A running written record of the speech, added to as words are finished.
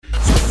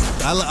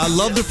I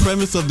love the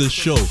premise of the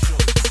show.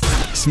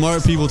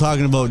 Smart people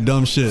talking about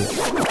dumb shit.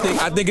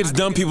 I think it's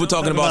dumb people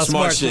talking about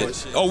smart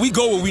shit. Oh, we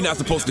go where we not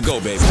supposed to go,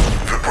 baby.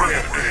 The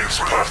Brilliant Idiots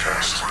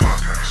Podcast.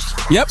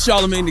 Yep,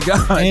 Charlamagne the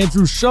God.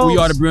 Andrew Schultz. We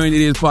are the Brilliant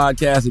Idiots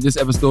Podcast, and this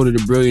episode of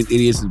the Brilliant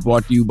Idiots is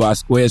brought to you by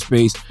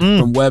Squarespace.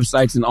 From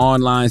websites and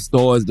online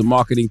stores, the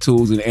marketing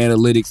tools and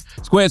analytics,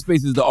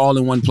 Squarespace is the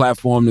all-in-one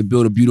platform to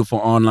build a beautiful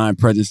online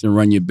presence and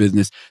run your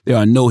business. There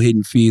are no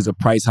hidden fees or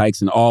price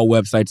hikes, and all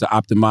websites are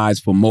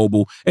optimized for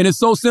mobile. And it's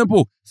so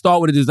simple.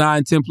 Start with a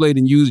design template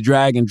and use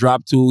drag and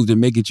drop tools to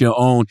make it your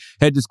own.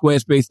 Head to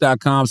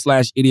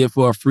squarespace.com/idiot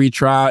for a free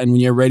trial. And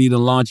when you're ready to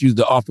launch, use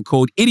the offer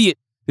code IDIOT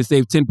to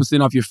save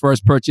 10% off your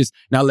first purchase.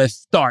 Now let's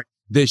start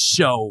this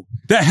show.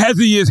 The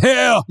Hezzy is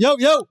here. Yo.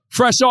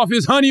 Fresh off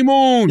his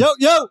honeymoon.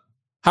 Yo.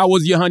 How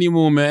was your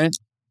honeymoon, man?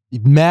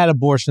 Mad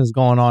abortions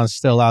going on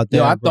still out there.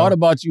 Yo, I thought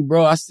about you,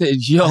 bro. I said,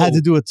 yo. I had to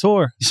do a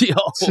tour. Yo.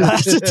 I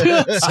had to do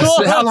a tour. I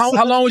said,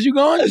 how long was you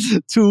gone?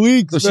 2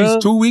 weeks, So bro.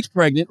 she's 2 weeks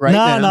pregnant right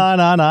now.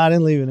 No. I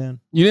didn't leave it in.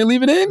 You didn't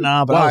leave it in?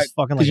 Nah, but Why? I was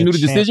fucking like Because you knew the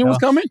decision was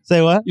coming?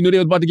 Say what? You knew they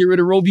was about to get rid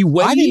of Roe v.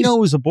 Wade? I didn't know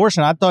it was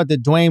abortion. I thought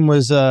that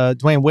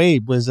Dwayne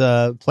Wade was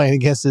playing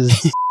against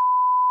his...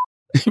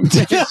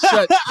 Shut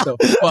the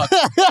fuck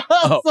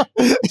up.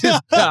 This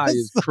guy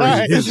is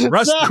crazy.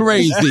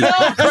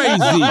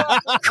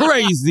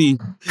 Crazy.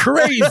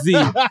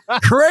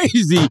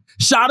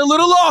 Shot a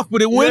little off,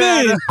 but it went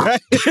in.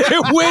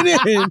 It went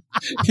in.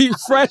 He's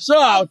fresh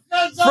off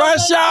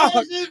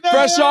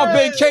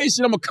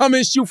vacation. I'm going to come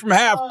and shoot from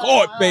half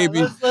court,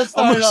 baby. Let's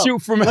I'm going to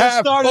shoot from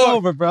half court. Let's start it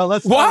over, bro.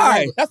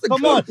 Why? That's a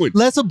Come good on. one.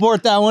 Let's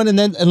abort that one and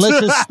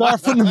let's just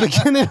start from the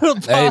beginning of the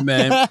podcast. Hey,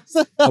 man.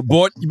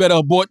 You better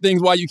abort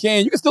things while you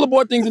can. You can still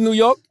abort things in New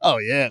York. Oh,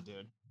 yeah,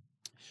 dude.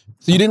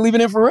 So you didn't leave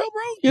it in for real,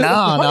 bro? You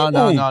No.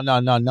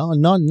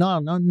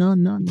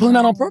 Pulling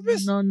out on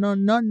purpose? No.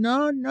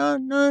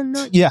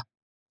 Yeah.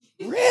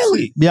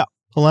 Really? Yeah.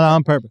 Pulling out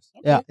on purpose.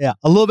 Okay. Yeah.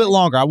 A little bit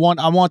longer. I want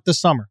the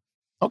summer.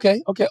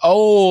 Okay.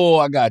 Oh,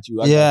 I got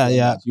you. I got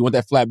you. You want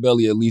that flat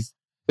belly at least.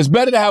 It's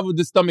better to have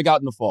the stomach out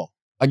in the fall.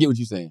 I get what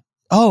you're saying.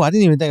 Oh, I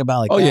didn't even think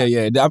about that.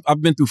 Yeah.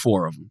 I've been through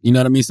 4 of them. You know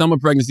what I mean? Summer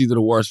pregnancies are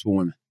the worst for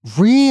women.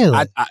 Really?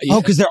 Yeah.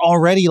 Oh, because they're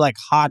already like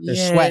hot. They're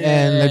sweating.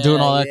 They're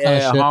doing all that kind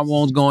of shit.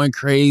 Hormones going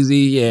crazy.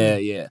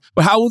 Yeah.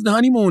 But how was the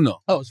honeymoon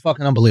though? Oh, it was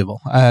fucking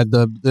unbelievable.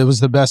 It was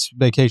the best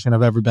vacation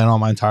I've ever been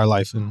on my entire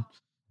life, and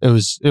it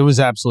was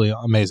absolutely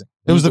amazing.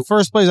 It was the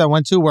first place I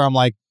went to where I'm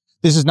like,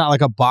 this is not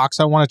like a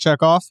box I want to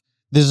check off.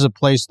 This is a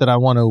place that I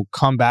want to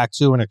come back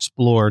to and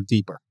explore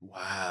deeper.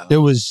 Wow. It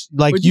was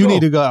like, Where'd you need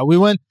to go. We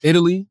went to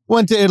Italy.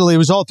 It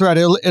was all throughout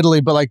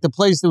Italy, but like the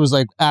place that was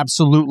like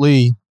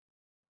absolutely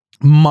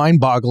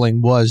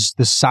mind-boggling was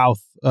the south,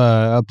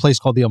 a place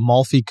called the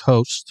Amalfi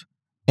Coast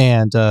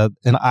and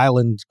an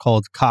island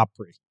called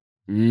Capri.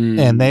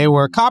 And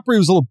Capri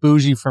was a little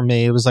bougie for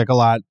me. It was like a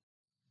lot.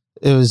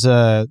 It was,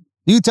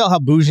 you can tell how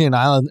bougie an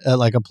island,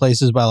 like a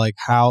place is by like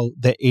how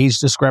the age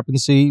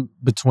discrepancy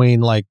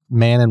between like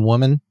man and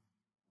woman.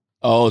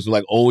 Oh, so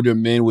like older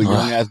men with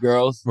young ass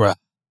girls? Right.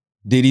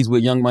 Diddies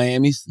with young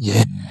Miamis?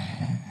 Yeah.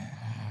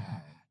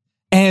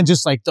 And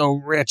just like the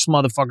rich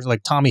motherfuckers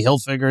like Tommy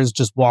Hilfiger is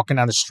just walking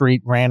down the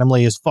street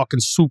randomly. His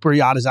fucking super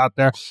yacht is out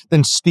there.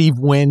 Then Steve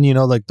Wynn,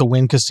 like the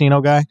Wynn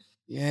casino guy.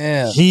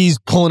 Yeah. He's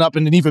pulling up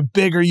in an even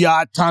bigger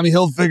yacht. Tommy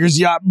Hilfiger's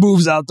yacht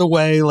moves out the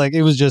way. Like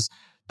it was just,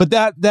 but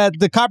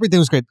the Capri thing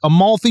was great.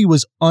 Amalfi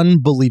was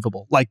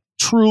unbelievable. Like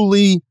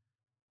truly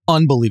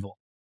unbelievable.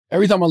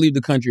 Every time I leave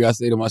the country, I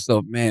say to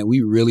myself, man, we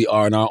really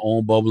are in our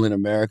own bubble in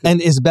America.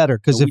 And it's better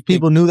because if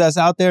people knew that's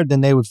out there, then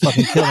they would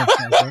fucking kill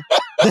themselves.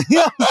 You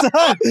know what I'm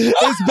saying?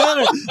 It's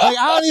better. Like,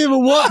 I don't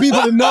even want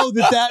people to know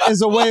that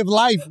is a way of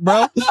life,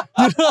 bro. You know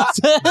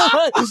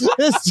what I'm saying?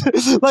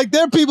 It's like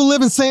there are people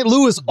live in St.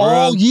 Louis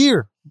all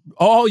year.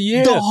 All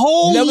year. The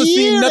whole Never year.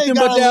 seen nothing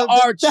but that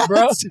arch,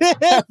 bro.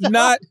 Have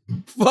not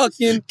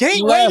fucking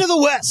Gateway to the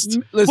West.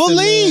 Listen,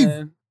 Believe.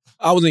 Man,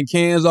 I was in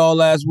Cannes all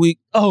last week.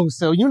 Oh,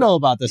 so you know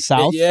about the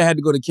South. Yeah, I had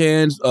to go to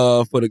Cannes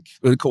for what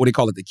they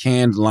call it, the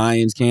Cannes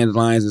Lions. Cannes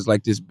Lions is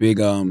like this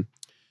big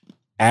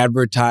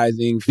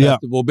advertising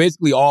festival. Yeah.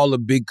 Basically, all the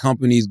big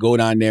companies go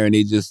down there and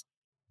they just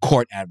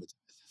court advertisers.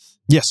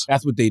 Yes.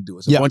 That's what they do.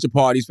 It's a bunch of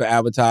parties for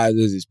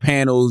advertisers. It's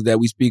panels that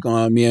we speak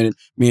on. Me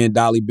and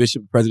Dolly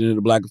Bishop, president of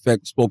the Black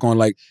Effect, spoke on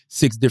like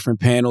 6 different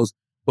panels.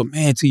 But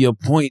man, to your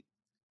point,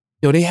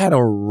 they had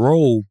a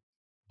row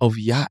of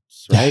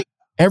yachts, right?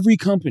 Every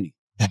company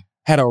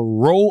had a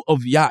row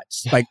of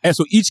yachts. Like, and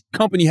so each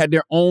company had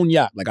their own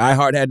yacht. Like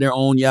iHeart had their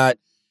own yacht.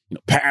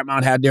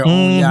 Paramount had their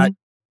own yacht.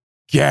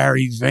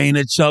 Gary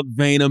Vayner, Chuck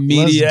Vayner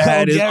Media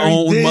had his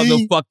own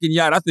motherfucking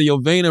yacht. I said,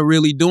 Vayner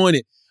really doing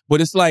it.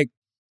 But it's like,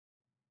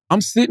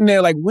 I'm sitting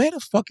there like, where the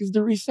fuck is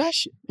the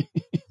recession?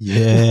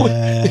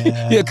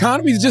 Yeah. The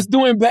economy's just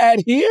doing bad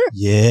here.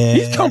 Yeah.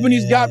 These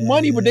companies got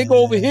money, but they go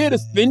over here to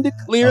spend it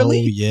clearly.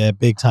 Oh, yeah,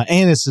 big time.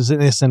 And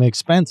it's an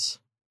expense.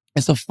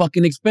 It's a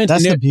fucking expense.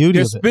 That's and the beauty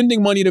they're of it.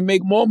 spending money to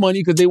make more money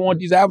because they want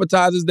these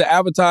advertisers to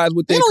advertise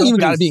with They their don't even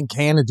companies. got to be in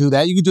Cannes to do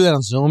that. You can do that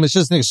on Zoom. It's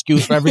just an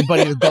excuse for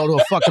everybody to go to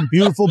a fucking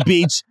beautiful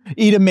beach,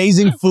 eat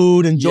amazing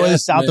food, enjoy the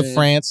Yes, south of man.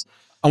 France.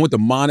 I went to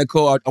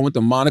Monaco. I went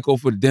to Monaco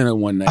for dinner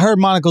one night. I heard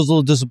Monaco's a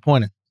little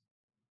disappointed.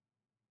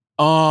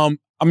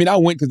 I mean, I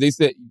went because they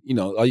said, you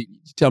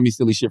tell me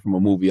silly shit from a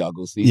movie, I'll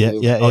go see. Yeah, They-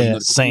 yeah, oh, yeah. You know,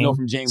 Same.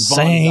 from James Bond.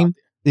 Same.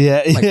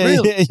 Yeah, Like, yeah,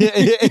 really?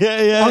 yeah,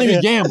 yeah. I don't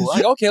even gamble.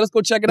 Like, okay, let's go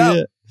check it out.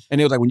 Yeah. And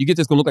they was like, when you get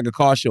this, it's gonna look like a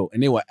car show.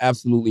 And they were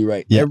absolutely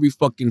right. Yeah. Every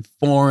fucking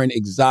foreign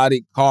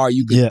exotic car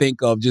you could Yeah.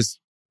 think of just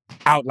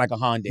out like a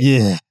Hyundai.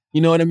 Yeah,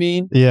 You know what I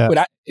mean? yeah.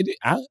 But the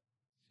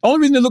only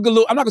reason it looked a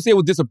little, I'm not gonna say it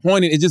was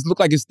disappointing. It just looked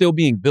like it's still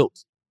being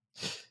built.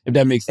 If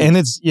that makes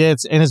sense.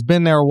 And it's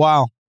been there a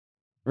while.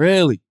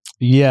 Really?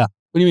 Yeah,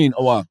 What do you mean?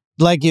 Oh wow.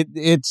 like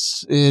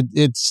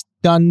it's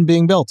done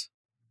being built.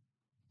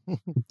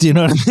 Do you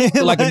know what I mean?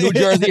 So like a New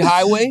Jersey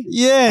highway?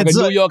 Yeah, Like it's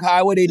a New York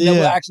highway, they never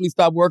Yeah. actually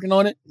stopped working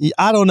on it?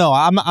 I don't know.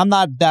 I'm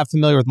not that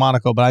familiar with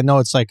Monaco, but I know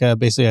it's like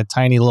basically a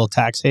tiny little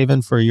tax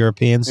haven for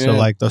Europeans. So Yeah.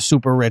 like the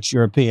super rich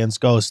Europeans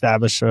go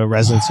establish a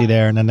residency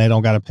there, and then they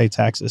don't got to pay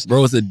taxes.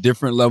 Bro, it's a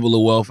different level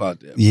of wealth out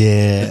there.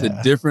 Yeah, It's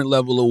a different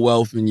level of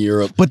wealth in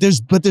Europe. but there's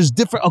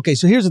different. Okay,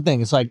 so here's the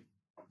thing. It's like,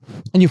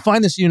 and you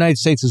find this in the United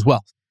States as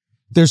well.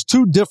 There's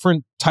two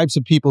different types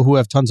of people who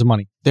have tons of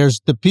money. There's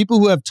the people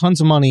who have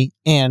tons of money,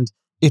 and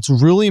it's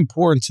really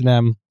important to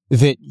them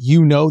that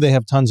you know they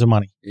have tons of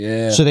money.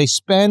 Yeah. So they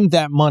spend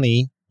that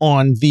money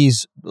on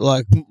these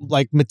like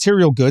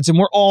material goods, and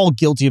we're all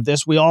guilty of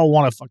this. We all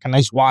want a fucking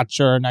nice watch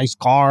or a nice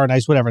car, a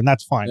nice whatever, and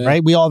that's fine, Yeah.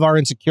 right? We all have our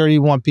insecurity.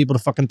 We want people to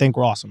fucking think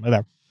we're awesome,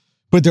 whatever.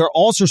 But there are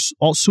also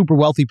all super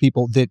wealthy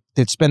people that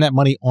spend that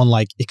money on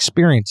like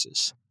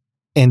experiences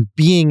and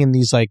being in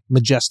these like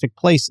majestic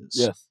places.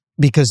 Yes.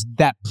 Because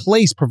that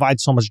place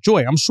provides so much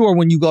joy. I'm sure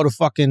when you go to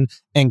fucking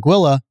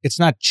Anguilla, it's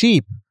not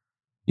cheap,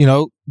 you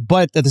know,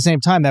 but at the same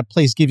time, that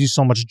place gives you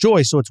so much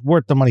joy, so it's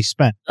worth the money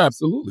spent.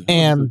 Absolutely.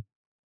 And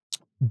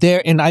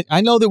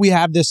I know that we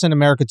have this in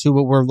America too,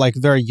 but we're like a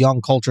very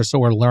young culture, so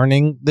we're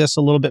learning this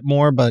a little bit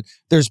more. But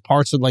there's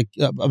parts of like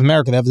of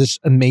America that have this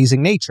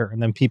amazing nature,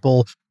 and then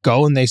people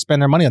go and they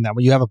spend their money on that.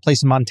 When you have a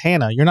place in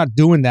Montana, you're not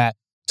doing that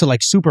to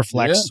like super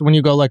flex. Yeah. When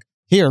you go like,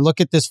 here, look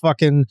at this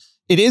fucking.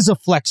 It is a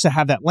flex to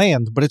have that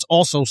land, but it's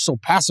also so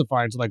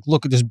pacifying to like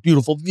look at this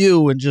beautiful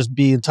view and just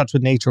be in touch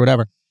with nature, or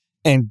whatever.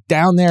 And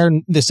down there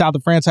in the south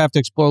of France, I have to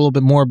explore a little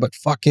bit more. But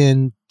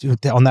fucking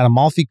dude, on that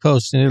Amalfi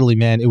Coast in Italy,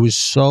 man, it was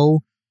so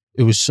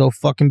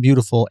fucking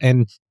beautiful.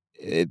 And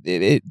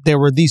there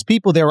were these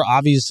people. There were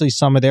obviously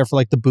some are there for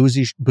like the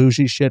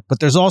bougie shit,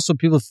 but there's also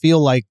people who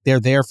feel like they're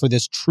there for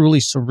this truly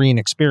serene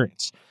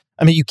experience.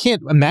 I mean, you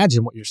can't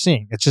imagine what you're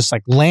seeing. It's just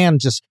like land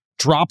just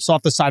drops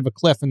off the side of a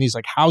cliff, and these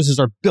like houses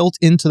are built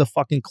into the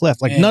fucking cliff.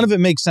 Like Man. none of it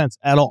makes sense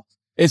at all.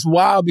 It's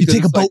wild You because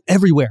take a it's boat like,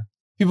 everywhere.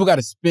 people got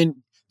to spend.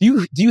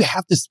 Do you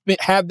have to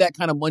have that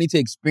kind of money to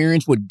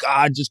experience what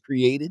God just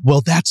created? Well,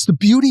 that's the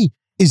beauty,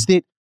 is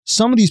that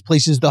some of these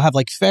places, they'll have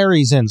like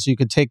ferries in. So you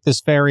could take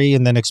this ferry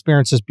and then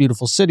experience this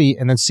beautiful city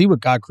and then see what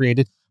God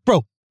created.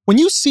 Bro, when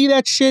you see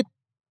that shit,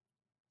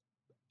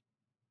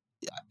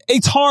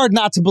 it's hard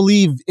not to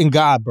believe in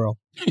God, bro.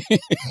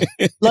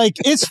 Like,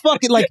 it's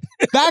fucking like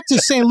back to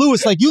St.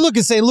 Louis. Like, you look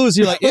at St. Louis,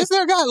 you're like, is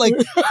there a God? Like,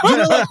 you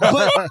know, like,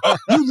 but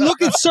you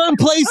look at certain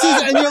places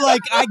and you're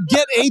like, I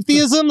get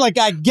atheism, like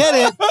I get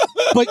it,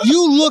 but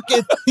you look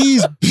at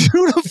these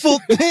beautiful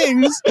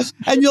things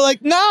and you're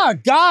like, nah,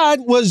 God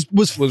was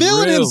feeling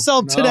real.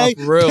 himself No, today.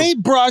 for real.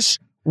 Paintbrush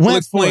Well, went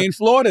it's for plain it.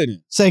 Florida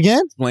then. Say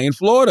again? Plain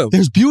Florida.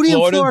 There's beauty in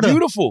Florida's Florida.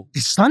 beautiful.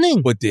 It's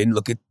stunning. But then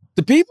look at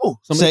the people.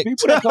 Some Say- of the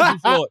people that come from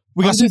Florida.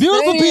 We got I'm some just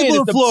beautiful saying, people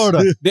in it's the-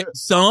 Florida.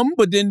 Some,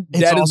 but then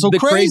It's that is also the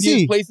crazy.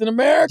 craziest place in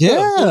America.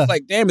 Yeah. So it's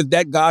like, damn, is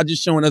that God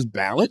just showing us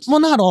balance? Well,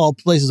 not all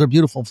places are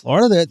beautiful in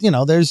Florida.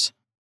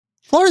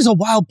 Florida's a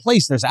wild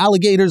place. There's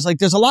alligators. Like,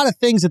 there's a lot of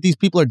things that these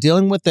people are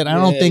dealing with that I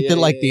don't think that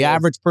like the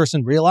average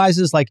person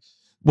realizes. Like,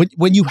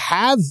 when you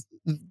have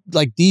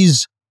like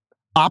these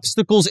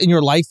obstacles in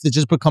your life that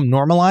just become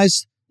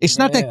normalized, it's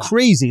not that Yeah.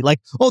 crazy. Like,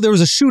 oh, there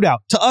was a shootout.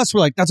 To us, we're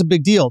like, that's a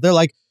big deal. They're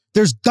like,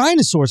 there's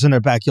dinosaurs in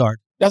their backyard.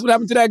 That's what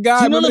happened to that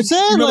guy. Do you know what I'm Remember-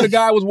 saying? Remember Like- the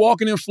guy was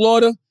walking in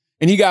Florida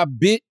and he got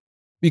bit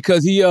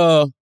because he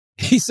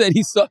said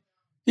he thought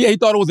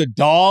it was a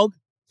dog.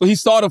 So he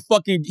saw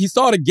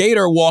the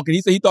gator walking.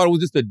 He said he thought it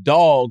was just a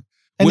dog.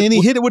 And then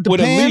he hit it with the a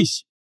pan.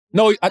 leash.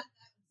 No,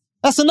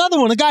 That's another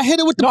one. The guy hit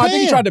it with the no, pan. I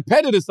think he tried to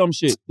pet it or some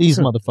shit. These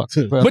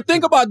motherfuckers, bro. But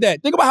think about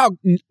that. Think about how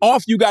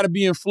off you got to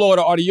be in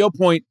Florida, or to your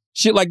point,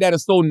 shit like that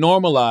is so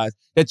normalized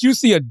that you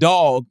see a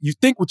dog, you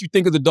think what you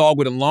think is a dog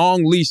with a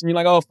long leash, and you're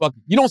like, oh, fuck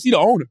it. You don't see the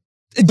owner.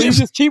 So you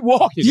just keep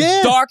walking. Yeah.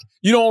 It's dark.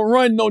 You don't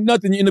run, no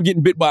nothing. You end up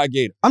getting bit by a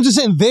gator. I'm just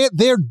saying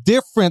they're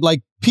different.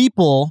 Like,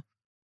 people,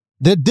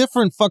 they're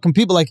different fucking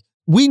people. Like,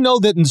 we know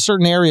that in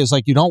certain areas,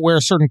 like, you don't wear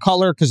a certain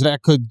color because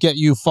that could get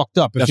you fucked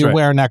up if That's you're right.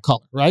 wearing that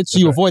color, right? So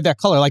That's you right. avoid that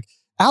color. Like,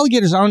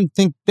 alligators, I don't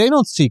think they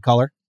don't see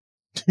color.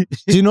 Do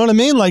you know what I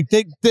mean? Like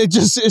they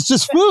just it's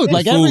just food.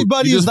 Like food.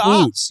 everybody is the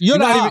food. ops. You're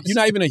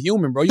not even a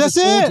human, bro. You're That's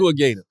just food it. to a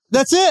gator.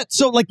 That's it.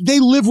 So like they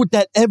live with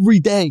that every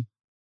day.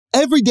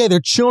 Every day they're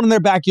chilling in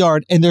their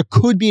backyard, and there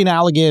could be an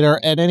alligator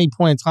at any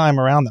point in time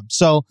around them.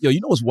 So, yo,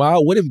 you know what's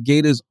wild? What if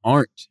gators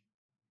aren't?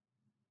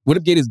 What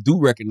if gators do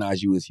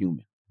recognize you as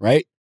human,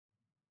 right?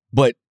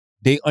 But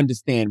they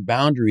understand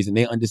boundaries and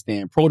they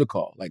understand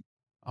protocol. Like,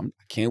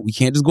 we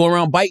can't just go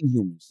around biting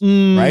humans,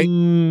 right?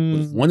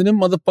 But if one of them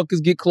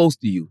motherfuckers get close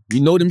to you, you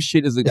know them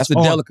shit that's a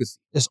delicacy.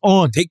 It's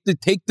on. Take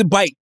the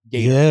bite,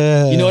 gator.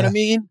 Yeah. You know what I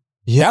mean?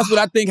 Yeah. That's what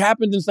I think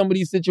happens in some of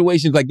these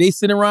situations. Like they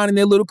sit around in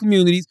their little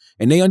communities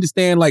and they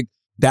understand like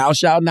thou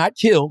shalt not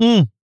kill.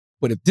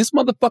 But if this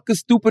motherfucker's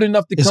stupid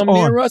enough to come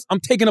near us,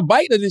 I'm taking a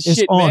bite of this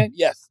shit, man.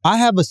 Yes. I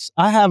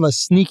have a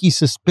sneaky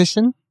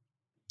suspicion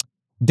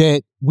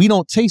that we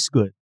don't taste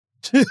good.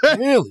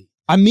 Really?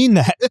 I mean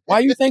that. Why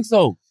you think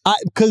so?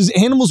 Because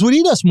animals would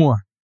eat us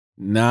more.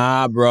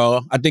 Nah,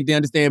 bro. I think they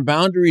understand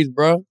boundaries,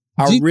 bro.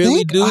 I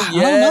really do. I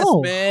Yes, don't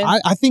know. man.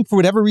 I think for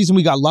whatever reason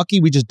we got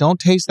lucky. We just don't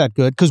taste that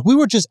good because we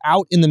were just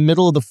out in the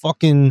middle of the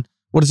fucking,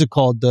 what is it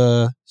called?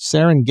 The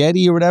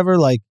Serengeti or whatever.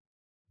 Like,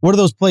 what are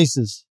those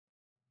places?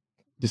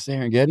 The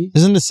Serengeti?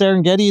 Isn't the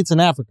Serengeti? It's in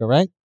Africa,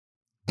 right?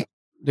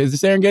 Is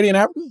the Serengeti in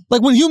Africa?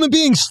 Like when human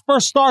beings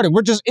first started,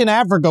 we're just in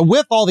Africa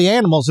with all the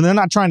animals and they're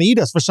not trying to eat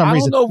us for some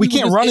reason. We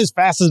can't run as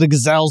fast as the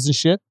gazelles and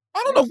shit.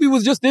 I don't know if we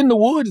was just in the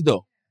woods,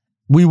 though.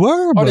 We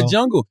were, bro. Or the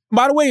jungle.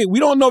 By the way, we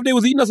don't know if they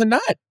was eating us or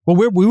not. Well,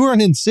 we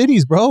weren't in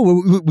cities, bro.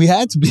 We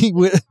had to be.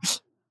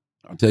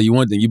 I'll tell you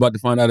one thing. You about to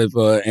find out if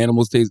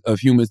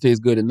humans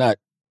taste good or not.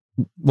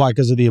 Why?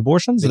 Because of the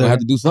abortions? They're going to have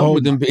to do something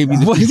with them babies.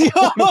 They're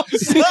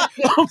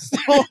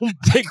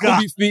going to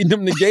be feeding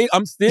them the gate.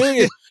 I'm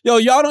serious. Yo,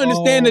 y'all don't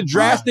understand the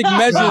drastic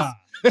measures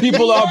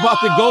people are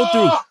about to go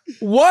through.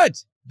 What?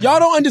 Y'all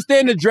don't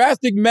understand the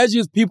drastic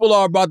measures people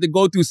are about to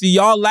go through. See,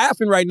 y'all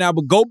laughing right now,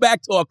 but go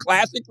back to a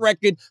classic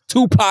record,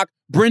 Tupac,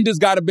 Brenda's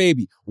Got a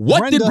Baby.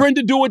 What did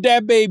Brenda do with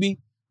that baby?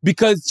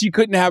 Because she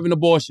couldn't have an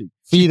abortion.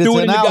 She threw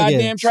it in the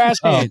goddamn trash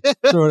can.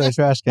 Throw it in the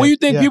trash can. What do you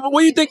think, people?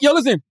 What do you think? Yo,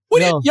 listen.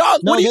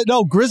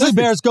 No, grizzly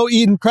bears go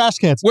eat in trash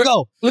cans.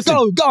 Go. Listen,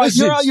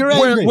 you're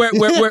angry.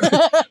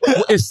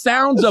 It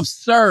sounds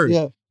absurd.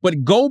 Yeah.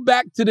 But go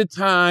back to the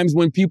times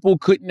when people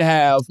couldn't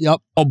have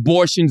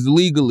abortions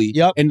legally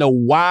and the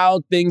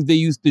wild things they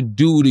used to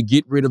do to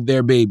get rid of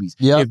their babies.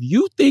 If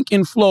you think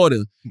in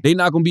Florida, they're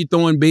not going to be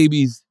throwing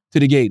babies to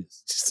the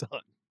gators. Son.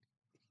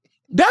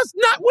 That's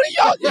not what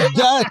y'all...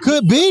 That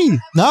could be.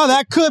 No,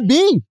 that could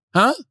be.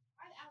 Huh?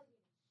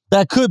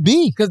 That could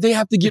be. Because they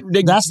have to get...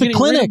 That's the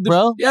clinic,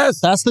 bro. Yes.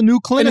 That's the new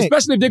clinic. And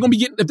especially if they're going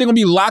to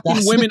be locking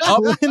women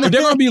up. If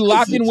they're going to be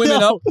locking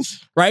women up,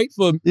 right,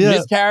 for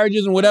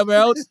miscarriages and whatever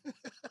else,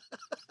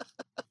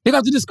 they're going to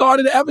have to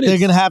discard the evidence. They're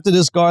going to have to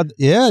discard...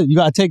 Yeah, you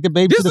got to take the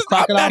baby to the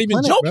crocodile clinic.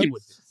 I'm not even joking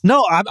with this.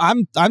 No,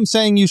 I'm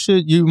saying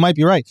you might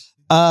be right.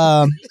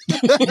 I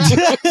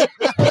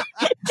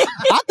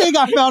think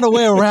I found a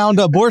way around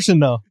abortion,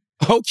 though.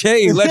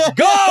 Okay, let's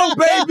go,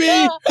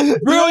 baby.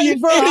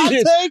 Brilliant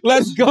idiot.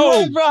 Let's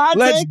go.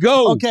 Let's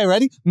go. Okay,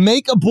 ready?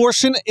 Make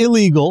abortion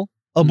illegal.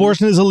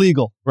 Abortion is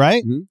illegal,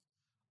 right?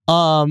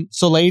 Mm-hmm.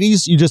 So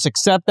ladies, you just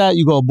accept that.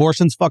 You go,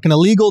 abortion's fucking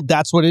illegal.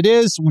 That's what it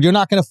is. You're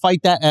not going to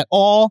fight that at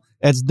all.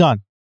 It's done.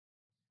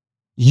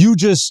 You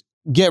just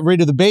get rid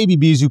of the baby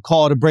because you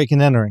call it a break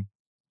and entering.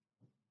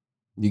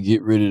 You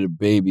get rid of the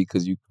baby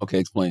because you... Okay,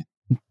 explain.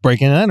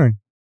 Breaking and entering.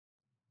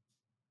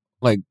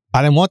 Like...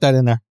 I didn't want that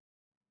in there.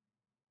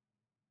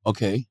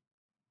 Okay.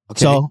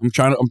 So I'm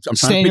trying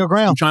stand your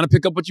ground. I'm trying to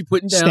pick up what you're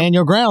putting down. Stand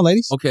your ground,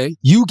 ladies. Okay.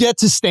 You get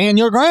to stand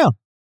your ground.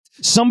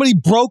 Somebody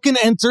broke and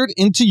entered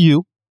into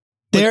you.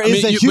 There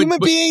is a human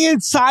being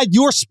inside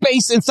your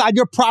space, inside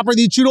your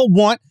property that you don't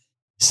want.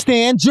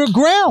 Stand your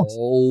ground.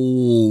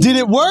 Oh. Did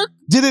it work?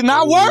 Did it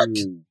not work?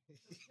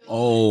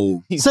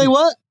 Oh. Say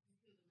what?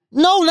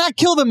 No, not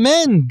kill the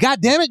men.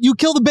 God damn it. You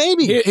kill the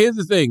baby. Here's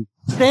the thing.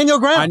 Stand your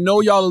ground. I know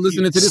y'all are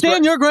listening to this.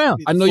 Stand your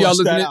ground. I know y'all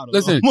listening.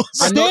 Listen.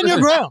 Stand your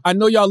ground. I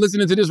know y'all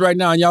listening to this right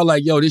now and y'all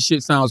like, yo, this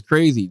shit sounds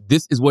crazy.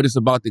 This is what it's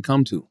about to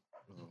come to.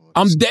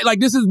 I'm dead. Like,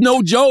 this is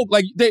no joke.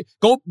 Like, they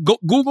go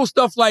Google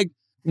stuff like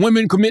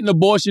women committing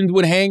abortions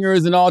with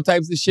hangers and all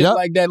types of shit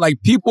like that.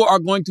 Like, people are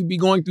going to be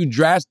going through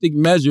drastic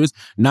measures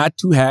not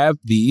to have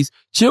these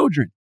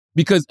children.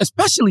 Because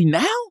especially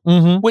now,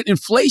 with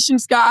inflation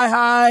sky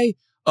high,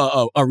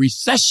 a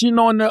recession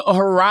on the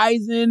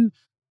horizon,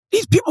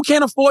 these people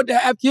can't afford to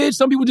have kids.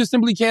 Some people just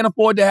simply can't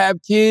afford to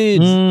have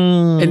kids.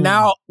 And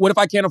now, what if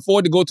I can't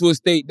afford to go to a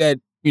state that,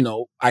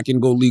 I can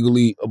go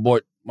legally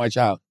abort my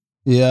child?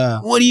 Yeah.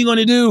 What are you going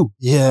to do?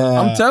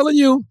 Yeah. I'm telling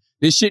you,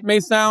 this shit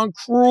may sound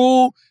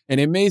cruel and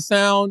it may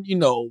sound,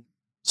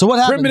 so what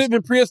happens? Primitive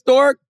and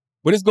prehistoric,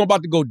 but it's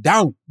about to go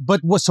down.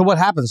 But what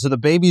happens? So the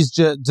babies,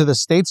 do the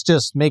states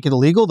just make it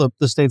illegal?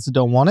 The states that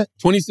don't want it?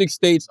 26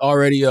 states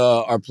already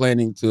are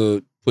planning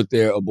to put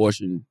their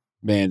abortion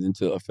bans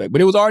into effect.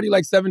 But it was already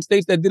like 7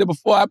 states that did it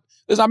before. I've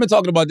been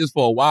talking about this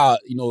for a while.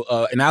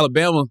 In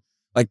Alabama,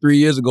 like 3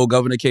 years ago,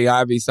 Governor Kay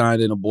Ivey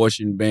signed an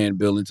abortion ban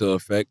bill into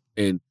effect.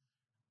 And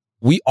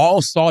we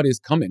all saw this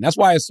coming. That's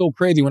why it's so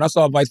crazy. When I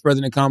saw Vice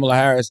President Kamala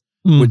Harris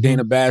with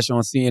Dana Bash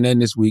on CNN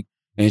this week,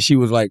 and she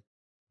was like,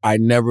 I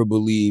never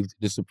believed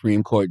the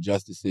Supreme Court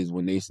justices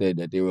when they said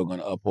that they were going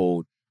to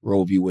uphold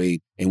Roe v.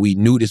 Wade, and we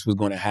knew this was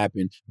going to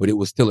happen, but it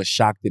was still a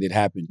shock that it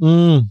happened.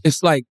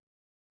 It's like,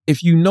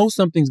 if you know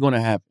something's going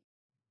to happen,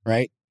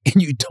 right,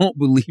 and you don't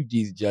believe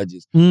these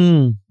judges,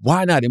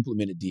 why not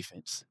implement a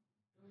defense?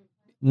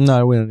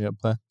 No, we don't need a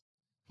plan.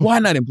 Why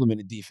not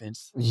implement a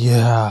defense?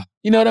 Yeah.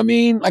 You know what I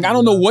mean? Like, I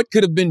don't know what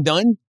could have been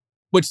done,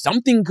 but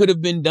something could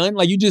have been done.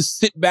 Like, you just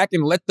sit back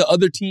and let the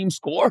other team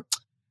score.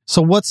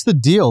 So what's the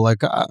deal?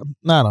 Like, I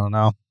don't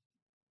know.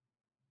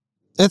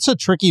 It's a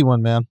tricky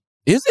one, man.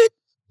 Is it?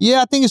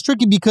 Yeah, I think it's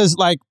tricky because,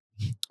 like,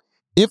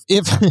 if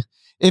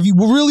you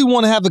really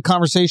want to have the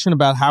conversation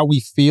about how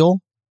we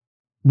feel,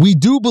 we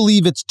do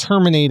believe it's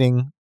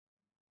terminating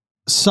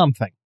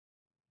something.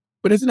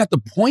 But isn't that the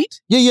point?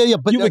 Yeah.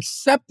 But you've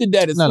accepted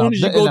that as soon as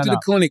you go to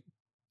the clinic.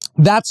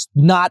 That's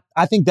not,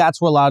 I think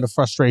that's where a lot of the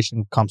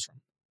frustration comes from.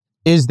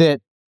 Is that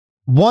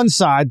one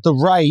side, the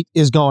right,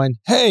 is going,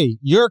 hey,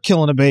 you're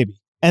killing a baby.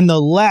 And the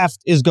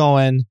left is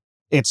going,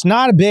 it's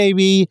not a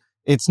baby,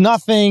 it's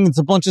nothing, it's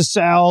a bunch of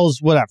cells,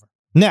 whatever.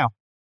 Now,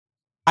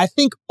 I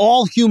think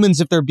all humans,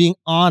 if they're being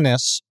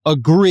honest,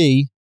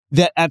 agree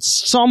that at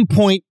some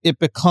point it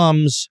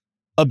becomes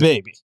a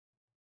baby.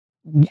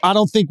 I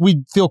don't think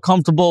we'd feel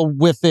comfortable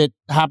with it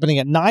happening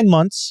at 9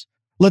 months.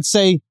 Let's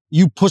say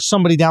you push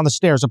somebody down the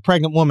stairs, a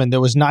pregnant woman that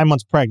was 9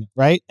 months pregnant,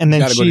 right? And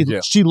then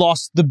she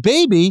lost the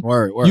baby.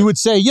 Word. You would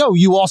say, yo,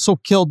 you also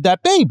killed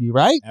that baby,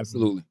 right?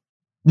 Absolutely.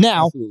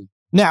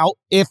 Now,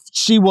 if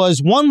she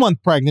was 1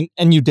 month pregnant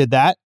and you did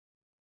that,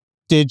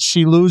 did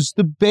she lose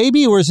the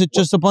baby or is it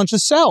just a bunch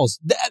of cells?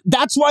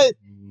 That's why.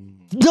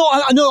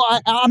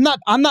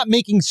 I'm not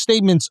making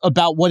statements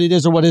about what it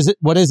is or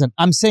what isn't.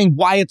 I'm saying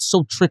why it's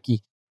so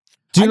tricky.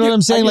 Do you know what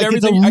I'm saying? Like,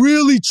 it's a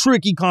really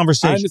tricky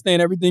conversation. I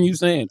understand everything you're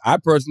saying. I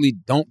personally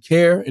don't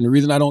care. And the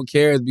reason I don't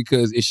care is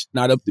because it's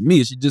not up to me.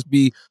 It should just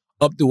be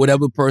up to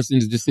whatever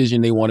person's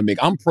decision they want to make.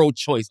 I'm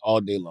pro-choice all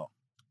day long.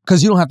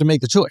 Because you don't have to make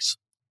the choice.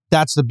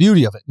 That's the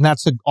beauty of it. And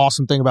that's the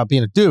awesome thing about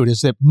being a dude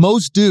is that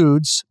most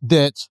dudes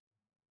that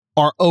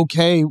are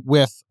okay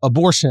with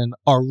abortion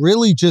are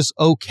really just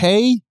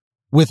okay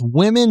with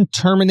women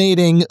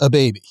terminating a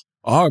baby.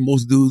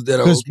 Most dudes that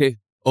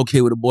are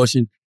okay with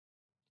abortion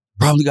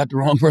probably got the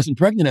wrong person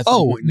pregnant at some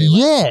point in their life.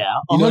 Yeah.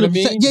 You know what I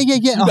mean? Yeah.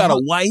 You got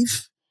a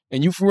wife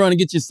and you run and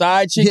get your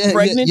side chick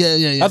pregnant.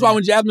 Yeah. That's why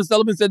when Jasmine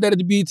Sullivan said that at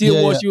the BET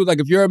Awards, she was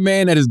like, if you're a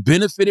man that has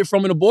benefited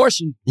from an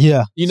abortion,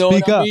 you know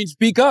what I mean?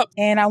 Speak up.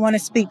 And I want to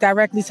speak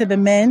directly to the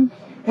men.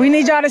 We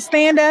need y'all to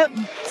stand up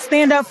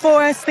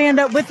for us, stand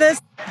up with us.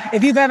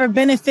 If you've ever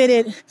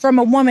benefited from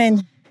a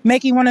woman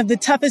making one of the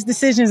toughest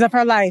decisions of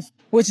her life,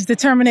 which is to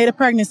terminate a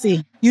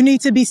pregnancy, you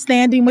need to be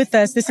standing with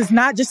us. This is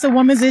not just a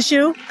woman's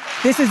issue.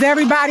 This is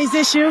everybody's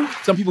issue.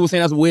 Some people were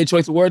saying that's a weird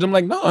choice of words. I'm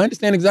like, no, I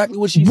understand exactly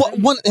what she's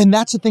saying. And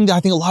that's the thing that I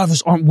think a lot of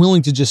us aren't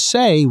willing to just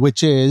say,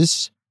 which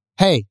is,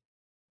 hey,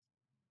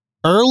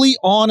 early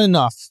on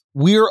enough,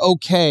 we're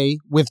okay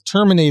with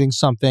terminating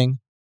something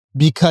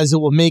because it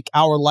will make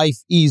our life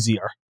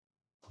easier.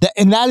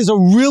 And that is a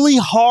really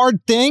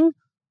hard thing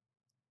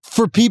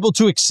for people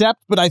to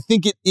accept, but I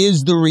think it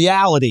is the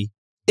reality.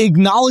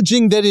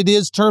 Acknowledging that it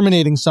is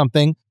terminating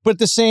something, but at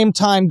the same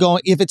time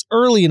going, if it's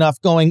early enough,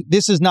 going,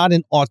 this is not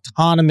an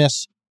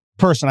autonomous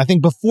person. I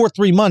think before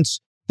 3 months,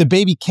 the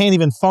baby can't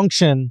even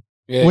function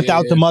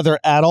without the mother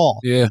at all.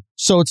 Yeah.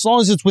 So as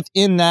long as it's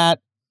within that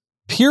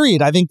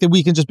period, I think that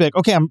we can just be like,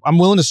 okay, I'm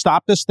willing to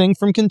stop this thing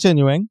from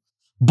continuing,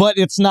 but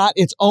it's not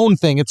its own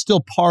thing. It's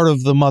still part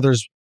of the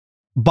mother's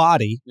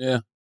body. Yeah.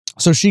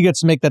 So she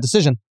gets to make that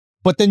decision.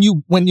 But then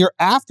when you're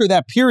after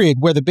that period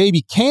where the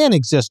baby can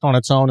exist on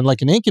its own in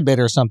like an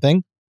incubator or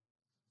something,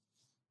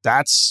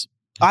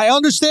 I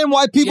understand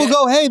why people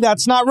go, hey,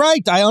 that's not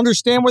right. I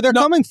understand where they're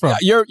coming from.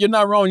 You're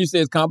not wrong. You say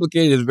it's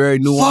complicated. It's very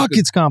nuanced. Fuck,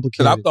 it's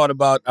complicated. I've thought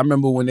about, I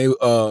remember when they,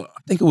 I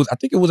think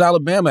it was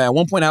Alabama. At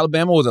one point,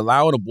 Alabama was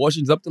allowing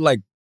abortions up to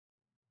like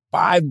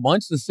 5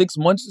 months to 6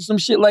 months or some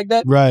shit like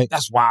that. Right.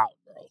 That's wild,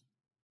 bro.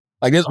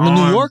 Like there's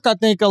New York, I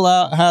think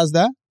has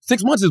that.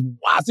 6 months is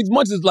wild. 6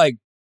 months is like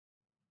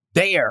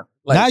there.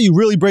 Like, now you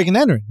really break and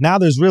entering. Now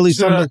there's really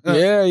some.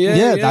 There's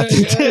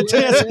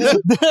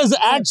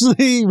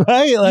actually,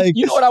 right? Like,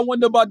 you know what I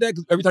wonder about that?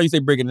 Because every time you say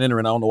breaking and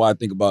entering, I don't know why I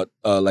think about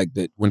like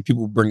that when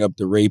people bring up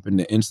the rape and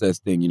the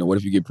incest thing. You know, what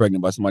if you get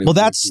pregnant by somebody? Well,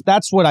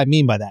 that's what I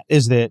mean by that.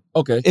 Is that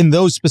okay? In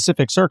those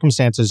specific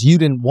circumstances, you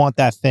didn't want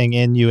that thing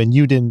in you, and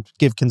you didn't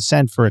give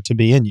consent for it to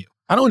be in you.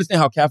 I don't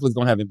understand how Catholics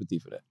don't have empathy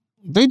for that.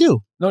 They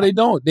do. No, they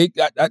don't. The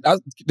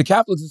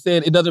Catholics are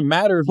saying it doesn't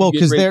matter if you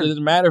get raped. It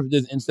doesn't matter if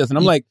there's incest. And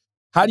I'm like,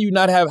 how do you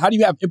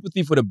have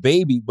empathy for the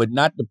baby, but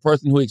not the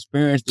person who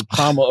experienced the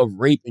trauma of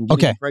rape and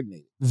getting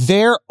impregnated?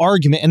 Their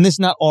argument, and this is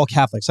not all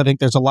Catholics. I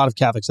think there's a lot of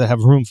Catholics that have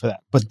room for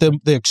that. But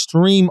the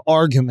extreme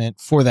argument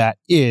for that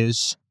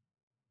is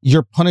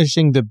you're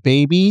punishing the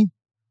baby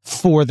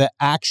for the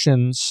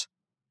actions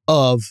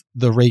of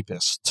the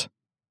rapist.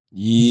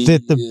 Yeah,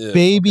 that the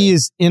baby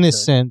is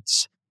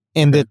innocent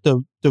and that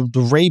the the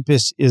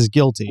rapist is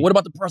guilty. What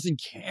about the person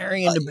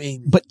carrying the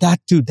baby? But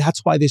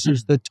that's why this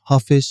is the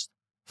toughest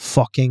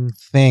fucking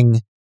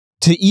thing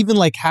to even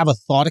like have a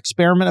thought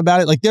experiment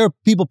about it. Like there are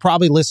people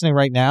probably listening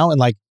right now and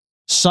like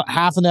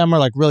half of them are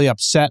like really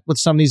upset with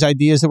some of these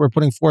ideas that we're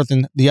putting forth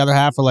and the other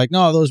half are like,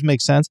 no, those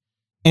make sense.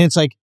 And it's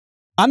like,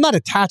 I'm not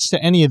attached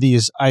to any of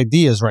these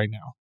ideas right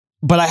now,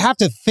 but I have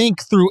to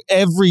think through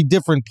every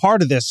different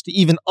part of this to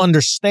even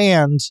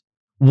understand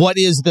what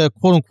is the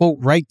quote unquote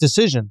right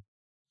decision.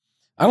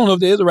 I don't know if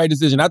there is a right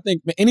decision. I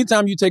think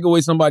anytime you take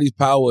away somebody's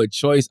power of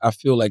choice, I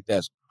feel like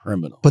that's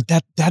criminal. But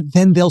that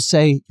then they'll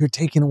say you're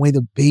taking away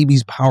the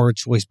baby's power of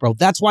choice, bro.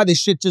 That's why this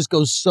shit just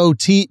goes so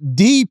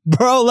deep,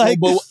 bro. Like,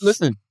 but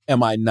listen,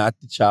 am I not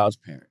the child's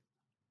parent?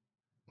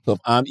 So if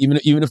I'm even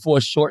if for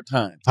a short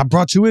time, I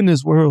brought you in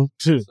this world.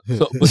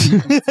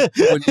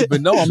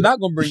 But no, I'm not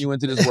going to bring you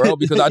into this world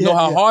because I know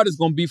how hard it's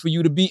going to be for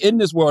you to be in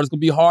this world. It's going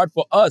to be hard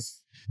for us.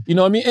 You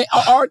know what I mean?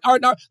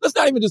 Let's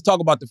not even just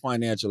talk about the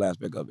financial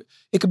aspect of it.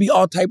 It could be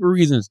all type of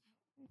reasons.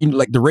 You know,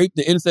 like the rape,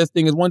 the incest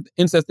thing is one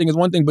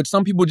thing, but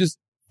some people just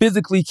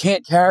physically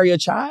can't carry a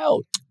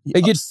child.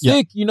 They get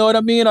sick, you know what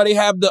I mean? Or they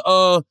have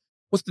the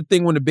what's the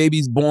thing when the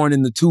baby's born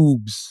in the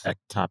tubes?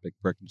 Ectopic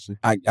pregnancy.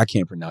 I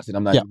can't pronounce it.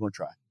 I'm not even going to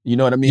try. You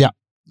know what I mean?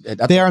 Yeah.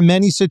 There are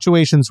many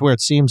situations where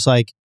it seems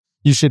like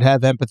you should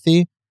have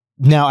empathy.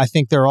 Now, I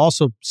think there are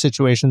also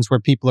situations where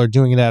people are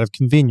doing it out of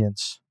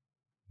convenience.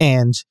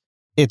 And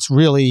it's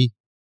really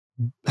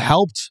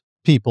helped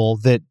people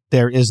that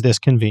there is this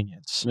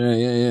convenience.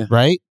 Yeah.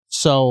 Right?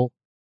 So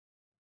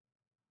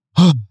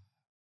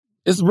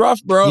it's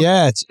rough, bro.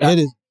 Yeah, it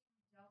is.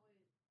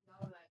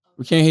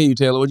 We can't hear you,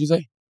 Taylor. What'd you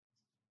say?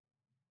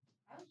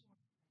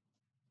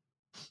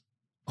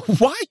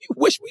 Why you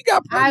wish we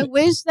got pregnant? I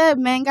wish that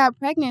men got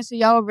pregnant so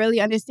y'all would really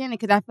understand it,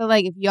 because I feel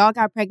like if y'all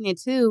got pregnant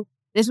too,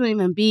 this wouldn't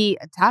even be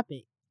a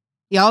topic.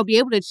 Y'all would be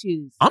able to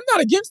choose. I'm not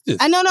against this.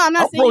 I know, I'm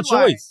not saying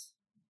pro-choice.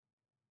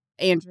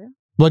 Andrew.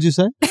 What'd you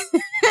say?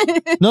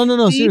 No,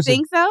 Do seriously. you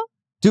think so?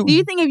 Do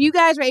you think if you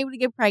guys were able to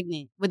get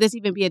pregnant, would this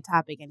even be a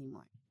topic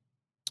anymore?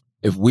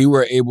 If we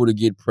were able to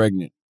get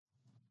pregnant,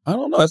 I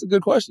don't know. That's a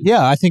good question.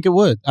 Yeah, I think it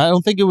would. I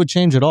don't think it would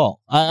change at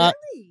all.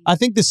 Really? I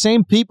think the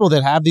same people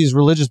that have these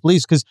religious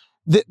beliefs, because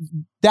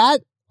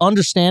that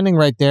understanding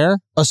right there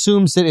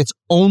assumes that it's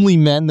only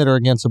men that are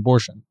against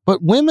abortion.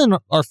 But women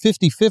are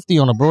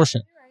 50-50 on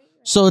abortion.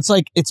 So it's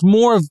like, it's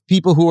more of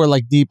people who are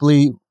like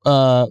deeply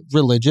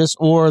religious,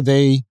 or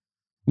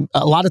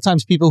a lot of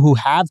times people who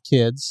have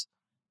kids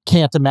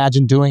can't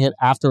imagine doing it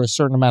after a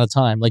certain amount of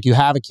time. Like you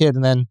have a kid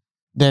and then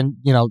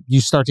you know, you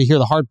start to hear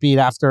the heartbeat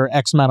after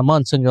X amount of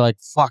months and you're like,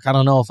 fuck, I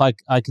don't know if I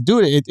could do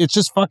it. It's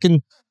just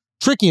fucking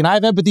tricky. And I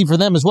have empathy for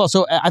them as well.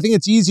 So I think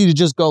it's easy to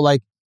just go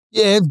like,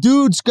 yeah, if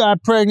dudes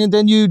got pregnant,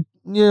 then you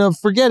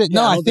forget it.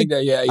 Yeah, no, I think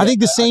that. Yeah, I think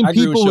the same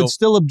people would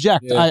still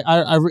object. Yeah.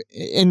 I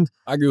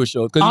agree with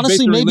Sho.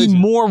 Honestly, maybe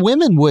more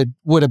women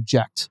would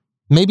object.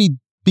 Maybe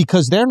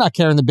because they're not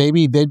carrying the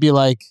baby, they'd be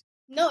like,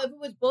 no, if it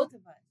was both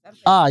of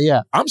us.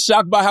 Yeah. I'm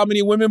shocked by how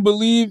many women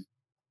believe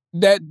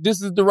that this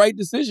is the right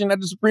decision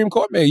that the Supreme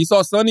Court made. You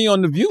saw Sonny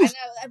on The View. I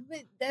know,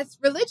 but that's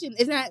religion.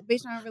 It's not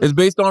based on religion. It's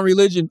based on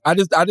religion. I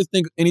just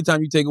think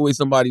anytime you take away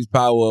somebody's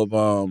power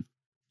of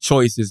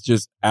choice, is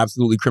just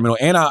absolutely criminal.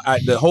 And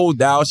the whole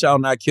 "thou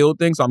shalt not kill"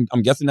 thing. So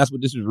I'm guessing that's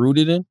what this is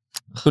rooted in.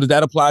 So does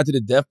that apply to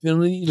the death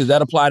penalty? Does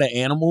that apply to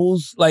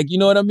animals? Like, you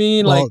know what I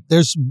mean? Well, like,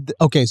 there's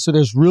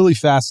really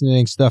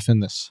fascinating stuff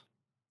in this.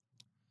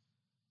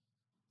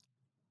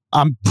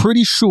 I'm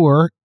pretty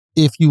sure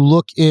if you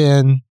look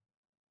in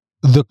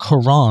the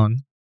Quran,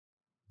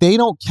 they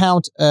don't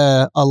count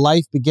a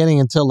life beginning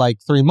until like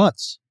 3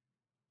 months.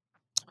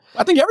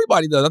 I think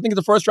everybody does. I think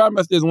the first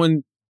trimester is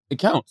when it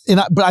counts.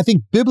 But I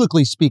think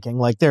biblically speaking,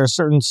 like there are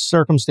certain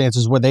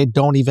circumstances where they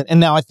don't even.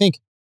 And now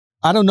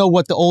I don't know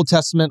what the Old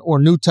Testament or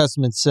New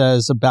Testament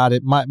says about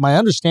it. My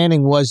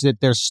understanding was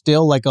that there's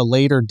still like a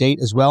later date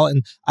as well.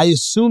 And I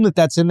assume that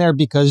that's in there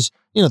because,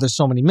 you know, there's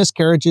so many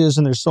miscarriages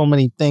and there's so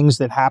many things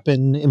that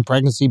happen in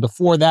pregnancy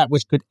before that,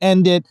 which could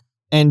end it.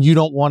 And you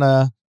don't want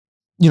to,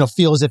 you know,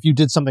 feel as if you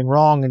did something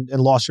wrong and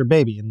lost your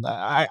baby. And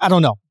I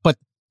don't know, but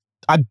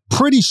I'm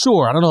pretty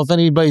sure, I don't know if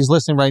anybody's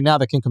listening right now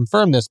that can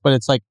confirm this, but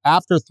it's like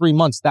after 3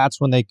 months, that's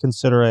when they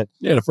consider it.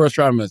 Yeah, the first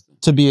trimester.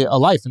 To be a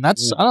life. And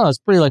that's, I don't know, it's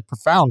pretty like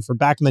profound for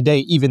back in the day.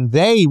 Even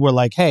they were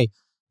like, hey,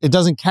 it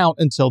doesn't count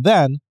until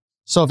then.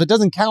 So if it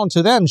doesn't count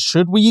until then,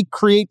 should we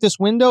create this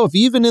window? If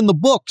even in the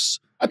books.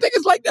 I think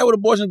it's like that with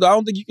abortions, though. I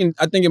don't think you can,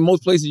 I think in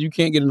most places you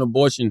can't get an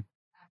abortion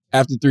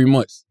after 3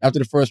 months, after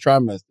the first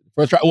trimester.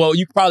 Well,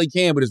 you probably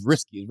can, but it's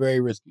risky. It's very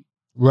risky.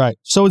 Right.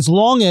 So as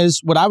long as,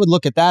 what I would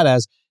look at that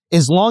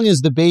as long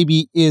as the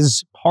baby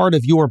is part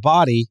of your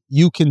body,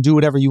 you can do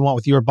whatever you want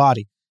with your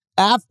body.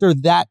 After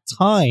that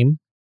time,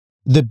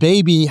 the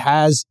baby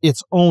has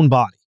its own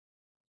body.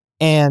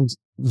 And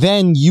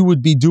then you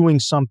would be doing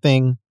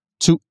something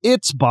to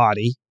its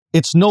body.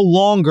 It's no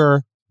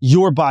longer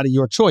your body,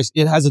 your choice.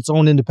 It has its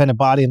own independent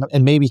body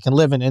and maybe can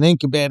live in an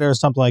incubator or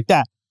something like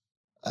that.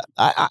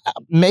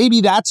 Maybe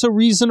that's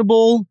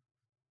reasonable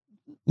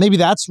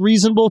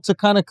to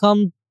kind of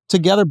come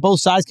together, both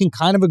sides can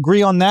kind of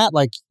agree on that.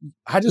 Like,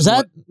 does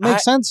that make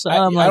sense?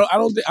 I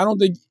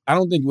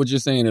don't think what you're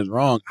saying is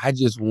wrong. I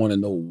just want to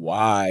know,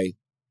 why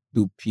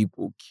do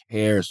people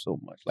care so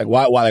much? Like,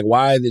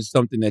 why is it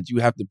something that you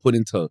have to put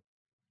into,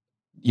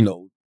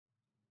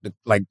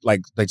 like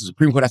the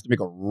Supreme Court has to make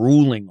a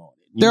ruling on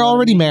it? They're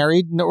already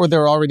married, or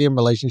they're already in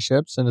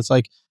relationships, and it's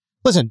like,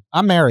 listen,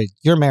 I'm married,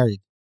 you're married.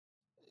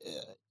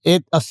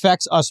 It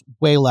affects us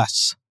way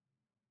less.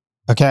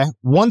 Okay?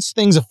 Once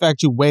things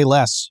affect you way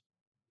less,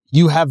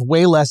 you have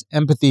way less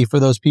empathy for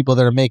those people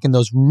that are making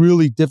those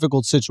really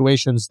difficult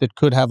situations that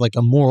could have like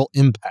a moral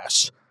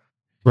impasse.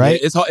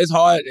 Right? Yeah, it's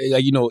hard,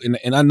 like,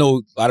 and I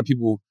know a lot of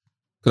people,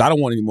 because I don't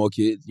want any more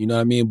kids, you know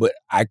what I mean? But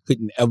I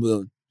couldn't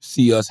ever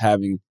see us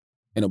having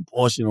an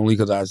abortion only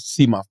because I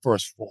see my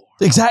first 4.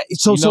 Exactly.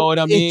 So, you know what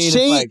I mean?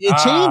 It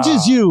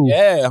changes you.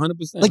 Yeah,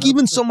 100%. Like, 100%.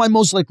 Even some of my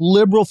most like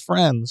liberal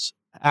friends,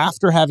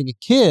 after having a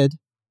kid,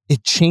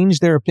 it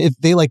changed their opinion.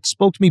 They like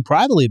spoke to me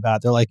privately about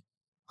it. They're like,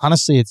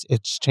 honestly,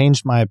 it's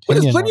changed my opinion.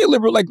 But there's plenty of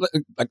liberal, like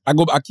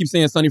I keep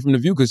saying Sunny from The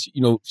View because,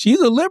 she's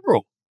a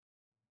liberal.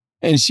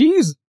 And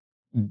she's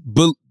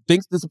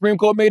thinks the Supreme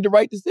Court made the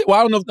right decision. Well,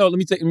 I don't know. No, let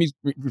me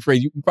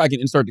rephrase. You probably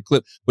can insert the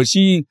clip. But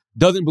she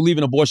doesn't believe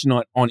in abortion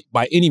on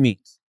by any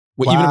means.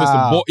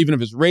 Wow. Even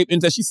if it's rape.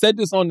 And she said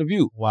this on The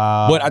View.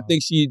 Wow. But I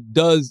think she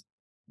does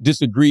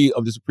disagree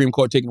of the Supreme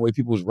Court taking away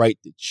people's right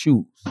to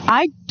choose.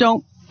 I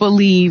don't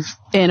believe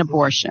in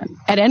abortion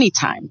at any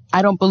time.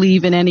 I don't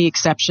believe in any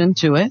exception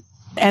to it.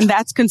 And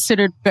that's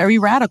considered very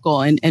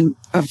radical and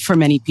for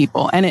many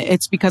people. And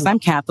it's because I'm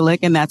Catholic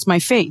and that's my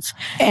faith.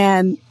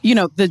 And,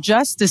 the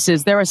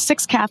justices, there are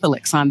 6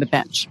 Catholics on the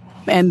bench.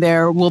 And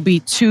there will be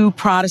 2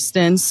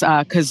 Protestants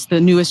because the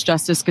newest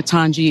Justice,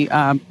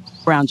 Ketanji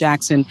Brown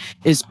Jackson,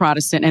 is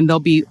Protestant, and there'll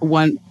be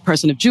 1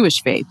 person of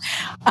Jewish faith.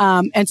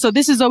 And so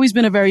this has always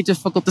been a very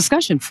difficult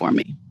discussion for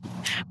me.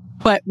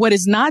 But what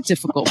is not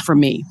difficult for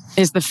me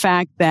is the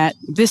fact that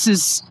this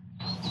is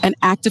an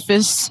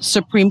activist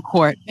Supreme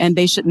Court, and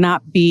they should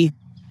not be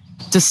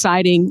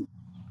deciding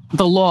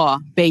the law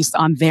based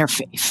on their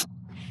faith.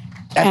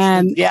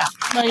 And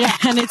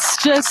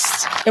it's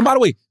just. And by the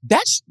way,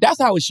 that's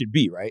how it should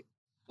be, right?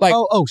 Like,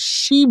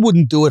 she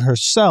wouldn't do it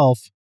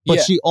herself, but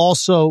she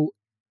also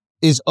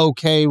is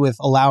okay with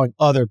allowing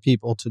other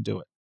people to do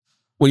it.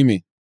 What do you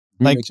mean?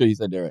 Let me make sure you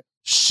said that right.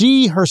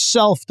 She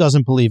herself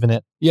doesn't believe in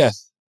it.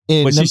 Yes.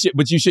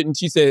 But you shouldn't.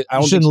 She said, "I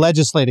don't." Shouldn't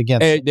legislate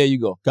against it. There you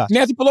go. Gotcha.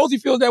 Nancy Pelosi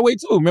feels that way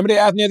too. Remember, they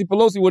asked Nancy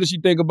Pelosi, "What does she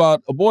think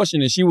about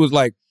abortion?" And she was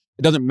like,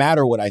 "It doesn't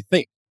matter what I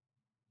think.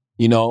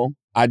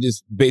 I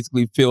just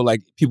basically feel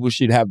like people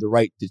should have the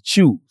right to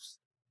choose."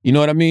 You know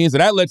what I mean? So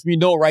that lets me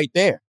know right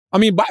there. I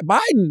mean,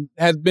 Biden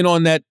has been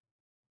on that.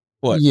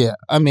 What? Yeah,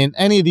 I mean,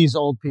 any of these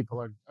old people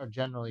are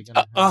generally going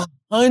to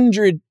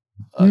 100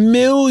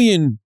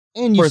 million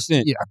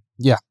 %.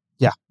 Yeah.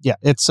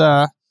 It's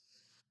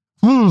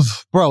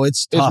bro,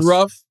 it's tough. It's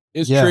rough.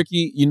 It's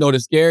tricky. The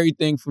scary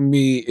thing for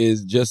me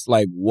is just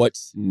like,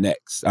 what's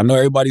next? I know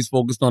everybody's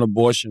focused on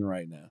abortion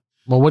right now.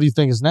 Well, what do you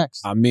think is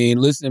next? I mean,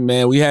 listen,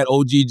 man, we had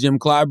OG Jim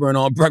Clyburn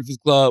on Breakfast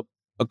Club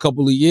a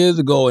couple of years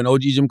ago, and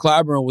OG Jim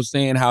Clyburn was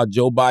saying how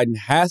Joe Biden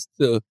has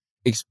to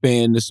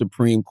expand the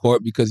Supreme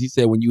Court because he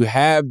said when you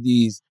have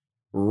these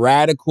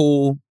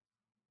radical,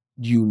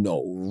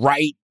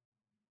 right-wing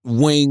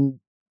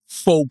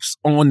folks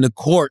on the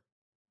court,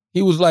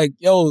 he was like,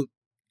 yo,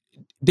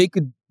 they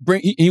could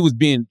bring, he was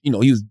being, he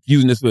was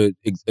using this for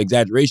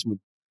exaggeration. But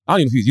I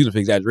don't even know if he was using it for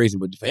exaggeration,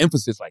 but for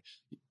emphasis, like,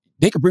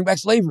 they could bring back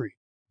slavery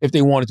if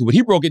they wanted to. But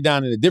he broke it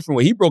down in a different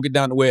way. He broke it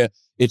down to where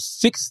it's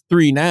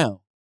 6-3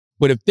 now.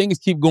 But if things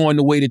keep going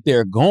the way that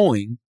they're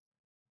going,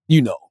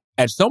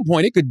 at some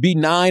point it could be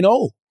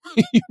 9-0.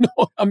 You know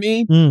what I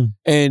mean?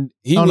 And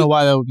I don't know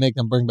why that would make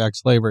them bring back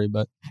slavery,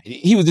 but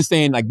he was just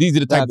saying, like, these are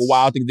the type of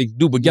wild things they could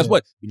do. But guess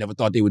what? We never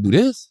thought they would do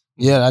this.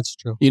 Yeah, that's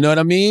true. You know what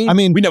I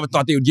mean? We never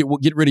thought they would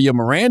get rid of your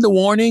Miranda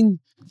warning.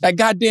 That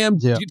goddamn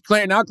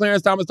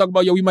Clarence Thomas talking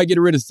about, we might get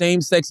rid of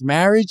same-sex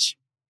marriage.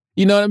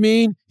 You know what I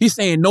mean? He's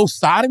saying no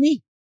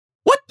sodomy.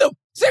 What the?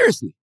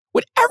 Seriously,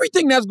 with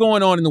everything that's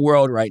going on in the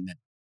world right now,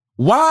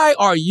 why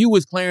are you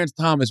as Clarence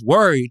Thomas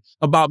worried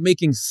about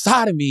making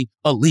sodomy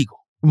illegal?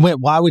 Wait,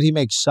 why would he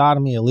make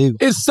sodomy illegal?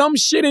 It's some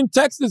shit in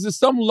Texas. It's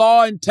some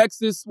law in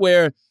Texas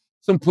where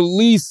some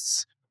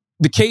police...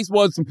 The case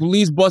was some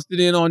police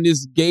busted in on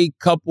this gay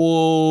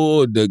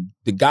couple. The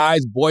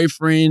guy's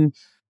boyfriend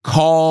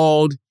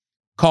called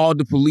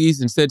the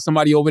police and said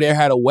somebody over there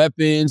had a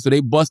weapon. So they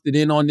busted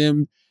in on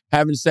them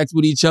having sex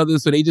with each other.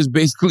 So they just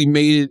basically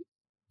made it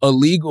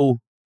illegal.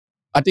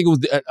 I think it was,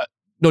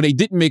 no, they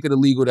didn't make it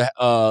illegal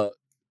to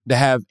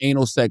have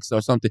anal sex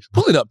or something.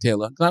 Pull it up,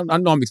 Taylor. I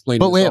know I'm explaining.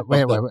 But wait.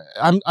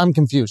 I'm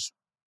confused.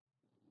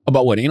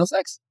 About what, anal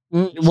sex?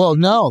 Well,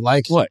 no,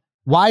 like what?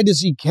 Why does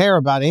he care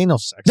about anal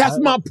sex? That's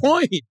my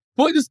point.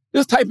 Boy,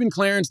 just type in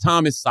Clarence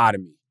Thomas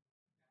sodomy,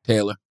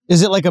 Taylor.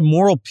 Is it like a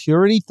moral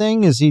purity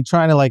thing? Is he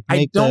trying to like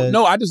make? I don't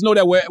know. I just know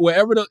that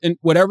whatever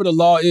the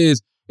law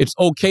is, it's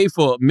okay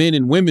for men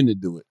and women to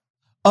do it.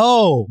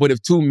 Oh. But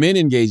if 2 men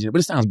engage in it, but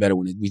it sounds better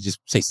when we just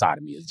say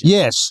sodomy. Is just,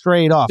 Yeah,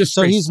 straight off. Just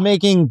So straight he's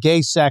making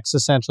gay sex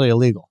essentially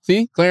illegal.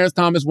 See, Clarence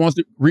Thomas wants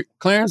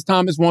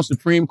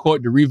Supreme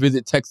Court to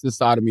revisit Texas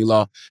sodomy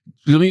law.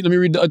 Let me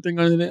read the other thing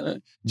under there.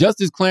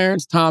 Justice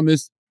Clarence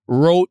Thomas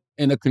wrote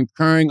in a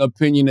concurring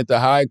opinion that the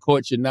High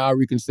Court should now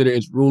reconsider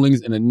its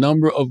rulings in a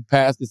number of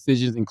past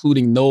decisions,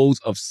 including those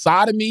of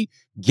sodomy,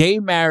 gay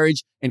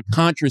marriage, and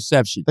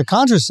contraception. The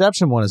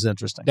contraception one is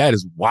interesting. That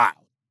is wild.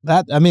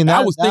 I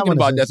was thinking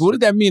about that. So what does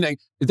that mean? Like,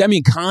 does that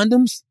mean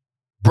condoms,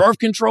 birth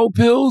control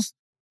pills,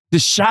 the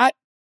shot?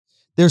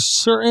 There's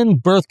certain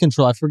birth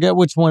control. I forget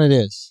which one it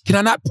is. Can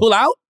I not pull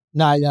out?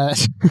 Nah.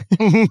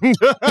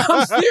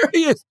 I'm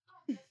serious.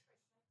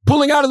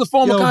 Pulling out is a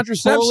form of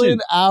contraception.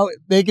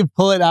 They can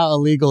pull it out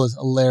illegal is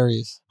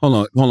hilarious.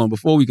 Hold on.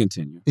 Before we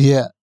continue.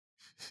 Yeah.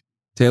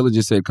 Taylor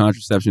just said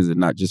contraceptions are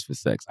not just for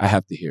sex. I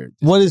have to hear it.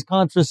 What is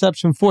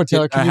contraception for,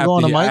 Taylor? Can you go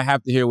on the mic? I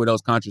have to hear what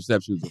those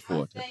contraceptions are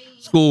for.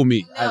 School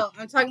me. No,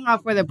 I'm talking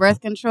about for the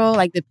birth control,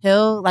 like the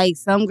pill. Like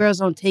some girls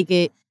don't take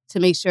it to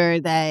make sure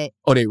that.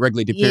 Oh, they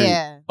regulate the period.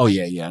 Yeah. Oh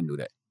yeah. I knew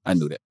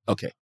that.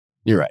 Okay,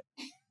 you're right.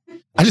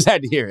 I just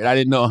had to hear it. I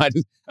didn't know. I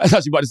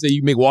thought you were about to say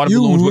you make water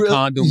balloons with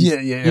condoms.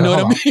 Yeah. You know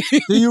what I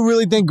mean? Do you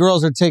really think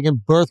girls are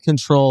taking birth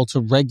control to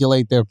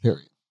regulate their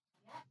period?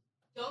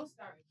 Don't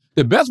start.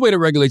 The best way to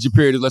regulate your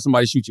period is let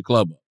somebody shoot your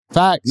club up.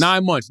 Facts.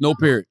 9 months, no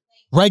period.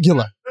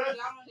 Regular.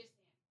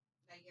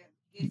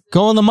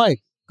 Go on the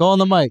mic.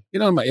 You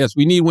know, yes,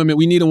 we need women.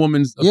 We need a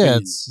woman's opinion. Yeah,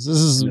 this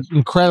is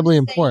incredibly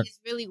important. It's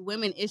really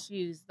women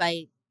issues,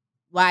 like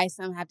why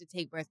some have to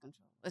take birth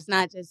control. It's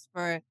not just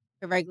for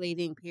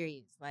regulating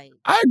periods. Like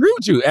I agree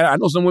with you. And I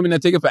know some women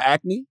that take it for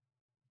acne.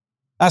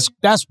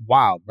 That's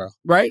wild, bro.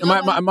 Right?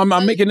 Am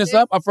I making this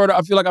up? I feel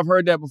like I've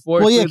heard that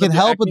before. Well, yeah, it can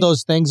help with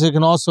those things. It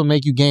can also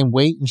make you gain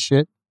weight and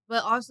shit.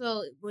 But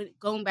also,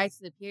 going back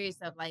to the period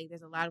stuff, like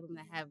there's a lot of women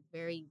that have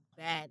very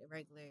bad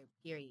irregular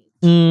periods.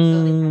 So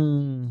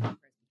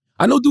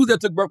I know dudes that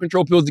took birth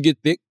control pills to get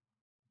thick.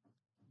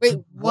 Wait,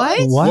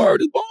 what?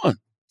 Word is born.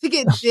 To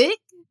get thick?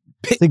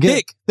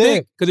 Thick.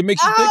 Because it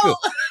makes you thicker.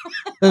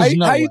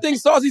 How you think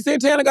Saucy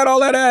Santana got all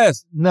that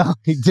ass? No,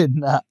 he did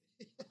not.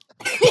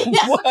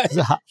 What?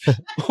 Stop.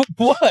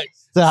 What?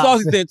 Stop.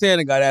 Saucy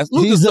Santana got ass.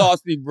 Look at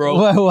Saucy, bro.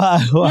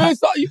 Why? You ain't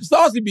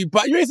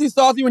see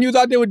Saucy when he was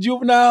out there with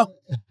Juvenile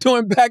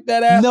doing back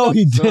that ass? No,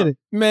 he didn't.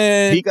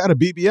 Man. He got a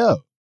BBL.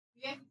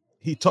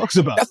 He talks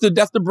about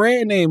that's the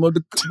brand name of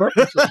the birth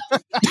control.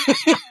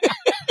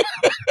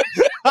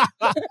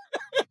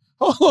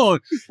 Hold on.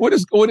 What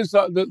is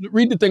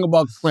read the thing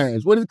about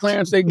Clarence. What does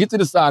Clarence say? Get to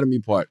the sodomy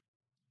part.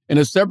 In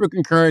a separate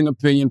concurring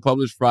opinion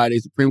published Friday,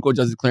 Supreme Court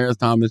Justice Clarence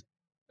Thomas,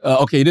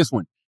 this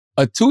one.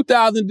 A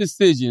 2000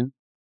 decision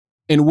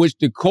in which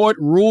the court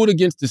ruled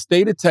against the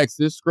state of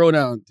Texas, scroll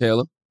down,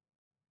 Taylor,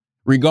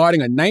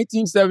 regarding a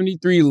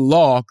 1973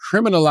 law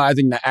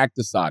criminalizing the act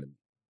of sodomy.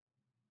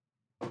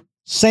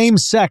 Same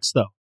sex,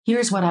 though.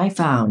 Here's what I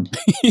found.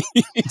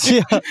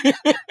 Yeah.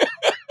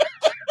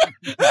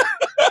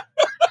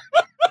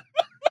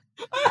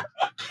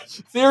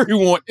 Siri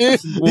want in,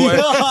 boy.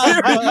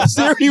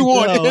 Siri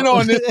want in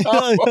on this.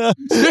 A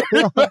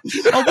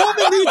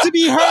woman needs to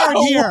be heard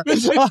here.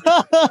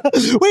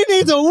 We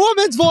need a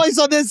woman's voice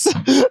on this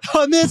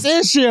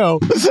issue.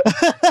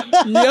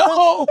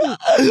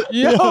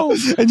 Yo.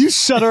 And you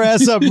shut her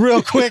ass up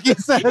real quick. You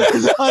said,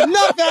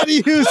 enough out of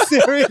you,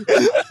 Siri.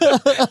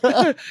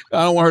 I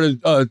don't want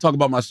her to talk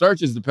about my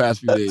searches the past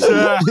few days. You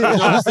know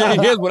what I'm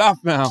saying? Here's what I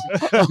found.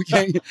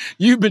 Okay,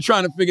 you've been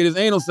trying to figure this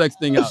anal sex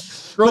thing out.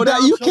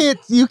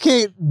 You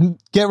can't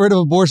get rid of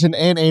abortion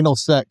and anal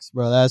sex,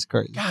 bro. That's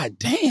crazy. God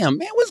damn,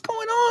 man, what's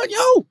going on,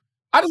 yo?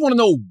 I just want to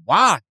know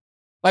why.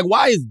 Like,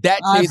 why is that?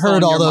 I've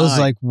heard all those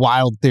like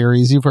wild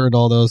theories. You've heard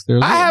all those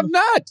theories. I have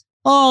not.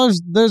 Oh,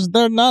 there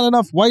are not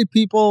enough white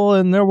people,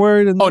 and they're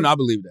worried. Oh no, I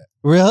believe that.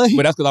 Really?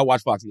 But that's because I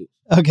watch Fox News.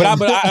 Okay.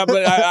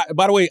 But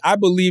by the way, I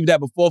believe that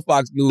before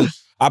Fox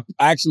News. I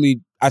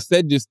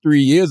said this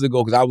 3 years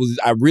ago because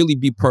I really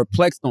be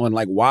perplexed on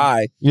like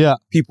why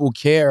people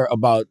care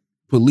about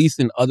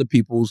policing other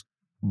people's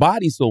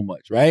bodies so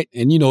much, right?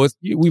 And you know,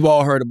 we've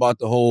all heard about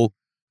the whole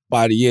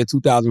by the year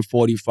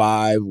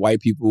 2045, white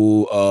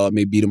people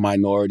may be the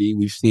minority.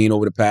 We've seen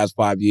over the past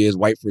 5 years,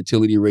 white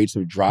fertility rates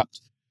have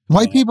dropped.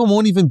 White people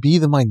won't even be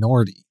the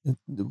minority.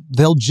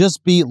 They'll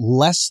just be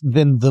less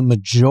than the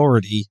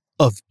majority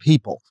of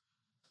people.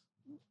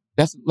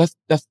 That's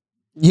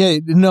yeah,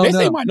 no, they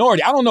say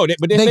minority. I don't know,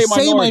 but they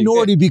say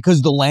minority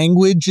because the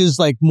language is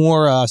like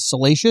more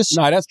salacious.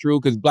 No, that's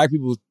true because black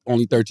people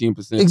only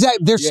 13%. Exactly,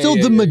 they're still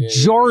the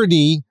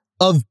majority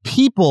of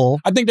people.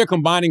 I think they're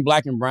combining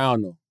black and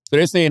brown though. So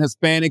they're saying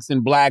Hispanics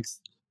and blacks.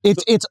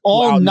 It's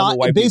all not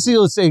basically.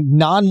 Let's say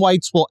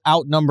non-whites will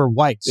outnumber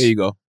whites. There you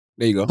go.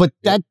 But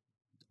that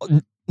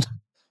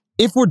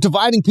if we're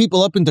dividing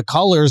people up into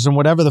colors and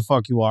whatever the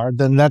fuck you are,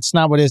 then that's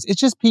not what it is.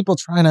 It's just people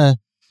trying to.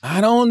 I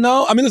don't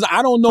know. I mean, listen,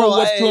 I don't know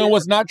what's true and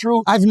what's not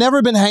true. I've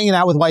never been hanging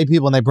out with white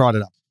people and they brought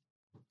it up.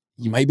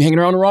 You might be hanging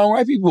around the wrong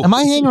white people. Am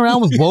I hanging around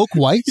with woke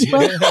whites,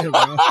 bro?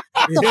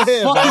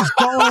 the fuck is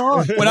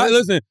going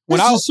on? This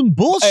is some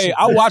bullshit. Hey,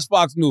 I watch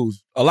Fox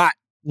News a lot.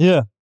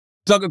 Yeah.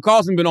 Tucker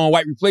Carlson been on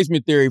white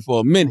replacement theory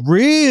for a minute.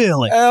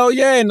 Really? Hell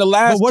yeah! In the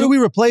last, but what are we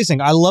replacing?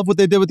 I love what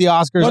they did with the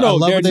Oscars. I love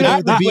what they did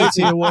with the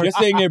BET Awards. You're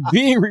saying they're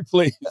being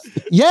replaced.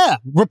 Yeah,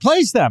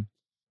 replace them.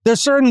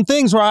 There's certain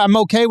things where I'm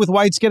okay with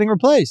whites getting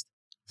replaced.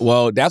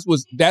 Well, that's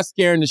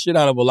scaring the shit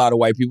out of a lot of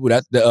white people.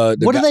 That's the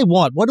what do they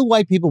want? What do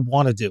white people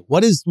want to do?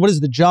 What is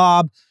the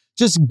job?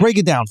 Just break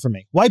it down for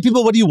me. White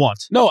people, what do you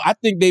want? No, I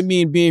think they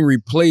mean being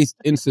replaced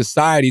in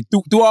society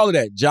through all of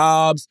that.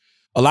 Jobs.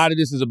 A lot of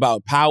this is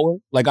about power.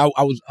 Like I'll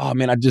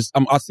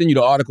send you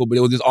the article, but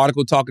it was this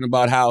article talking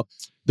about how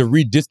the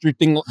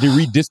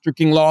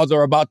redistricting laws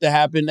are about to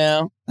happen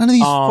now. None of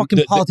these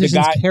fucking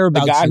politicians care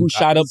about the guy who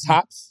shot up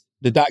Tops.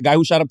 The guy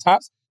who shot up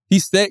Tops. He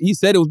said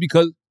it was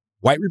because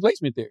white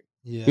replacement theory.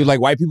 Yeah. He was like,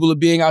 white people are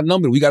being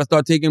outnumbered. We got to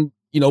start taking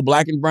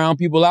black and brown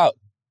people out.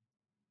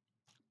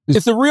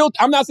 It's a real.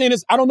 I'm not saying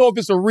this. I don't know if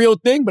it's a real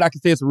thing, but I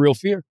can say it's a real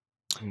fear.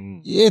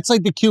 It's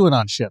like the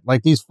QAnon shit.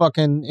 Like these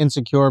fucking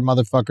insecure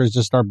motherfuckers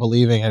just start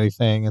believing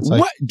anything. It's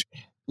like,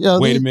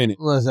 what? Wait a minute.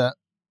 What is that?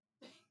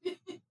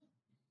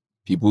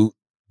 People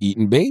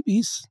eating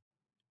babies.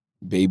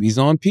 Babies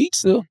on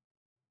pizza.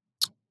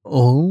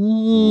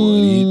 Oh. What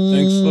do you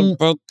think's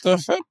about to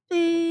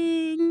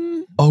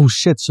happen? Oh,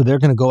 shit. So they're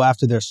going to go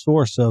after their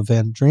source of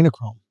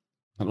adrenochrome.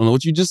 I don't know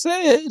what you just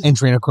said.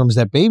 Adrenochrome is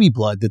that baby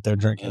blood that they're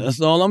drinking. That's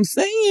all I'm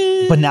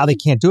saying. But now they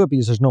can't do it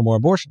because there's no more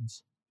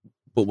abortions.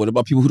 But what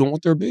about people who don't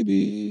want their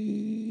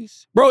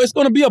babies? Bro, it's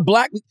going to be a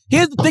black...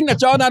 Here's the thing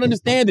that y'all not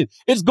understanding.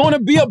 It's going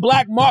to be a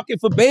black market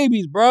for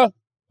babies, bro.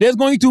 There's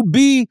going to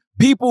be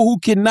people who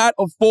cannot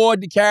afford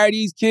to carry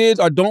these kids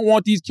or don't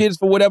want these kids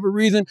for whatever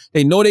reason.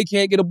 They know they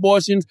can't get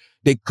abortions.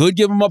 They could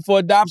give them up for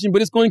adoption,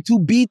 but it's going to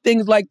be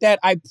things like that.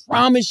 I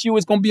promise you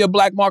it's going to be a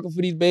black market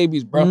for these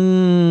babies,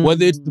 bro.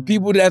 Whether it's the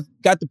people that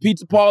got the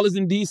pizza parlors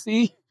in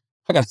D.C.,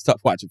 I gotta stop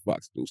watching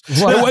Fox News.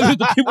 Whether it's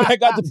the people that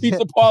got the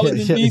pizza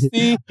parlors in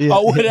D.C.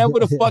 or whatever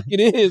the fuck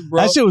it is,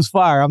 bro. That shit was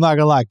fire. I'm not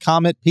gonna lie.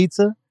 Comet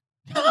Pizza.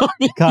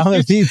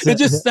 Comet Pizza. It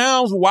just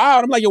sounds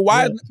wild. I'm like,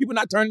 why are people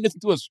not turning this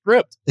into a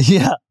script?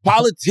 Yeah.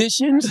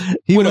 Politicians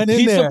with a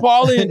pizza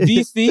parlor in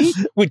D.C.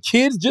 with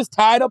kids just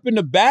tied up in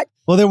the back.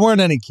 Well, there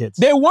weren't any kids.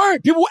 There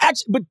weren't. People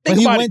actually, but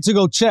think about it. He went to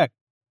go check.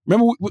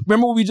 Remember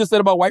what we just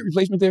said about white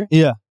replacement theory?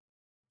 Yeah.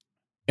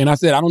 And I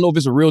said, I don't know if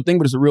it's a real thing,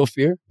 but it's a real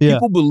fear. Yeah.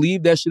 People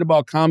believe that shit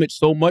about Comet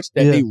so much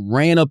that they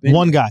ran up in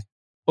one guy.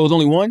 Oh, it was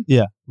only one?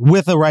 Yeah.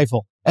 With a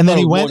rifle. And then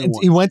he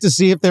went to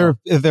see if there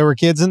were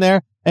kids in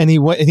there, and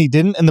he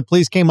didn't, and the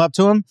police came up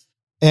to him,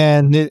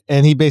 and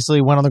he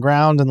basically went on the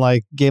ground and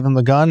like gave him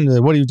the gun.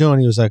 And, what are you doing?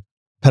 He was like,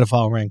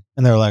 pedophile ring.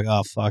 And they were like,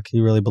 oh fuck,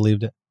 he really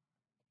believed it.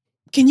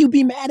 Can you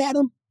be mad at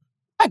him?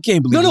 I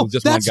can't believe it was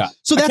just one guy.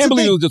 So I can't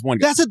believe it was just one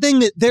guy. That's the thing,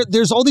 that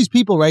there's all these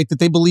people, right, that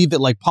they believe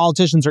that like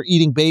politicians are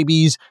eating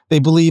babies. They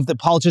believe that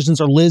politicians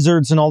are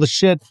lizards and all this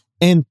shit,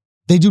 and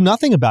they do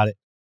nothing about it.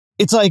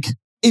 It's like,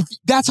 if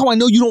that's how I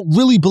know you don't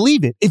really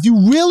believe it. If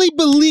you really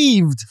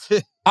believed,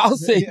 I'll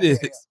say this.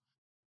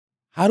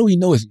 How do we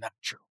know it's not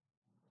true?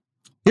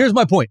 Here's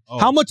my point. Oh,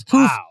 how much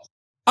proof? wow.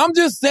 I'm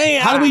just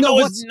saying. How do we know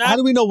what's not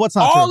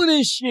true? All of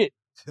this shit.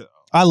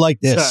 I like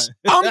this.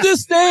 I'm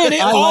just saying,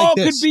 it all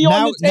could be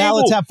on the table. Now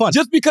let's have fun.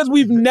 Just because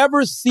we've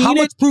never seen it. How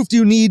much proof do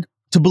you need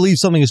to believe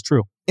something is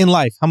true in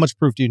life? How much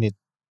proof do you need?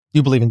 Do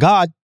you believe in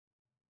God?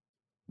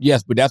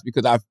 Yes, but that's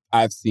because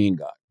I've seen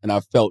God and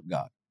I've felt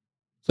God.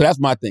 So that's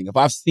my thing. If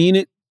I've seen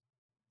it,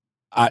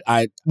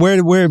 I where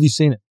have you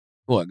seen it?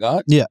 What,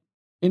 God? Yeah.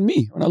 In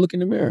me, when I look in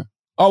the mirror.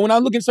 Or when I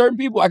look at certain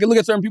people, I can look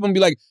at certain people and be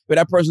like, but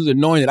that person's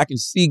annoying, that I can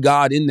see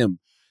God in them,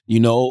 you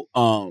know?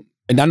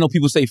 And I know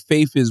people say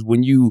faith is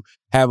when you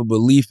have a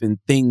belief in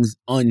things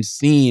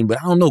unseen,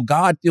 but I don't know.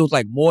 God feels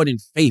like more than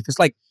faith. It's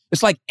like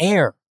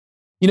air.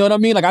 You know what I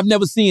mean? Like, I've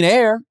never seen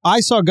air.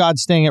 I saw God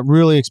staying at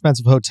really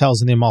expensive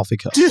hotels in the Amalfi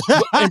Coast.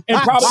 But by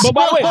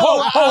the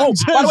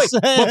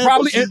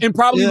way,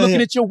 probably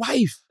looking at your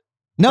wife.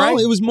 No, right?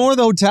 It was more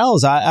the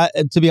hotels. I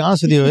to be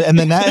honest with you, and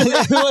then that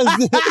it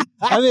was.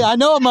 I mean, I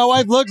know what my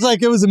wife looks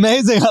like. It was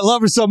amazing. I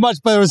love her so much,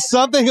 but there was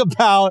something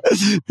about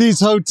these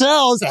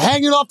hotels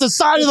hanging off the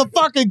side of the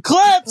fucking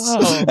cliffs,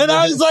 and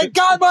I was like,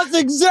 God must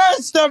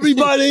exist,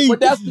 everybody. But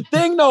that's the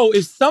thing, though.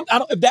 Is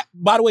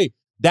by the way,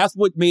 that's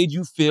what made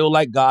you feel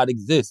like God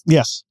exists.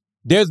 Yes.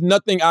 There's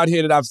nothing out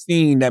here that I've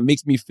seen that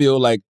makes me feel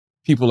like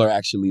people are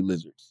actually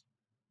lizards.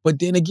 But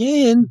then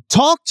again,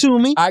 talk to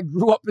me. I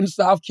grew up in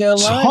South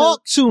Carolina.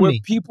 Talk to where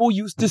me. People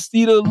used to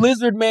see the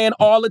lizard man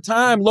all the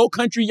time. Low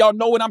country, y'all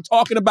know what I'm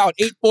talking about.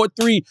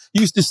 843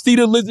 used to see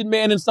the lizard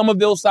man in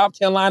Somerville, South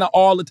Carolina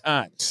all the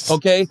time.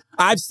 Okay?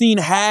 I've seen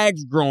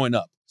hags growing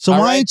up. So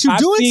why ain't you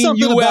doing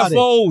something UFOs. about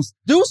it?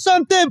 Do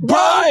something, bro.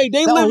 Right.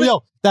 Yo,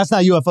 that's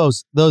not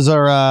UFOs. Those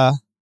are, I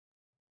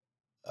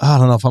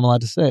don't know if I'm allowed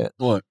to say it.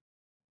 What?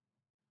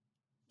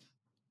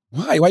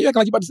 Why you acting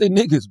like you about to say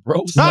niggas,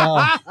 bro?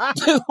 No.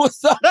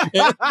 What's up,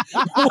 man?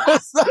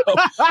 What's up?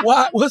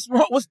 Why? What's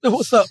wrong?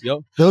 What's up,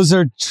 yo? Those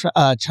are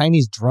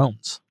Chinese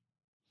drones.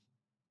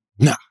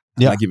 Nah.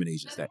 Yeah. I'm not giving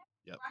Asians that.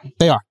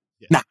 They are.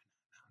 Nah.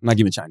 I'm not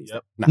giving Chinese.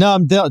 Yep. Nah. No,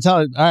 I'm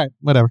telling. All right,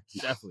 whatever.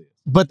 Definitely.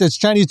 But there's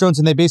Chinese drones,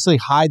 and they basically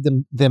hide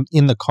them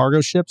in the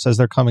cargo ships as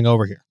they're coming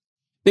over here.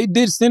 They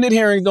did Senate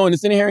hearings though, and the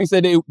Senate hearing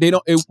said they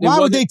don't. Why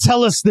would they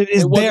tell us that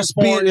they're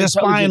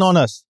spying on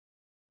us?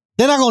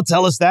 They're not going to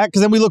tell us that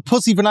because then we look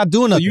pussy for not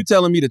doing So nothing. you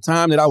telling me the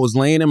time that I was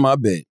laying in my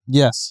bed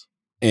Yes.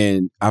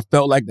 and I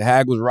felt like the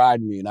hag was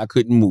riding me and I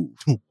couldn't move.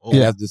 Oh,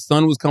 And as the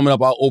sun was coming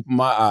up, I opened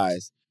my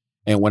eyes,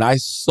 and when I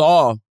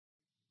saw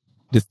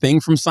the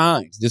thing from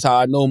Signs, this is how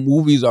I know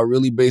movies are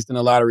really based in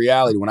a lot of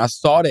reality. When I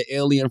saw the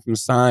alien from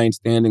Signs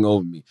standing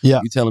over me,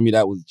 Yeah. you telling me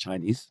that was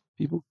Chinese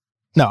people?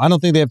 No, I don't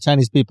think they have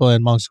Chinese people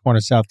in Moncks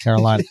Corner, South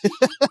Carolina.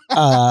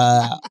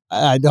 I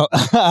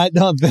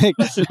don't think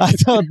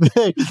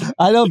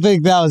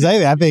that was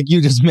anything. I think you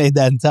just made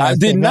that entire I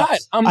did thing not. up.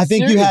 I'm I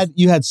think serious.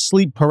 you had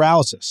sleep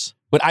paralysis.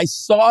 But I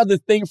saw the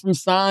thing from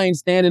Signs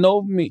standing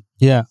over me.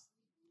 Yeah.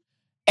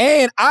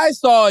 And I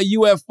saw a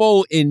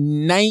UFO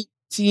in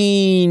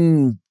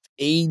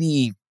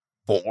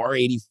 1984,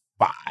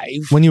 85,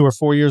 When you were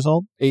 4 years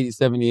old? 80,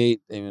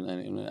 78. I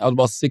was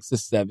about 6 or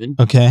 7.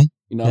 Okay.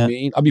 You know what I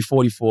mean? I'll be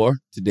 44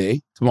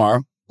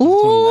 tomorrow. Ooh.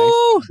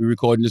 29th. We're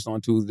recording this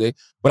on Tuesday.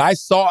 But I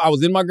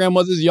was in my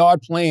grandmother's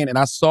yard playing, and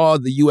I saw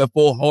the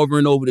UFO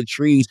hovering over the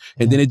trees,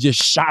 and then it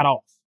just shot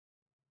off.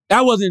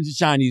 That wasn't the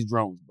Chinese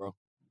drones, bro.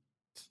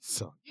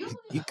 So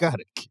you got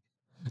it.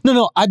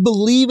 No, I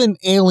believe in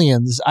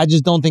aliens. I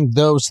just don't think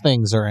those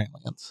things are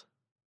aliens.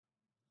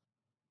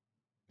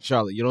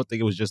 Charlotte, you don't think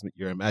it was just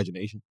your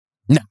imagination?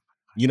 No.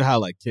 You know how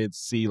like kids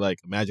see like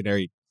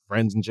imaginary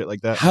friends and shit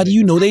like that? How do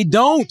you know they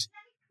don't?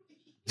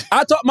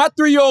 My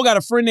 3-year-old got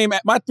a friend named,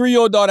 my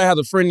 3-year-old daughter has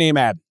a friend named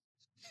Abby.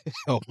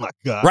 Oh my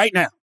God. Right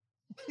now.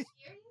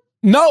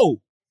 No.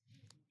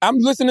 I'm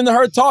listening to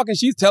her talk and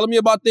she's telling me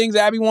about things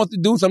Abby wants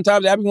to do.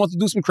 Sometimes Abby wants to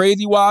do some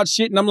crazy wild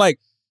shit. And I'm like,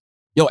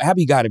 yo,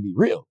 Abby got to be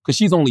real because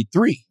she's only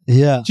 3.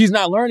 Yeah. She's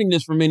not learning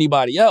this from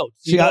anybody else.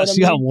 She got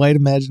white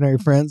imaginary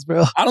friends,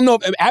 bro. I don't know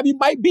if Abby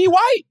might be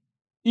white.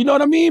 You know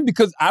what I mean?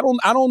 Because I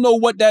don't know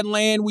what that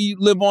land we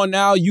live on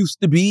now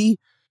used to be.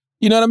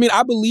 You know what I mean?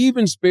 I believe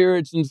in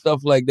spirits and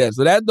stuff like that.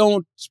 So that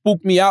don't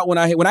spook me out when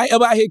I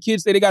hear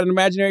kids say they got an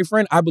imaginary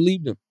friend, I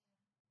believe them.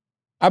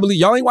 I believe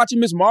y'all ain't watching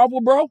Miss Marvel,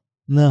 bro?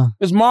 No.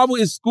 Miss Marvel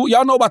is school.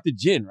 Y'all know about the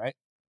jinn, right?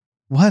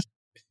 What?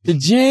 The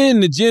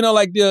jinn are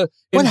like the...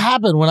 What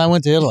happened when I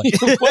went to Italy?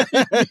 what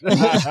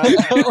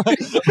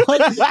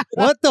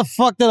the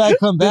fuck did I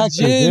come back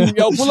to? Dude?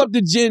 Yo, pull up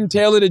the jinn,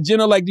 Taylor. The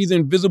jinn are like these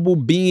invisible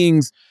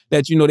beings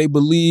that, they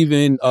believe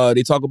in.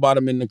 They talk about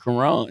them in the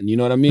Quran. You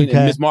know what I mean? Okay.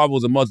 And Miss Marvel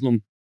is a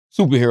Muslim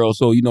superhero.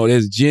 So,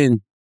 there's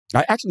jinn.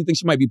 I actually think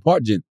she might be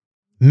part jinn.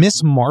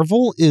 Miss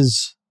Marvel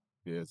is...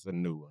 Yeah, it's a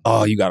new one.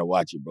 Oh, you got to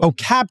watch it, bro. Oh,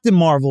 Captain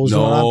Marvel is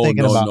what I'm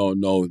thinking about.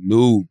 No.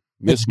 New.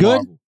 Miss It's good?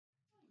 Marvel.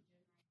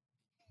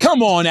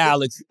 Come on,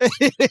 Alex.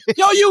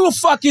 Yo, you a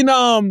fucking,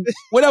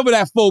 whatever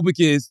that phobic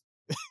is.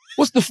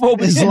 What's the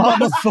phobic?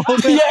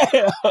 Islamophobic?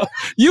 Yeah.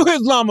 You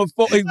Islamic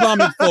phobic, bro.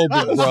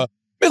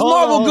 Miss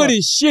Marvel good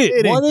as shit.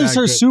 It ain't What is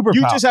that her good. superpower?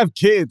 You just have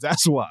kids,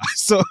 that's why.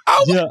 So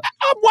I'm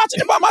watching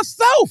it by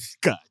myself.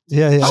 God.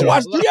 Yeah. I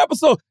watched 3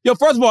 episodes. Yo,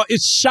 first of all,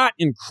 it's shot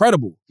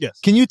incredible. Yes.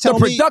 Can you The tell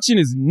me production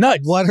is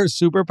nuts. what her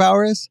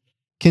superpower is?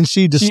 Can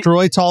she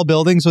destroy tall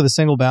buildings with a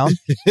single bound?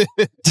 She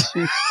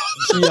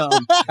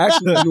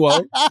actually,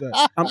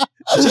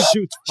 she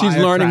shoots she's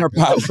learning her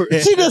power.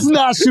 She does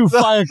not shoot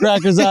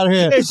firecrackers out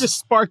here. It's just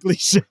sparkly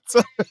shit.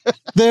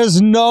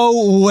 There's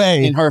no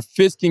way. And her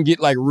fist can get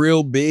like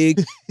real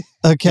big.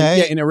 Okay.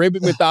 Yeah, in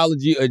Arabic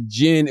mythology, a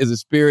jinn is a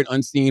spirit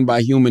unseen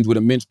by humans with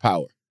immense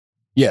power.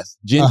 Yes,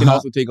 jinn can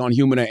also take on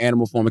human or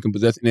animal form and can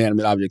possess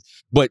inanimate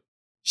objects. But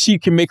she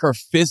can make her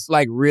fists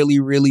like really,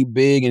 really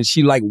big, and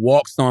she like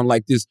walks on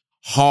like this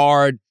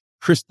hard,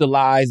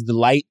 crystallized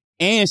light.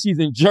 And she's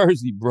in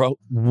Jersey, bro.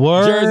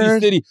 Word. Jersey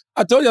City.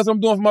 I told you that's what I'm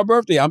doing for my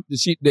birthday.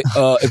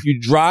 If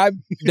you drive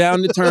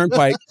down the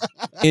turnpike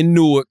in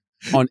Newark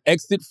on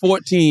exit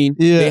 14,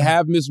 they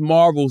have Miss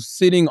Marvel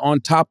sitting on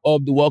top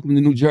of the Welcome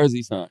to New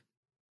Jersey sign.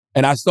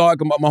 And I saw it,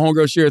 my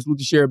homegirl Sherry, salute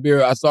to Sherry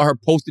Beer. I saw her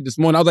posted this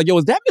morning. I was like, yo,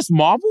 is that Miss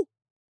Marvel?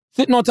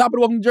 Sitting on top of the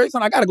Welcome to New Jersey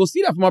sign. I got to go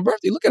see that for my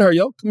birthday. Look at her,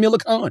 yo.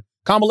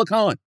 Kamala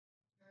Khan.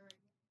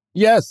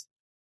 Yes.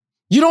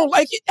 You don't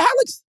like it,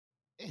 Alex?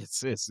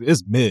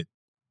 It's mid.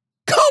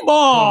 Come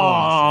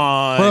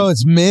on. Bro,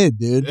 it's mid,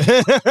 dude. It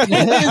is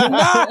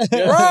not,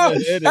 bro.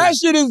 That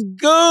shit is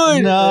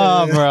good.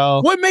 No,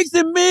 bro. What makes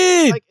it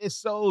mid? Like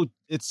it's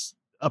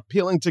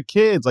appealing to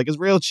kids. Like it's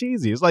real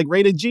cheesy. It's like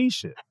rated G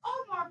shit.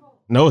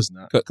 No, it's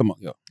not. Come on,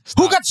 yo.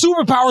 Who got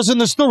superpowers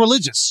and they're still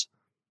religious?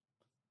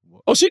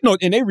 Oh shit, no,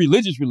 and they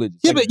religious. Yeah,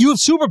 like, but you have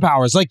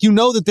superpowers. Like, you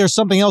know that there's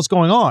something else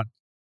going on.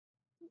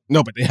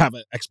 No, but they have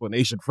an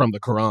explanation from the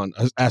Quran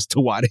as to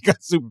why they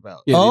got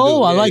superpowers. Yeah,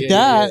 I like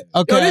that.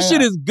 Yeah. Okay. Yo, this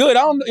shit is good.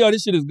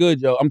 This shit is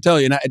good, yo. I'm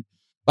telling you.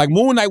 Like,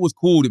 Moon Knight was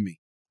cool to me.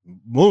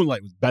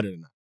 Moonlight was better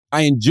than that.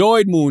 I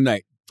enjoyed Moon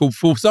Knight.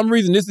 For some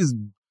reason, this is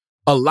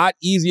a lot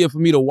easier for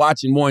me to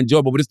watch and more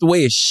enjoyable, but it's the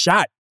way it's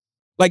shot.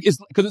 Like, it's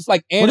because it's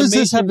like animation. What does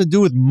this have to do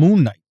with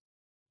Moon Knight?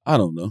 I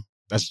don't know.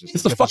 That's just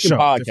It's a fucking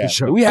podcast.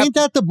 show. We have Ain't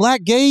that the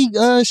black gay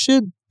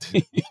shit?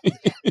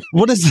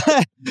 What is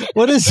that?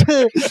 What is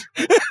it?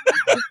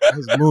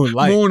 It's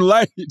Moonlight.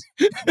 Moonlight.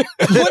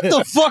 What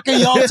the fuck are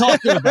y'all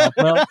talking about,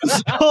 bro?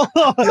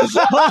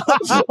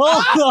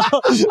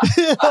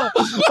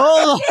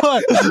 Hold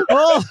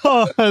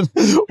on.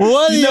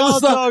 What are y'all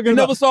talking You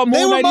about? never saw They were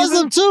Moonlight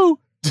Muslim too.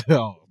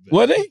 Oh,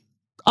 Were they?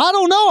 I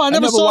don't know. I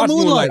never saw watched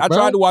Moonlight. I bro.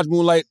 tried to watch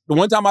Moonlight. The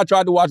one time I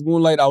tried to watch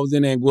Moonlight, I was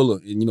in Anguilla,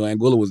 and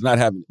Anguilla was not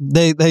having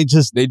it. They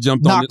just They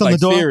jumped on it knocked on like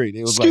the door. Siri.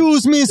 They was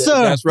Excuse me,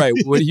 sir. That's right.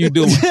 What are you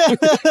doing?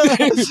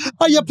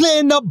 Are you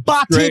playing the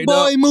Bati Straight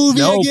Boy up. movie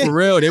No, again? for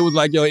real. They was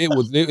like, yo, it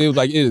was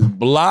like it is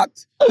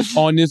blocked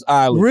on this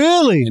island.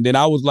 Really? And then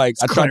I was like,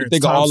 I tried to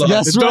think of all of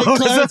Yes, right,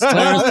 Clarence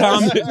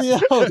Thomas.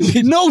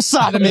 Yo, no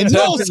sodomy,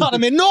 no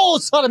sodomy, no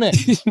sodomy.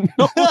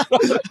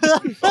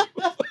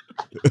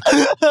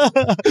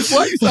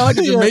 Why you sound like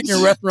a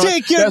Jamaican restaurant?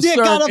 Take your that dick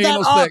serve out of that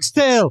anal sex?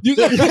 oxtail.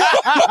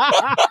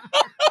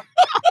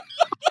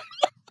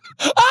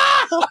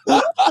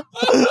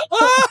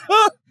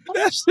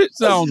 That shit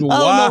sounds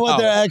wild. I don't know what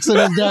their accent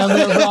is down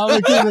there, bro.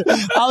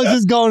 I was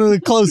just going to the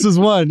closest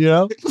one,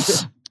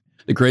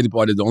 The crazy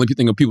part is the only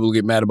thing that people will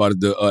get mad about is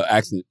the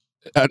accent.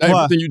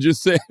 Everything you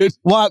just said.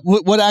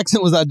 What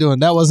accent was I doing?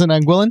 That wasn't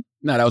Anguillan?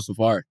 No, that was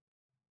Safari.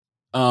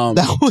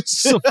 That was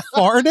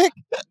Sephardic?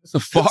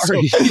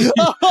 Safari. Yo,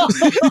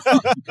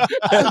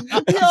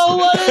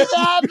 what is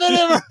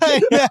happening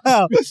right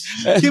now?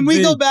 Can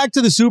we go back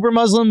to the super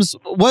Muslims?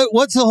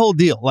 What's the whole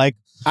deal? Like,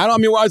 I'm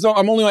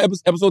only on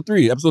episode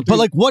 3. But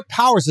like, what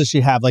powers does she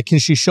have? Like, can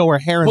she show her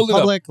hair in Pull it up.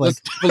 public? Like, Let's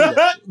pull it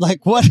up.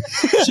 like what?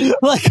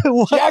 Like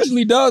what? She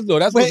actually does though.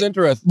 That's what's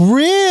interesting.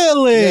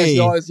 Really?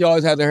 Yeah, she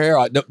always has her hair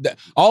out.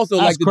 Also,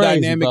 That's like the crazy,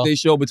 dynamic bro. they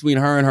show between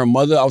her and her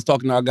mother. I was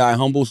talking to our guy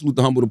Humble, salute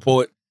to Humble the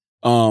poet.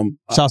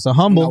 Shouts to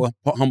Humble.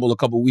 Humble a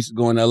couple weeks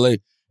ago in LA,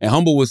 and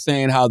Humble was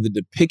saying how the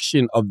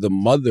depiction of the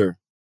mother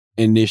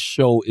in this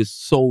show is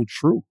so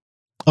true.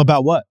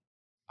 About what?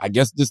 I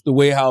guess just the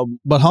way how.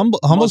 But Humble's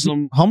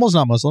Muslim-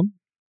 not Muslim.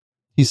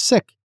 He's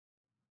sick.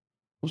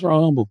 What's wrong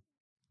with Humble?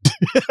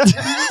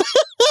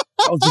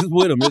 I was just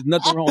with him. There's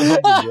nothing wrong with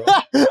Humble, bro.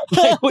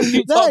 Like, what are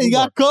you talking He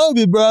got about?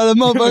 COVID, bro. The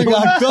motherfucker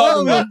got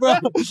COVID, bro.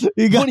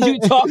 What are you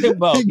talking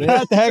about, He man?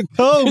 got that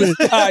COVID.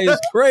 This guy is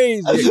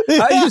crazy.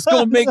 How you just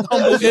gonna make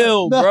Humble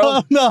ill,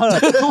 bro?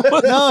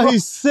 No,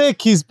 he's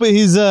sick. He's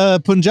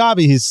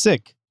Punjabi. He's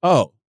sick.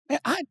 Oh, man,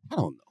 I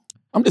don't know.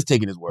 I'm just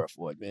taking his word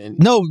for it, man.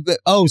 No,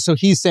 so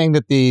he's saying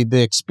that the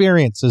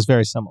experience is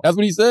very similar. That's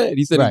what he said.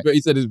 He said Right. he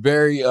said it's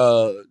very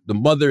the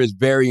mother is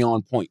very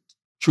on point,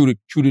 true to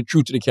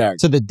the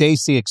character. To the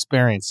Daisy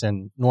experience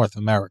in North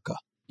America.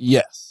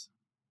 Yes.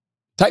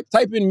 Type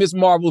in Miss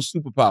Marvel's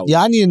superpower.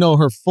 Yeah, I need to know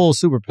her full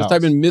superpower. Just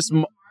type in MS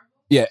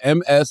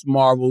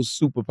Marvel's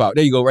superpower.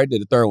 There you go, right there,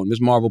 the third one,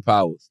 Miss Marvel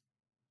powers.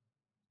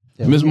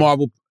 Yeah, Miss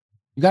Marvel.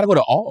 You got to go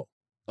to all.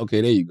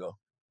 Okay, there you go.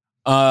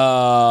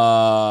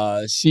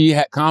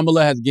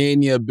 Kamala has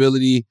gained the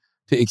ability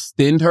to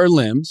extend her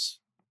limbs,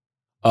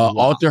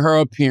 alter her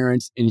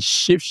appearance, and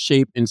shift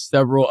shape in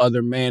several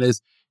other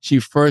manners. She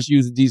first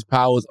used these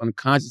powers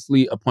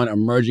unconsciously upon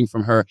emerging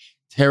from her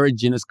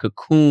pterogenous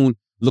cocoon,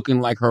 looking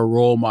like her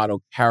role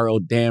model, Carol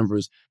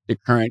Danvers, the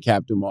current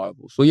Captain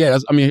Marvel. So yeah,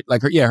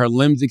 her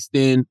limbs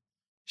extend.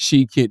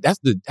 She can. That's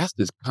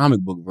this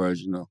comic book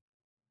version though.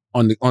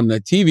 On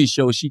the TV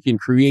show, she can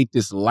create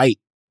this light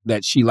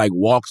that she like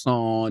walks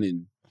on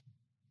and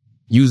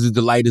uses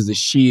the light as a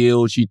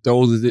shield. She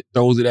throws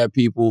it at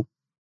people.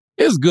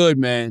 It's good,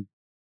 man.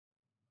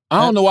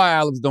 I don't know why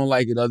Alex don't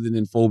like it other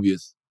than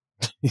phobias.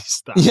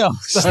 Stop. Yo,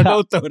 Son,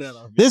 don't throw that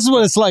on me. This is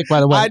what it's like,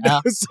 by the way. I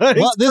know, son,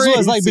 Well, this is what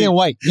it's like crazy. being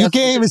white. You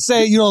can't even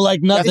say you don't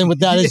like nothing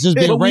with that. It's just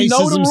being But we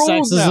know the racism,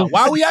 rules now. sexism.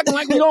 Why are we acting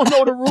like we don't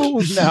know the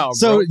rules now, bro?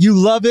 So you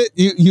love it.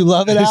 You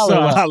love it, Al. Son,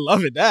 or what? I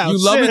love it now.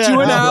 You love it, you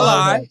an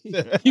ally.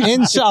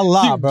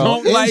 Inshallah, bro.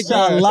 Don't like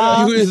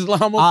Inshallah. you I'm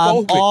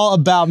Islamophobic. all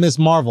about Miss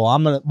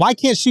Marvel. Why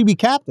can't she be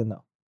captain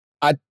though?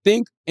 I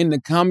think in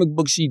the comic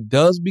book she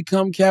does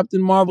become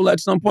Captain Marvel at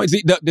some point.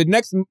 See, the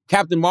next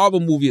Captain Marvel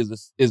movie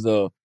is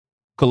a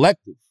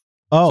collective.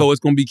 Oh, So it's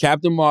going to be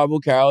Captain Marvel,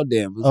 Carol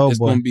Danvers. Oh, it's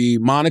boy. going to be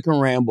Monica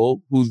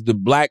Rambeau, who's the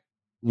black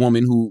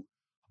woman who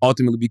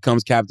ultimately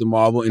becomes Captain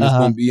Marvel, and it's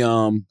going to be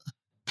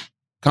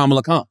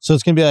Kamala Khan. so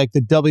it's gonna be like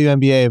the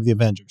WNBA of the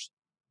Avengers.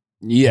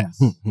 Yes.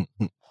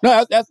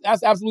 No,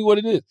 that's absolutely what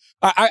it is.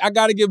 I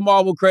got to give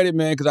Marvel credit,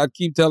 man, because I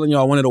keep telling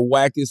y'all one of the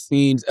wackest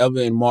scenes ever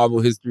in Marvel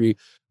history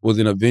was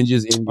in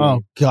Avengers Endgame Oh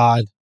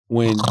God,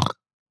 when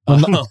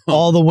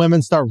all the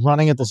women start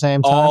running at the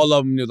same time. all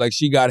of them, it was like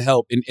she got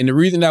help. And the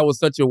reason that was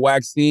such a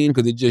whack scene,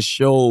 because it just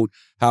showed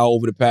how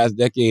over the past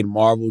decade,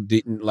 Marvel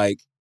didn't like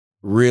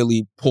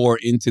really pour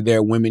into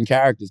their women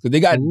characters. Because they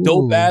got Ooh.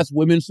 dope ass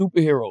women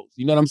superheroes.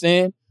 You know what I'm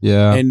saying?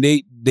 Yeah. And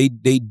they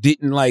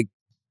didn't like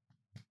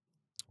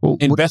Well,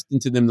 invest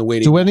into them the way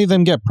they do any of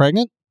them get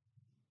pregnant?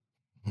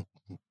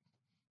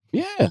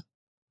 Yeah.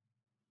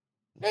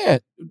 Yeah.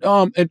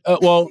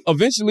 Well,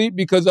 eventually,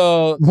 because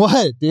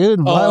What,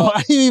 dude? Why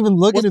are you even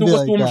looking what's at the me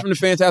like woman that? from the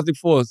Fantastic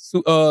Four?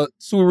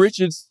 Sue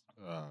Richards.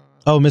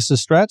 Oh, Mrs.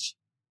 Stretch?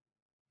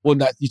 Well,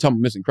 not you talking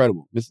about Miss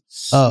Incredible.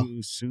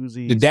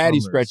 Susie. The daddy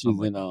Summer, stretches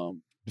and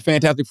the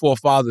Fantastic Four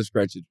father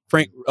stretches.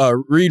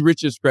 Reed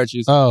Richards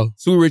stretches. Oh.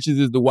 Sue Richards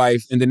is the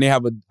wife, and then they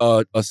have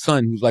a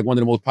son who's like one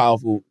of the most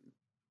powerful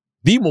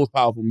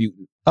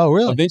mutant. Oh,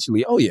 really?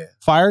 Eventually. Oh, yeah.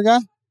 Fire guy?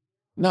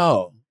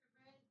 No.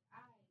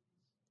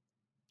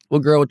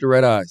 What girl with the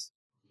red eyes?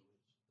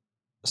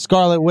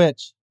 Scarlet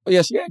Witch. Oh,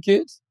 yeah, she had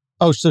kids.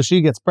 Oh, so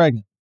she gets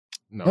pregnant.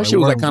 No, Her shit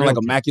was like kind of like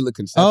immaculate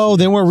conception. Oh,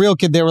 they weren't real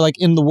kids. They were like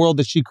in the world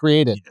that she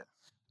created.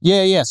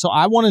 Yeah. So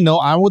I want to know.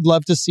 I would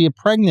love to see a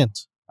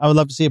pregnant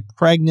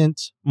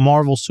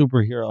Marvel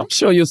superhero. I'm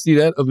sure you'll see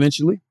that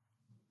eventually.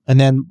 And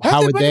then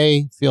how would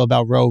they feel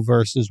about Roe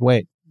versus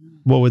Wade?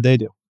 What would they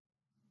do?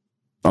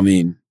 I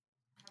mean,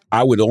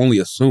 I would only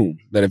assume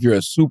that if you're a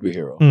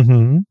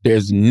superhero,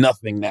 there's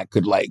nothing that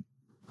could like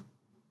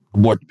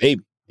abort the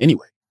baby.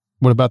 Anyway.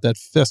 What about that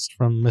fist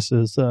from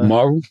Mrs.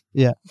 Marvel?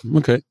 Yeah.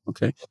 Okay.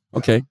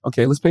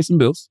 Let's pay some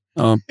bills.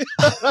 I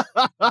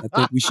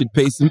think we should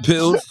pay some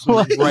bills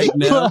right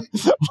now.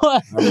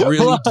 What? I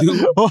really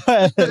do. What?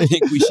 I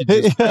think we should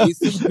just pay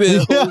some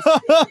bills.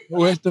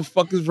 What the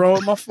fuck is wrong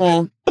with my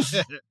phone?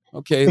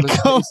 Okay,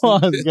 let's pay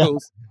some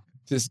bills.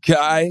 This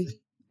guy,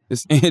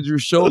 this Andrew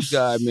Schultz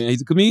guy, man,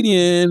 he's a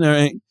comedian. All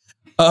right.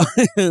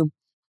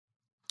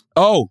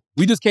 Oh,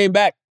 we just came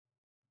back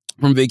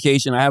from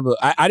vacation. I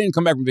didn't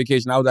come back from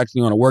vacation. I was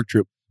actually on a work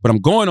trip, but I'm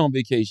going on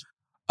vacation.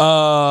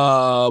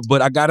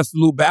 But I gotta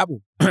salute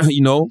Babbel.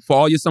 For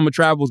all your summer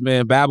travels,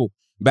 man. Babbel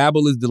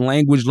is the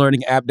language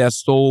learning app that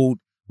sold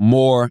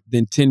more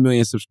than 10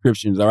 million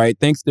subscriptions. All right.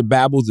 Thanks to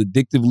Babbel's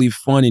addictively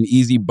fun and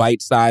easy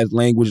bite-sized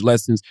language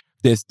lessons,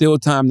 there's still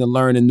time to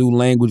learn a new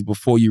language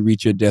before you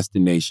reach your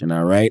destination.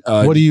 All right.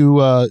 What are you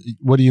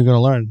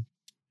gonna learn?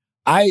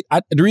 The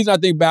reason I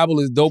think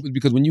Babbel is dope is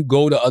because when you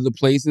go to other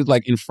places,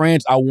 like in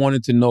France, I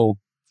wanted to know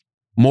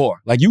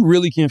more. Like you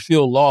really can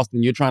feel lost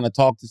when you're trying to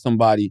talk to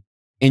somebody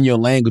in your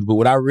language. But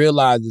what I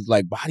realized is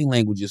like body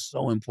language is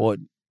so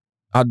important.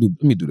 Let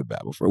me do the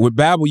Babbel first. With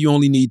Babbel, you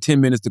only need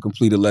 10 minutes to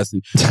complete a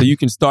lesson. So you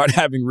can start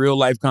having real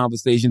life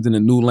conversations in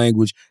a new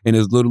language in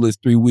as little as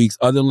 3 weeks.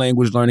 Other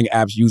language learning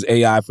apps use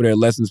AI for their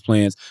lessons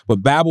plans,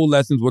 but Babbel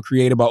lessons were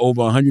created by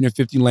over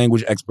 150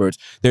 language experts.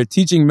 Their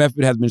teaching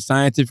method has been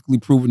scientifically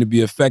proven to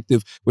be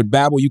effective. With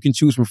Babbel, you can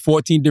choose from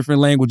 14 different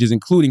languages,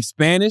 including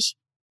Spanish,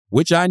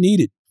 which I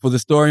needed for the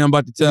story I'm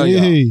about to tell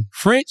you.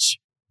 French,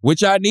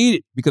 which I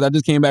needed because I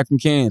just came back from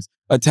Cannes.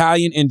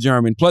 Italian and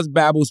German. Plus,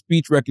 Babbel's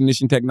speech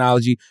recognition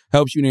technology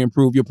helps you to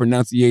improve your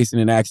pronunciation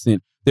and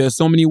accent. There are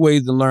so many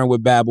ways to learn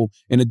with Babbel.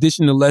 In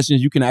addition to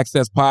lessons, you can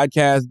access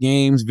podcasts,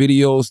 games,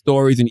 videos,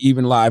 stories, and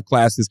even live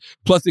classes.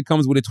 Plus, it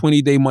comes with a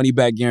 20-day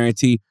money-back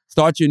guarantee.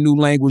 Start your new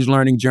language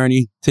learning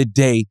journey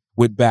today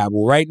with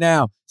Babbel. Right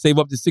now, save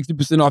up to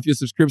 60% off your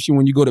subscription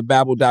when you go to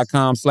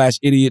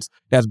Babbel.com/idiots.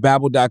 That's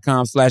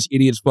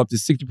Babbel.com/idiots for up to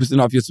 60%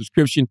 off your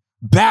subscription.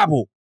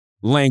 Babbel,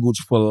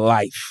 language for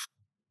life.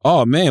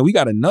 Oh, man, we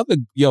got a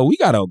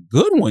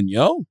good one,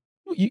 yo.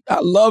 I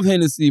love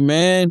Hennessy,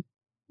 man.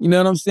 You know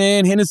what I'm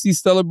saying? Hennessy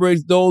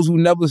celebrates those who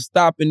never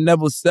stop and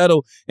never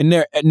settle in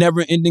their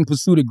never-ending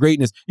pursuit of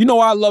greatness. You know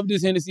why I love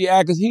this Hennessy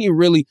ad? Because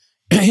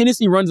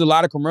Hennessy runs a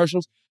lot of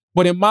commercials,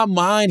 but in my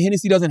mind,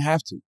 Hennessy doesn't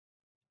have to.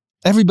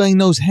 Everybody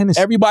knows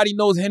Hennessy. Everybody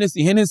knows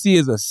Hennessy. Hennessy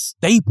is a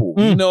staple.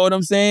 You know what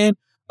I'm saying?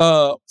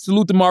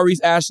 Salute to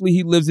Maurice Ashley.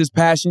 He lives his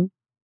passion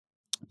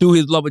through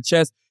his love of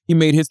chess. He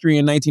made history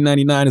in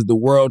 1999 as the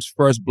world's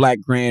first black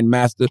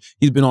grandmaster.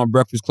 He's been on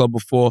Breakfast Club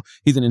before.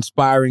 He's an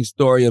inspiring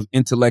story of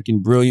intellect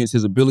and brilliance.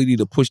 His ability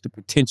to push the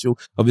potential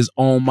of his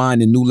own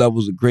mind in new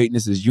levels of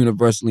greatness is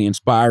universally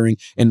inspiring.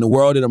 In the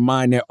world of the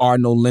mind, there are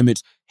no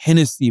limits.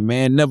 Hennessy,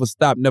 man, never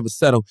stop, never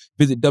settle.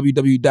 Visit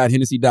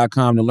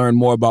www.hennessy.com to learn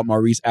more about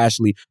Maurice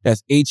Ashley.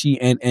 That's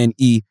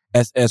HENNESSY.com.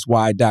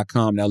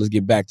 Now let's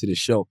get back to the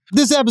show.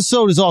 This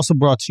episode is also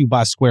brought to you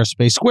by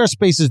Squarespace.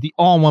 Squarespace is the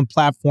all-in-one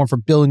platform for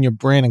building your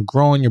brand and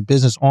growing your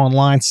business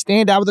online.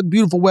 Stand out with a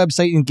beautiful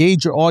website,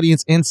 engage your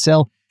audience, and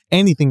sell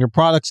anything, your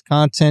products,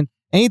 content,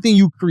 anything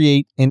you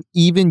create, and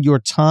even your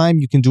time.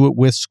 You can do it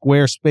with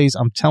Squarespace.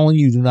 I'm telling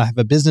you, you do not have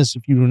a business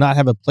if you do not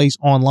have a place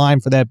online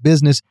for that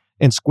business,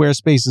 and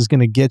Squarespace is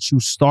going to get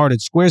you started.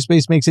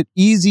 Squarespace makes it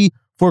easy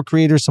for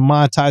creators to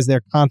monetize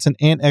their content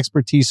and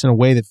expertise in a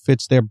way that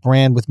fits their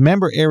brand. With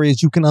member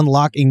areas, you can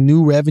unlock a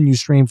new revenue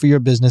stream for your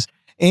business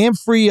and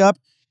free up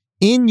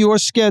in your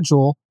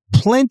schedule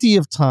plenty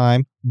of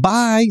time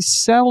by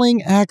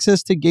selling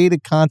access to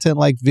gated content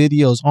like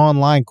videos,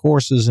 online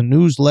courses, and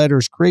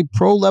newsletters. Create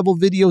pro-level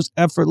videos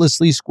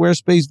effortlessly.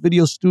 Squarespace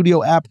Video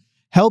Studio app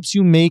helps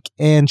you make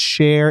and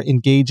share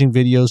engaging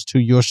videos to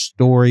your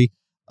story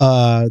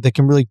that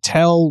can really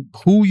tell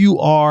who you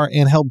are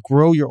and help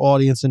grow your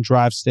audience and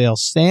drive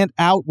sales. Stand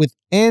out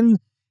within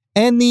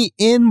the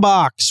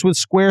inbox with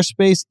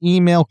Squarespace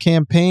email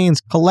campaigns.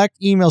 Collect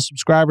email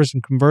subscribers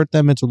and convert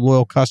them into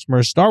loyal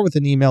customers. Start with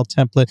an email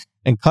template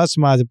and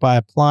customize it by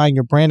applying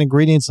your brand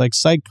ingredients like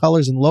site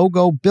colors and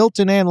logo.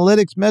 Built-in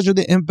analytics measure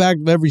the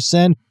impact of every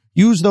send.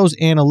 Use those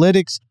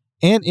analytics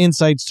and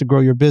insights to grow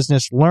your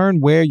business. Learn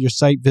where your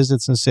site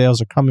visits and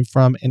sales are coming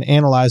from and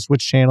analyze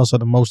which channels are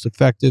the most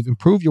effective.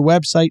 Improve your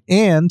website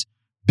and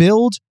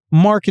build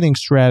marketing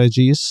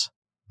strategies,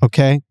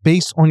 okay,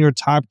 based on your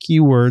top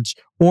keywords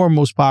or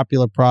most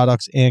popular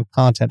products and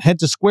content. Head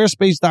to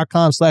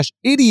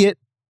squarespace.com/idiot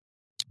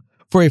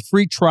for a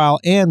free trial.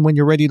 And when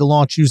you're ready to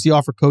launch, use the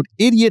offer code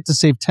IDIOT to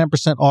save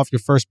 10% off your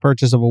first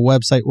purchase of a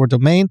website or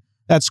domain.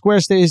 That's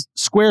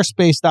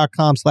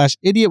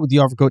squarespace.com/idiot with the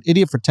offer code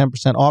IDIOT for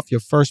 10% off your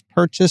first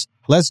purchase.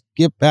 Let's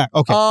get back.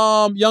 Okay.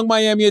 Young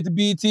Miami at the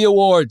BET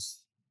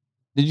Awards.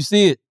 Did you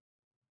see it?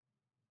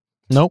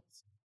 Nope.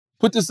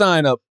 Put the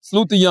sign up.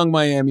 Salute to Young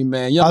Miami,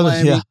 man. Young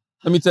Miami, yeah.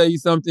 Let me tell you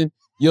something.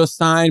 Your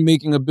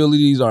sign-making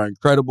abilities are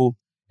incredible.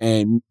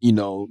 And, you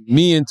know,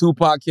 me and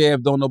Tupac care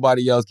if don't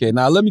nobody else care.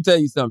 Now, let me tell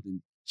you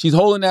something. She's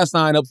holding that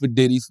sign up for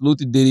Diddy. Salute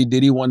to Diddy.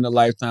 Diddy won the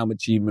Lifetime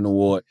Achievement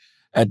Award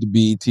at the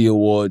BET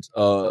Awards,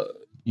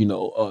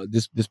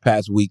 this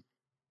past week.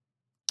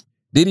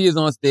 Diddy is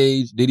on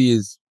stage. Diddy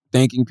is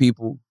thanking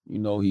people. You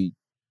know, he,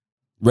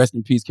 rest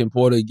in peace, Kim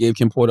Porter. He gave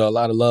Kim Porter a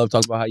lot of love,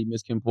 talked about how he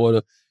missed Kim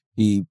Porter.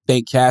 He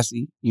thanked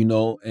Cassie, you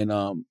know, and,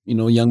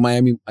 Young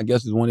Miami, I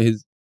guess, is one of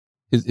his,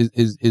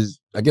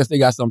 I guess they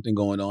got something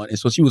going on. And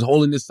so she was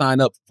holding this sign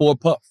up for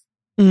Puff.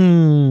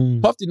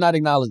 Puff did not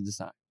acknowledge the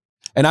sign.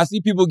 And I see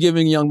people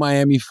giving Young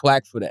Miami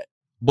flack for that.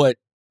 But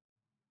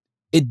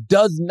it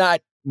does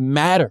not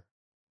matter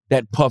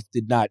that Puff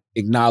did not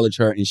acknowledge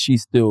her and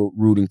she's still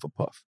rooting for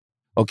Puff.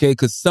 Okay?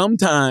 Because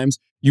sometimes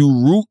you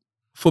root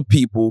for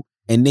people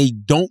and they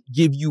don't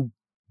give you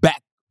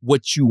back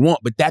what you want.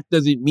 But that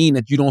doesn't mean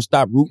that you don't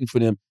stop rooting for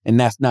them and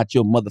that's not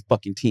your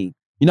motherfucking team.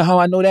 You know how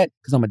I know that?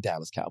 Because I'm a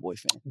Dallas Cowboy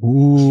fan.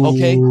 Ooh.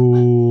 Okay?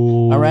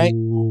 All right?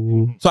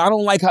 So I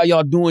don't like how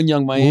y'all doing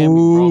Young Miami,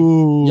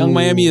 bro. Young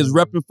Miami is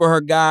repping for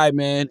her guy,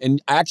 man. And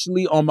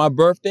actually, on my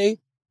birthday,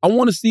 I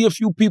want to see a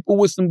few people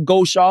with some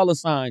Go Charlotte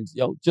signs,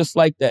 yo, just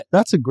like that.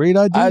 That's a great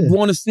idea. I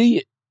want to see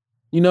it.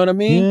 You know what I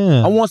mean?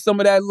 Yeah. I want some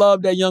of that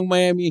love that Young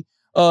Miami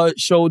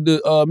showed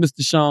to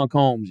Mr. Sean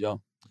Combs,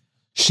 yo.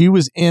 She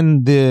was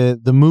in the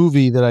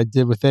movie that I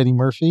did with Eddie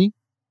Murphy.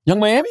 Young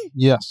Miami?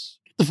 Yes.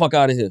 Get the fuck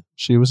out of here.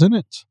 She was in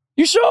it.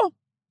 You sure?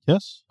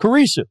 Yes.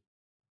 Carisha.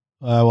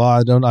 Well,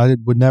 I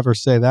would never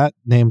say that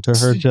name to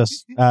her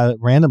just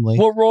randomly.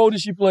 What role did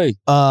she play?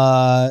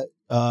 I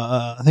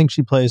think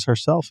she plays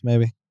herself,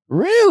 maybe.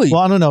 Really?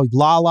 Well, I don't know.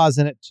 Lala's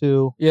in it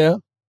too. Yeah.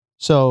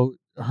 So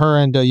her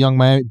and Young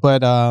Miami,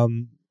 but I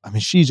mean,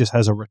 she just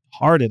has a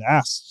retarded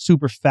ass,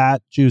 super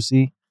fat,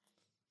 juicy.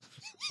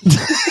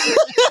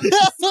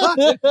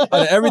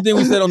 Everything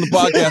we said on the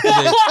podcast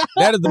today,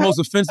 that is the most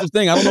offensive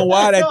thing. I don't know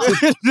why that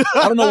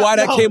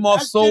came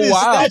off so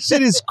wild. That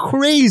shit is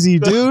crazy,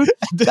 dude.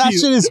 That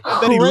shit is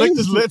crazy. Then he licked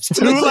his lips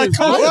too. Like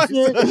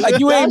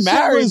you ain't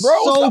married,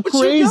 bro. So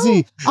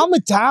crazy. I'm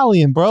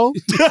Italian, bro.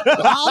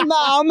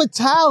 I'm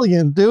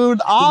Italian,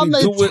 dude. I'm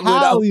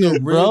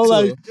Italian, bro.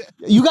 Like,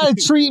 you gotta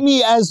treat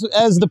me as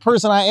the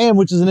person I am,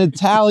 which is an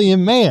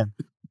Italian man.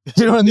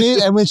 You know what I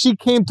mean? And when she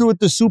came through with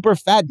the super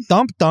fat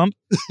dump,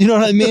 you know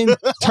what I mean?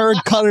 Turd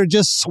cutter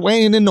just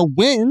swaying in the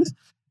wind.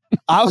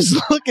 I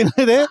was looking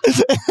at it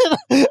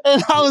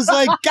and I was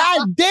like,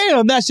 God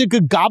damn, that shit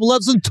could gobble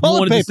up some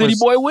toilet paper. You wanted a city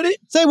boy with it?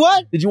 Say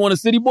what? Did you want a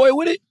city boy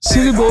with it?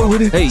 City boy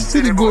with it. Hey.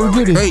 City boy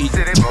with it. Hey.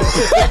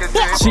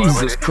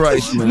 Jesus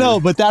Christ, man. No,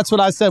 but that's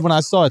what I said when I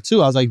saw it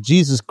too. I was like,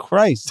 Jesus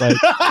Christ. Like,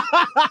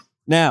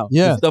 now,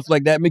 does stuff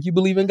like that make you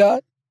believe in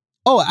God?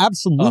 Oh,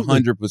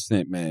 absolutely.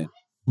 100%, man.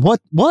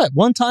 What?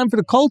 One time for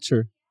the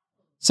culture.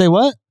 Say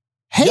what?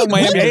 Hey, Young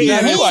Miami, you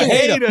a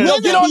hater. Yo,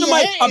 get on the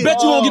mic. I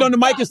bet you won't get on the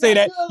mic and say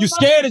that. You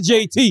scared of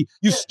JT.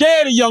 You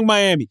scared of Young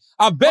Miami.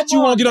 I bet you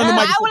won't get on the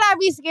mic. How would I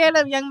be scared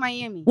of Young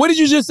Miami? What did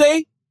you just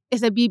say?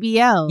 It's a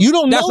BBL. You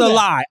don't know That's a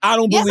lie. I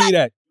don't believe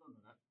that.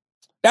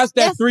 That's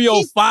that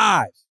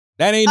 305.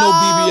 That ain't no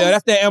BBL.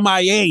 That's that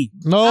MIA.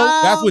 No.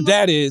 That's what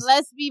that is.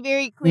 Let's be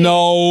very clear.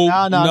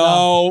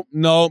 No.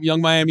 Young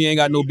Miami ain't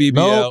got no BBL.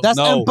 No, that's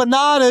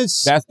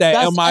empanadas. That's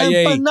that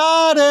MIA.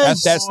 Empanadas.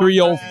 That's that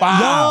 305.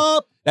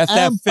 Yup. That's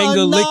that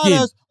finger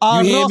licking.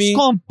 You hear me?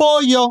 Con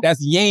pollo. That's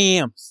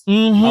yams.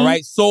 Mm-hmm. All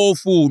right? Soul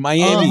food.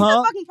 Miami. This is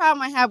the fucking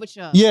problem I have with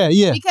y'all. Yeah.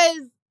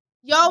 Because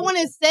y'all want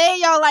to say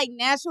y'all like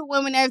natural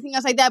women and everything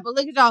else like that, but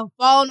look at y'all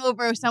falling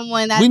over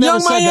someone that's...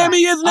 Young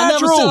Miami is natural. I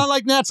never said I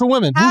like natural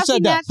women. Who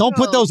said that? Don't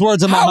put those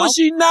words in my mouth. How is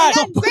she not?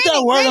 Don't put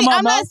that word in my mouth.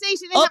 I'm not saying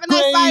she didn't have a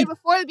nice body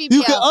before the BBL.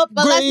 You can upgrade.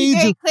 But let's be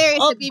very clear,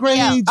 it's the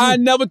BBL. I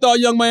never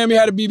thought Young Miami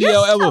had a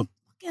BBL ever.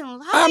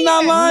 I'm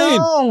not lying.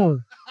 No.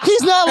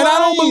 He's not lying. And I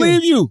don't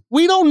believe you.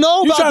 We don't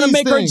know about trying to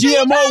make things.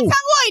 her GMO.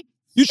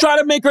 You try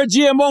to make her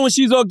GMO when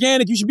she's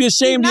organic. You should be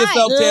ashamed of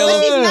yourself, Taylor.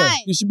 But she's not.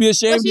 You should be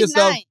ashamed of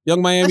yourself.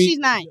 Young Miami. But she's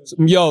not.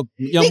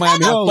 Young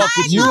Miami, I fuck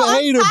with you. You a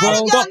hater,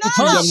 bro.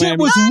 Her shit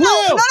was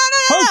real.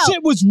 Her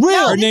shit was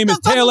real. Her name is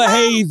Taylor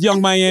Hayes,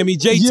 Young Miami.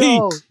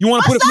 JT, you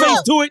want to put a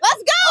face to it?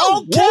 Let's go.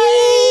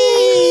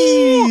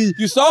 Okay.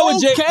 You saw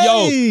what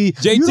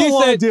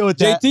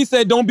JT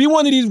said, don't be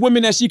one of these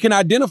women that she can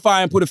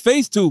identify and put a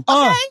face to.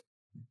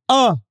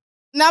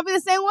 Not be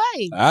the same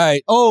way. All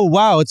right. Oh,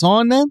 wow. It's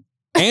on then?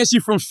 And she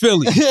from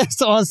Philly.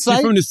 It's on She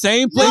site. from the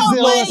same place Is as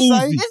it Lil on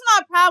site? Uzi. It's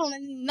my problem.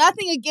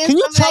 Nothing against. Can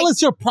you I'm tell like,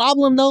 us your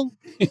problem though?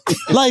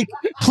 Like,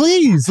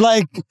 please,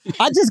 like,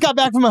 I just got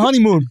back from my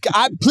honeymoon.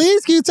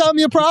 Please, can you tell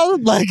me your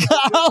problem? Like,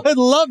 I would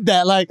love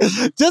that. Like,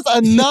 just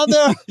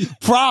another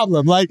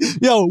problem. Like,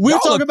 yo, we're Y'all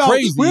talking look about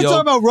crazy, yo.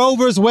 talking about Roe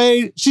versus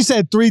Wade. She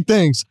said 3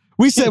 things.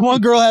 We said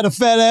one girl had a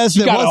fat ass.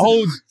 You that got a wasn't-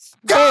 whole.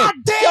 God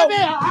damn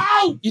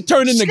it! You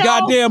turned into Yo,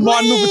 goddamn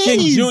Martin Luther King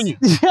please.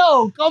 Jr.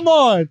 Yo, come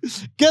on,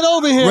 get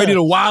over here. Ready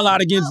to wild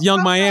out against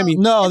Young Miami.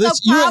 No, It's this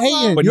a you're problem.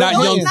 hating, But you're not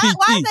hating. Young Why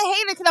CT. is it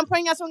hater? Because I'm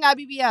putting out someone got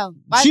BBL.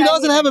 Why She is that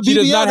doesn't hater? have a She BBL.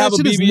 does not That have a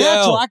shit is BBL.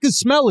 natural. I can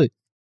smell it.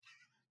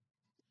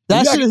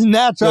 That You shit is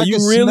natural. Yo, I you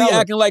can really smell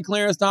acting like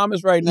Clarence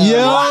Thomas right now. it. Yo,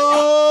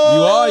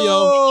 You are,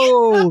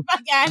 yo.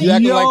 Fuck outta You here.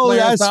 acting yo, like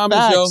Clarence that's Thomas,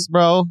 facts, yo.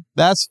 bro.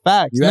 That's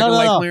facts. You acting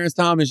like Clarence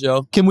Thomas,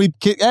 yo. Can we,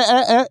 Taylor?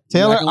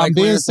 acting like I'm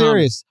being Clarence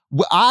serious.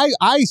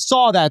 I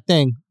saw that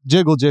thing.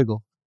 Jiggle,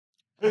 jiggle.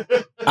 I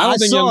don't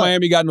think saw Young it.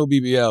 Miami got no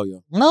BBL,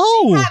 yo.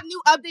 No. Have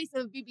new updates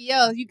of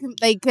BBLs.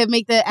 They could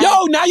make the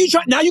Yo, now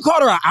you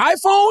called her an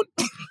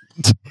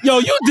iPhone? Yo,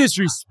 you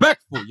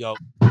disrespectful, yo.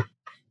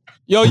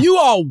 Yo, you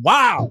are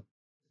wild.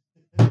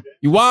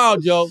 You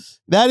wild, yo.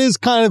 That is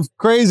kind of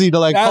crazy to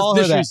like That's call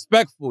her that.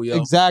 disrespectful, yo.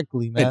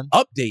 Exactly, man. An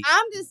update.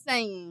 I'm just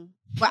saying.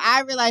 But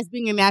I realized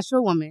being a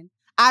natural woman,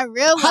 I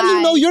realized. How do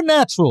you know you're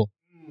natural?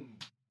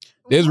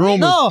 There's rumors.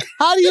 No,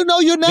 how do you know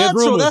you're There's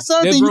natural? rumors. That's the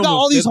other There's thing. You got rumors.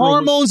 all these There's rumors.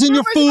 hormones in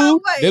your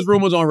food. There's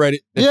rumors on Reddit.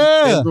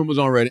 Yeah. There's rumors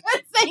on Reddit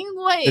Same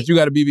way. that you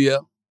got a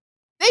BBL.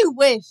 They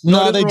wish.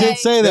 No, there's they did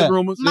rumors. say There's that.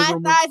 rumors. There's My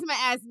rumors. thighs and my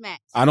ass match.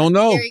 I don't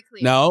know. Very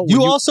clear. No. You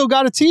when also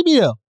got a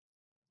TBL.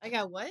 I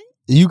got what?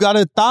 You got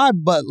a thigh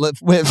butt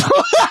lift with.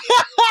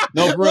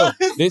 No, bro.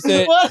 They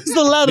said What is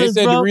the letters,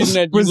 they said bro? the reason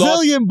that you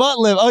Brazilian butt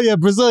lift. Oh yeah,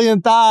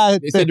 Brazilian thigh.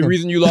 They said the thickener.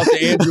 reason you lost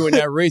to Andrew in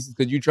that race is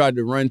because you tried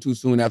to run too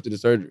soon after the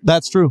surgery.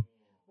 That's true.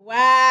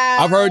 Wow.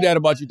 I've heard that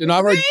about you. No,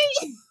 I've heard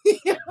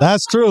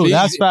That's true. See,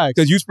 That's facts.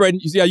 because you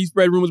see how you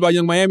spread rumors about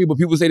Young Miami, but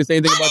people say the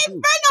same thing about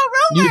you.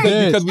 No rumors.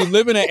 did. Because we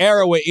live in an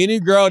era where any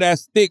girl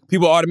that's thick,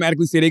 people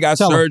automatically say they got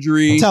Tell 'em.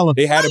 surgery. Tell 'em.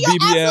 They had No, a you're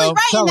absolutely BBL.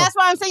 right, Tell and 'em. that's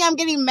why I'm saying I'm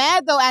getting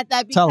mad though at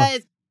that Tell 'em.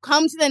 because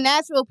come to the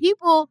natural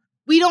people,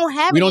 we don't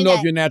have. We don't any know of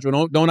if you're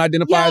natural. Don't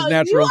identify that. as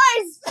natural.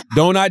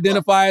 Don't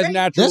identify as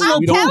natural. There's no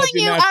We I'm don't know telling if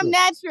you're you, natural. I'm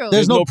natural.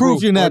 There's no no proof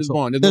proof. you're Word is natural.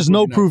 born. There's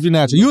no proof you're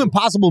natural. You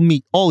impossible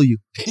meat, all of you.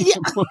 Word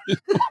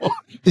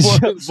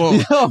is born.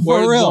 Yo, for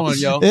Word is real. born,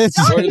 yo.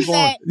 It's- Word is do born.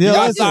 that. You Yo,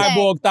 got listen.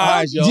 cyborg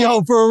thighs, yo.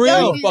 Yo, for real.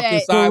 Don't do fucking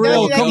that. cyborg. For real,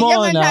 Don't do that. come If you're on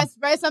gonna now. try to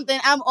spread something,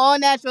 I'm all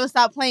natural.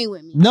 Stop playing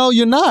with me. No,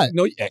 you're not.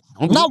 No,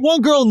 don't Not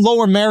one girl in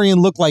Lower Marion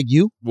looked like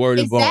you. Word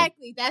is born.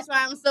 Exactly. That's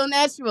why I'm so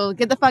natural.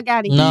 Get the fuck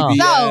out of here. No.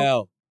 So,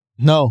 BBL.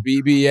 No.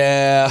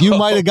 BBL. You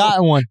might have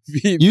gotten one.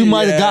 You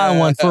might have gotten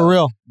one for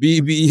real.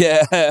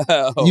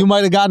 BBL. You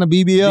might have gotten a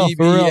BBL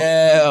for real.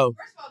 BBL.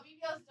 first of all,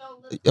 BBLs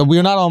don't look.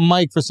 We're not on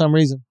mic for some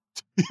reason.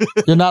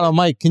 You're not on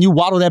mic. Can you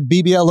waddle that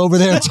BBL over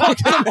there and talk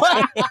to the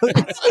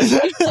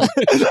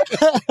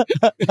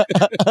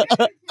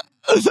mic?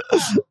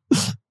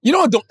 You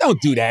know, don't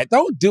do that.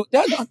 Don't do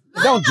that.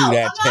 Don't do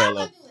that,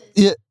 Taylor.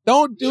 Yeah.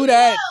 Don't do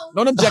that.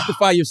 Don't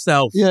objectify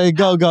yourself. Yeah,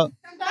 go.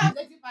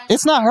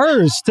 It's not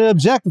hers to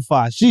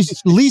objectify. She's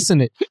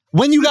leasing it.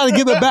 When you got to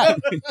give it back?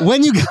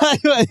 When you got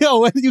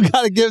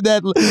to give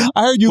that?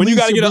 I heard you. When you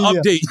lease got to your get an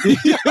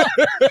BBL.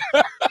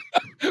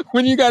 update.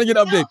 When you got to get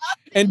an update.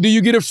 And do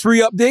you get a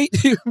free update?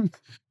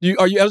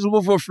 Are you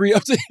eligible for a free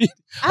update?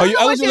 I don't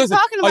know what you're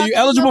talking about. Are you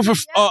eligible for?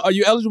 Are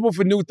you eligible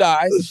for new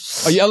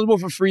thighs? Are you eligible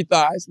for free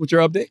thighs with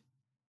your update?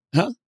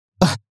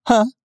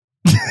 Huh?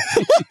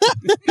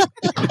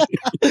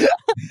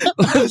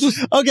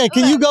 Okay,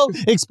 can you go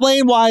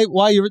explain why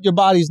your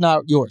body's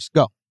not yours?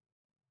 Go.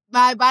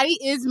 My body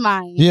is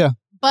mine. Yeah.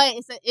 But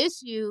it's an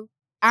issue,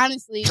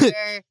 honestly,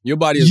 where Your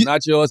body is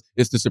not yours.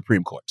 It's the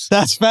Supreme Court's.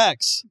 That's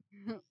facts.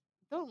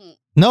 don't.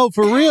 No,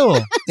 for real.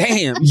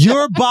 Damn.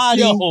 Your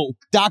body, Yo.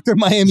 Dr.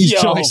 Miami's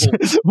Yo. choice.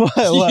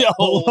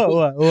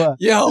 What?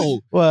 Yo.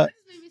 What?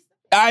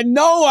 I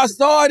know. I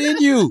saw it in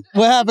you.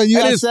 What happened? You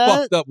That got is sad?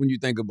 fucked up when you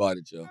think about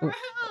it, yo.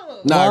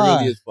 Nah, Why? it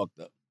really is fucked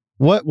up.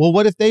 What? Well,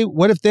 what if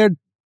they're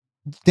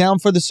down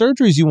for the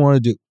surgeries you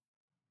want to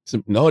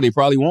do? No, they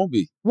probably won't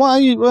be.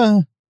 Why?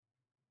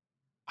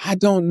 I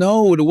don't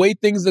know. The way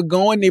things are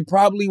going, they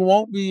probably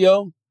won't be,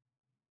 yo.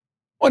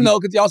 Well, no,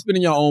 because y'all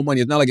spending your own money.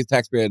 It's not like it's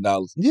taxpayer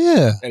dollars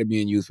Yeah. that are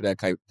being used for that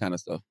kind of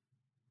stuff.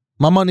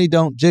 My money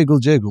don't jiggle.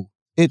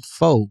 It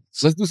folds.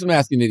 So let's do some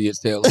asking idiots,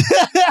 Taylor.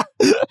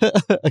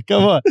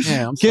 Come on.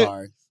 Yeah, I'm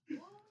sorry.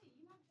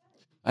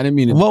 I didn't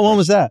mean it. What one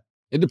was that?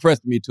 It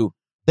depressed me too.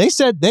 They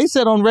said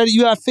on Reddit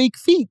you have fake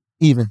feet.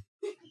 Even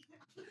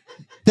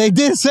they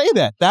did say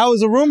that. That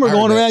was a rumor I heard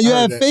going that. around. You I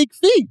heard have that. fake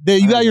feet. That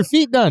you got your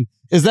feet done.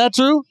 Is that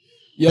true?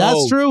 Yo,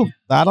 That's true.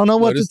 I don't know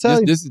what to tell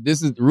you.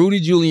 This is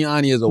Rudy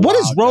Giuliani is a What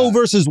is wild Roe guy.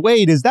 versus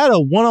Wade? Is that a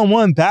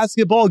one-on-one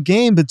basketball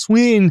game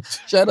between?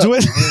 Shut up.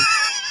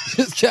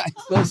 This guy's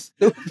so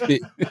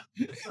stupid.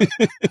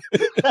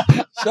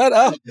 Shut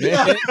up,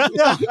 man.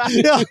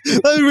 Yeah,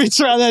 let me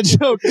retry that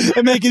joke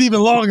and make it even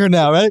longer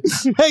now, right?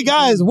 Hey,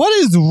 guys, what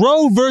is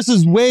Roe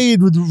versus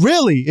Wade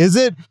really? Is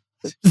it...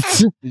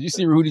 Did you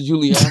see Rudy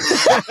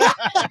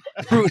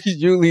Giuliani?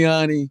 Rudy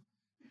Giuliani.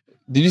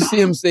 Did you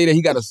see him say that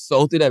he got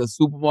assaulted at a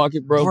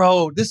supermarket, bro?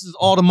 Bro, this is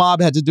all the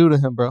mob had to do to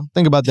him, bro.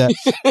 Think about that.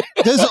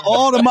 This is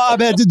all the mob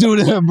had to do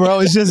to him, bro.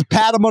 It's just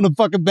pat him on the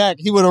fucking back.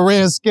 He would have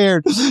ran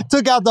scared.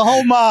 Took out the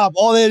whole mob.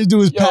 All they had to do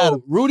was pat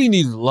him. Rudy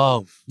needs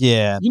love.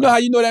 Yeah. You know how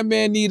you know that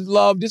man needs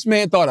love? This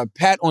man thought a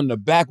pat on the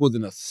back was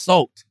an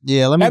assault.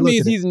 Yeah, let me That look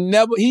means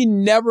at he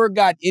never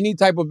got any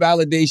type of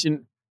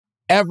validation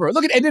ever.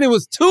 Look at, and then it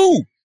was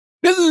two.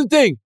 This is the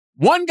thing.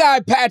 One guy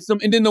pats him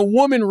and then the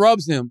woman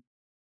rubs him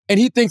and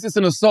he thinks it's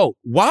an assault.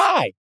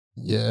 Why?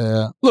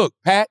 Yeah. Look,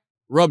 pat,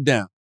 rub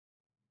down.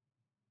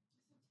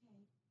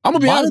 I'm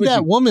going to be honest with you. Why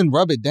did that woman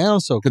rub it down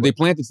so quick? Because they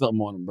planted something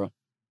on him, bro.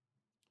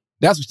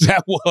 That's what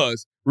that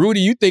was. Rudy,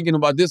 you thinking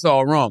about this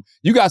all wrong.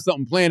 You got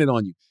something planted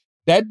on you.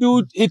 That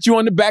dude hit you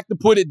on the back to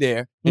put it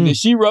there, and then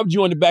she rubbed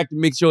you on the back to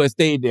make sure it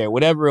stayed there,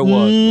 whatever it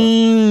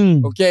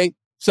was. Bro. Okay?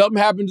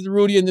 Something happened to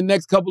Rudy in the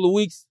next couple of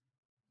weeks.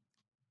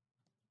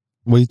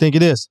 What do you think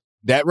it is?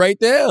 That right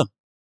there.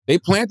 They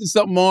planted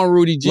something on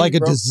Rudy G, like a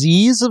bro.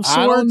 disease of sorts?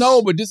 I don't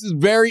know, but this is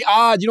very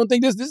odd. You don't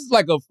think this is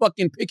like a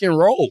fucking pick and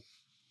roll?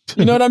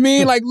 You know what I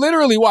mean? Like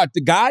literally, watch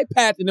the guy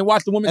pats and then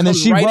watch the woman and then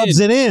she right rubs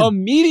it in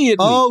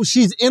immediately. Oh,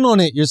 she's in on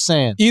it. You're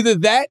saying either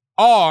that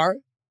or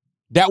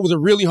that was a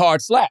really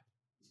hard slap.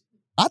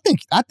 I think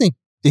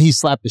he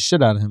slapped the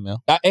shit out of him, man.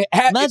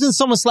 Imagine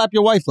someone slap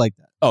your wife like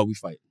that. Oh, we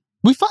fight.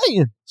 We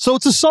fighting. So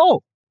it's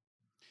assault.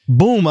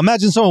 Boom.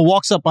 Imagine someone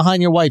walks up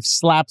behind your wife,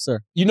 slaps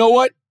her. You know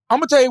what? I'm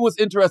gonna tell you what's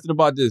interesting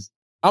about this.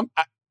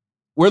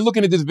 We're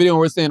looking at this video and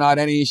we're saying, "Oh,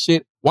 that ain't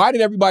shit." Why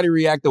did everybody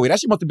react that way? That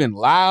shit must have been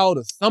loud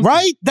or something.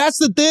 Right? That's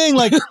the thing.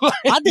 Like,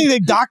 I think they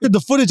doctored the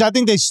footage. I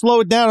think they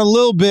slow it down a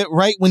little bit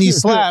right when he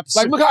slaps.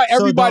 Like, look how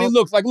everybody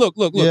looks. Like, look.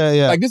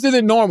 Yeah. Like, this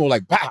isn't normal.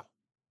 Like, pow.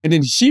 And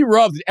then she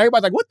rubs it.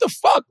 Everybody's like, what the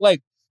fuck?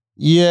 Like,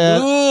 yeah.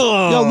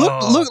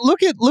 Yo,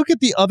 look at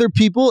the other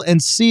people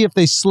and see if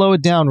they slow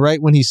it down right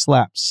when he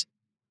slaps.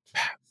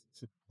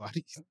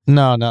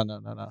 No.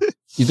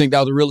 You think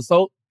that was a real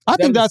assault? I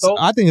think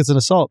it's an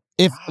assault.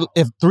 If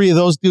three of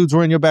those dudes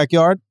were in your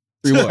backyard.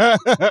 Three what?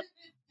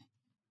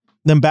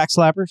 Them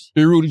backslappers?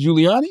 3 Rudy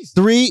Giuliani's?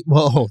 3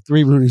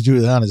 Rudy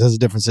Giuliani's. That's a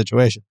different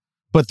situation.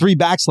 But 3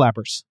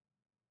 backslappers.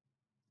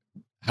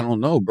 I don't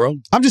know, bro.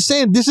 I'm just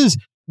saying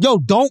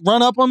don't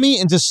run up on me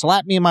and just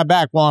slap me in my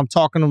back while I'm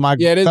talking to my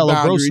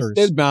fellow grocers.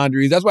 There's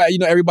boundaries. That's why,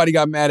 everybody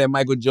got mad at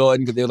Michael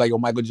Jordan because they were like,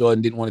 Michael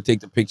Jordan didn't want to take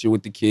the picture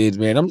with the kids,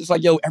 man. I'm just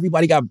like,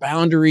 everybody got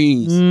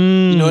boundaries.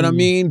 You know what I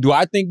mean? Do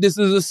I think this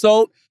is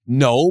assault?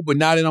 No, but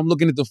now that I'm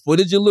looking at the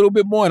footage a little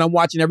bit more and I'm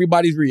watching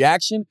everybody's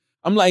reaction,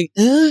 I'm like,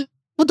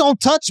 Well,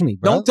 don't touch me,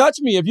 bro. Don't touch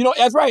me.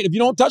 That's right. If you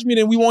don't touch me,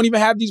 then we won't even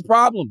have these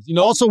problems.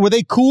 Also, were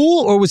they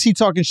cool or was he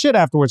talking shit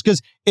afterwards?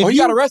 Because he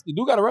got arrested.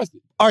 Dude got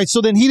arrested. All right,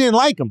 so then he didn't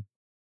like him.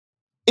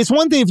 It's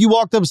one thing if you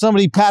walked up to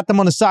somebody, pat them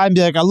on the side and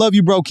be like, I love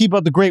you, bro. Keep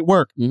up the great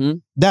work. Mm-hmm.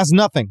 That's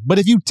nothing. But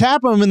if you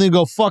tap them and then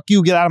go, fuck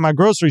you, get out of my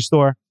grocery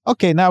store.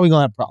 Okay, now we're going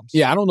to have problems.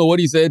 Yeah, I don't know what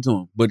he said to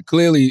him, but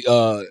clearly,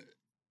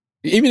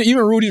 even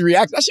Rudy's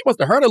reaction, that shit must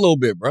have hurt a little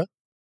bit, bro.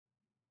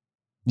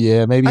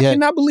 Yeah, maybe. I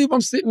cannot believe I'm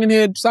sitting in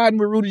here siding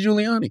with Rudy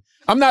Giuliani.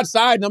 I'm not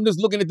siding. I'm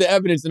just looking at the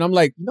evidence and I'm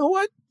like, you know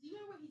what?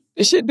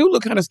 This shit do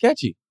look kind of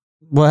sketchy.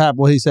 What happened?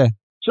 What did he say?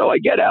 So I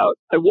get out.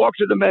 I walk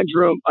to the men's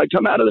room. I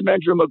come out of the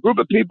men's room. A group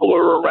of people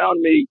are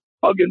around me,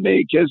 hugging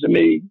me, kissing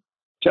me,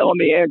 telling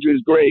me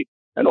Andrew's great.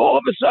 And all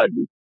of a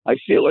sudden, I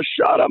feel a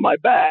shot on my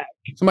back.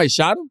 Somebody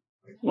shot him?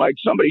 Like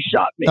somebody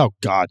shot me. Oh,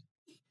 God.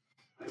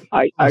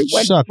 I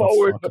went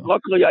forward, but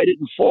luckily I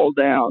didn't fall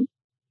down.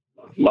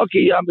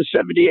 Lucky I'm a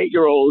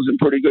 78-year-old who's in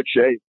pretty good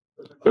shape.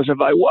 Because if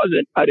I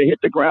wasn't, I'd have hit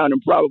the ground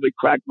and probably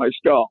cracked my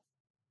skull.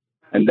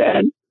 And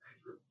then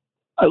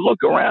I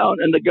look around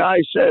and the guy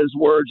says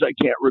words I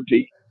can't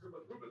repeat.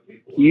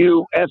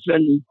 You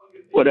effing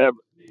whatever.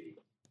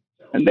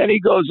 And then he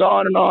goes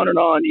on and on and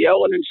on,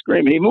 yelling and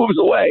screaming. He moves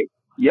away,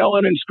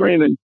 yelling and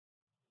screaming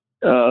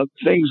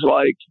things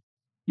like,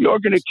 you're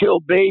going to kill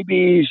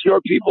babies. Your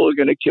people are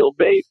going to kill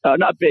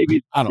not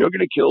babies. You're going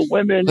to kill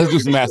women. Let's do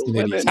some asking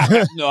idiots.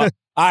 No,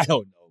 I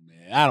don't know,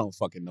 man. I don't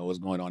fucking know what's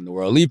going on in the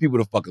world. Leave people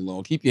the fuck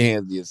alone. Keep your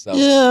hands to yourself.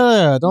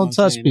 Yeah, don't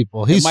touch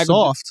people. He's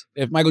soft.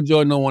 If Michael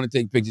Jordan don't want to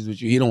take pictures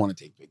with you, he don't want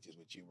to take pictures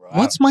with you, bro.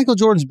 What's Michael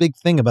Jordan's big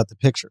thing about the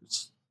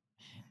pictures?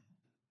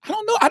 I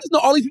don't know. I just know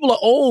all these people are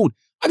old.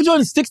 Michael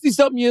Jordan's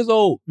 60-something years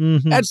old.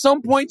 Mm-hmm. At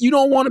some point, you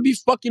don't want to be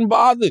fucking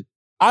bothered.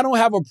 I don't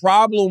have a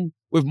problem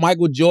with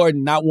Michael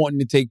Jordan not wanting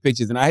to take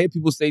pictures. And I hear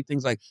people say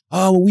things like,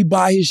 oh, well, we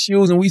buy his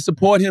shoes and we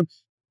support him.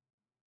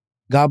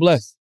 God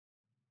bless.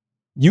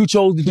 You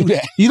chose to do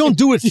that. You don't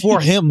do it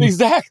for him.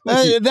 Exactly.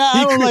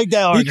 I don't like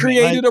that argument. He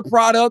created a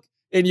product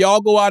and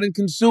y'all go out and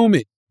consume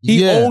it.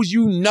 He owes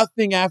you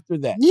nothing after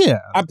that. Yeah.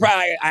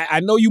 I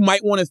know you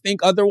might want to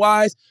think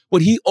otherwise,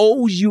 but he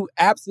owes you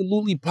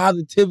absolutely,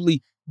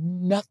 positively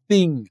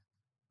nothing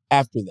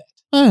after that.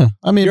 I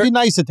mean, it'd be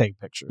nice to take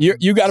pictures.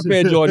 You got a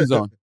pair of Jordans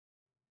on.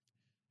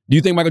 Do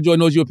you think Michael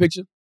Jordan owes you a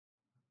picture?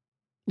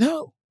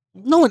 No.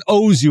 No one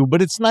owes you,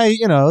 but it's nice.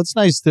 It's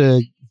nice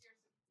to.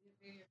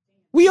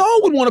 We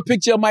all would want a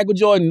picture of Michael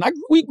Jordan.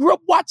 We grew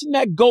up watching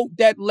that GOAT,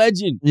 that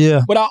legend.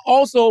 Yeah. But I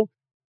also,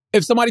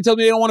 if somebody tells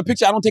me they don't want a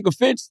picture, I don't take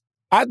offense.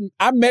 I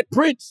met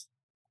Prince.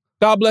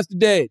 God bless the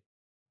dead.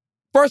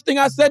 First thing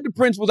I said to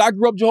Prince was I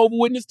grew up Jehovah's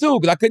Witness too,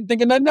 because I couldn't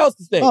think of nothing else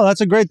to say. Oh,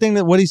 that's a great thing.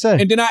 What'd he say?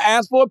 And then I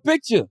asked for a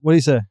picture. What'd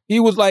he say? He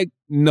was like,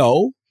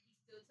 no,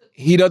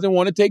 he doesn't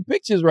want to take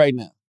pictures right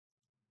now.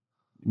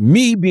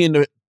 Me being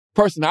the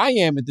person I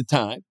am at the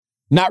time,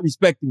 not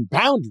respecting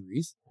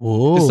boundaries,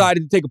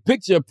 decided to take a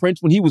picture of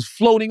Prince when he was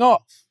floating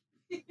off.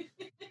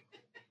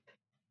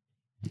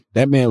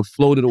 That man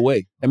floated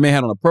away. That man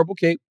had on a purple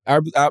cape.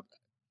 That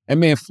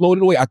man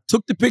floated away. I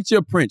took the picture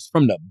of Prince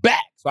from the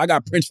back. So I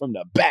got Prince from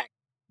the back.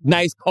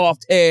 Nice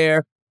coiffed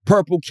hair,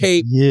 purple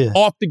cape,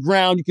 off the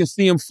ground. You can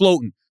see him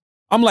floating.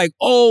 I'm like,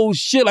 oh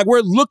shit. Like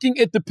we're looking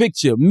at the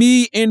picture.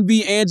 Me,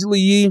 Envy, Angela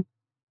Yee.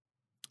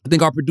 I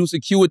think our producer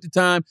Q at the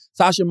time.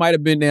 Sasha might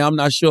have been there. I'm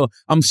not sure.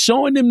 I'm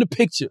showing them the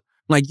picture.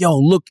 I'm like, yo,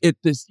 look at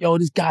this. Yo,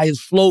 this guy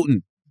is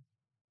floating.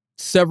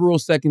 Several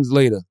seconds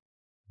later,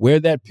 where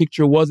that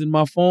picture was in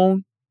my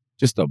phone,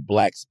 just a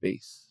black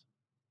space.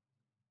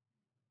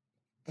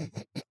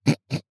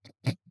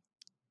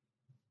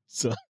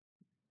 So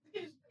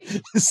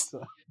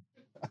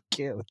I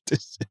can't with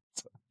this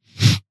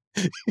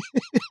shit.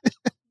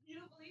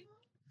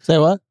 Say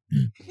what?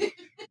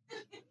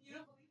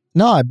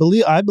 No, I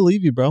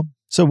believe you, bro.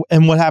 So,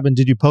 and what happened?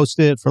 Did you post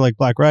it for like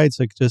Black Rights?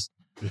 Like just.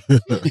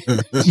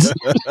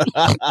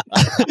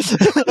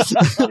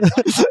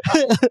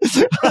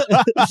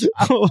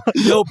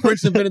 Yo,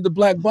 Prince invented the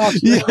black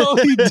box. Yo,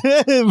 he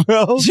did,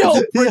 bro.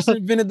 Yo, Prince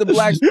invented the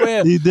black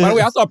square. He did. By the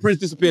way, I saw Prince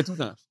disappear 2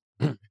 times.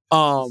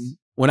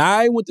 When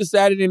I went to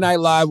Saturday Night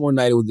Live one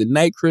night, it was the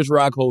night Chris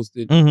Rock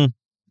hosted,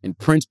 and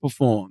Prince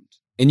performed.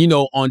 And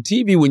on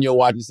TV, when you're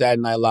watching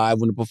Saturday Night Live,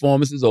 when the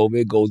performance is over,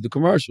 it goes to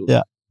commercials.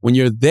 Yeah. When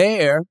you're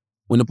there,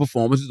 when the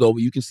performance is over,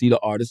 you can see the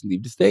artist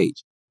leave the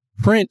stage.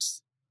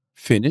 Prince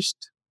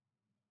finished.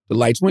 The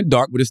lights went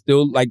dark, but it's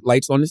still like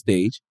lights on the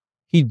stage.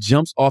 He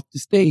jumps off the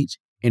stage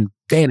and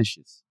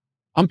vanishes.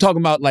 I'm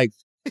talking about like,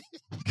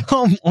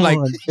 come on, like,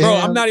 bro,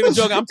 I'm not even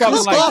joking. I'm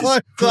talking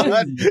like,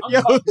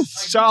 yo,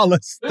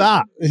 Charlotte,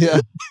 stop.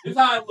 Yeah. This is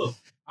how I look.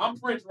 I'm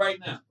Prince right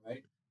now,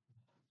 right?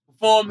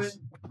 Performance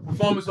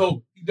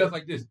over. He does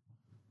like this.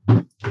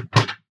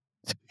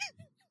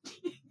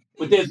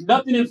 But there's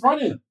nothing in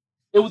front of him.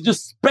 It was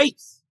just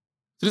space.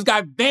 So this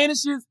guy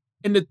vanishes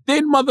in the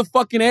thin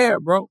motherfucking air,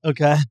 bro.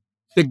 Okay.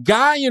 The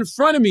guy in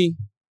front of me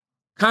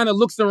kind of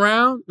looks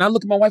around, and I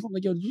look at my wife. I'm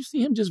like, yo, did you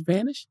see him just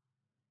vanish?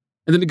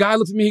 And then the guy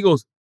looks at me. He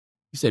goes,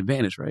 you said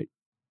vanish, right?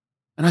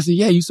 And I said,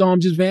 yeah, you saw him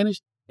just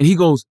vanish? And he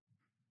goes,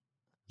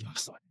 yo, I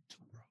saw it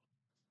too, bro.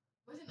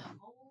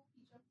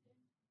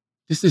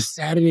 This is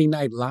Saturday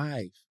Night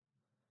Live.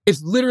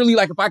 It's literally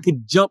like if I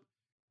could jump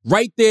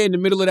right there in the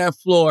middle of that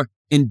floor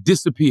and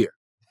disappear.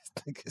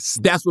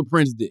 That's what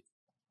Prince did.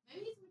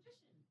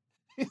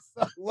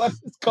 What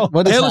is called?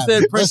 Taylor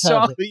said Prince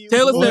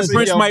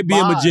might be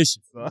a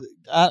magician.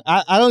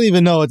 I don't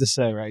even know what to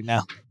say right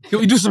now. Can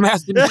we do some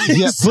asking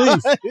idiots? Yeah,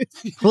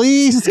 please.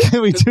 Please,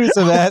 can we do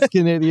some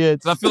asking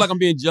idiots? I feel like I'm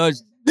being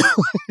judged.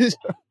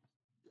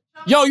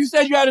 Yo, you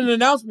said you had an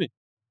announcement.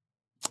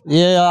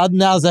 Yeah, I'll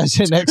announce that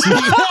shit next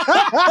week.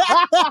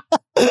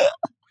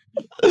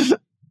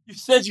 You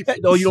said you had.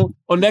 Oh, you don't.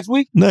 Oh, next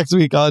week? Next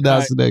week, I'll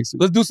announce it next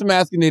week. Let's do some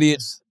asking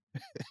idiots.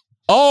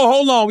 Oh,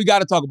 hold on. We got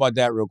to talk about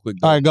that real quick,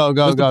 though. All right, go.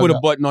 Put a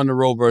button on the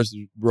Roe versus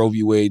Roe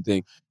v. Wade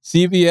thing.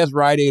 CVS,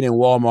 Rite Aid, and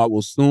Walmart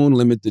will soon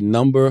limit the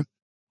number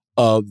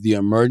of the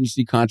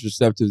emergency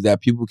contraceptives that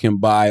people can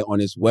buy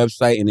on its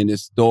website and in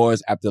its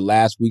stores after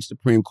last week's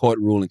Supreme Court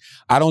ruling.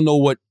 I don't know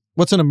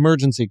what's an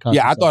emergency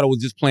contraceptive. Yeah, I thought it was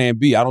just Plan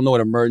B. I don't know what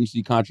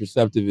emergency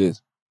contraceptive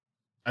is.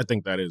 I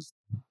think that is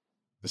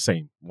the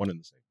same, one and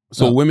the same.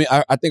 So women,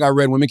 I think I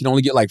read women can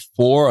only get like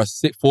 4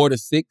 to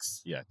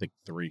 6. Yeah, I think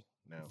 3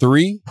 now.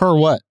 3 per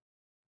what?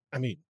 I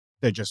mean,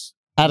 they're just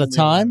at a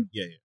time.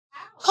 Yeah.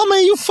 How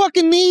many you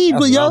fucking need,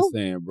 That's yo? what I'm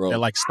saying, bro. They're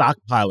like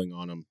stockpiling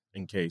on them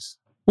in case.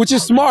 Which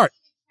is smart.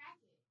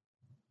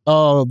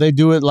 Oh, they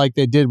do it like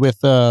they did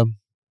with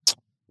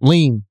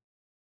lean.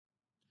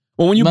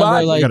 Well, when you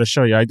buy, you got to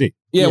show your ID.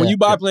 Yeah, when you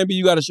buy Plan B,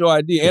 you got to show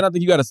ID, and I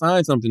think you got to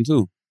sign something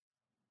too.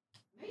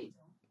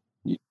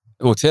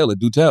 Well, Taylor,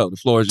 do tell. The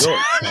floor is yours.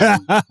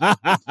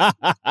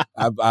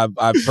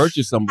 I've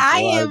purchased some before. I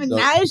am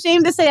not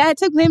ashamed to say I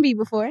took Plan B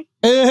before.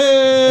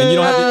 And you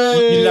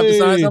didn't have to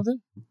sign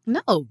something?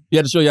 No. You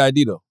had to show your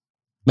ID though.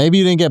 Maybe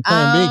you didn't get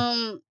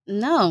Plan B.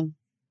 No.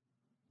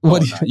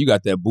 What? You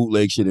got that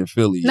bootleg shit in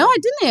Philly. No, I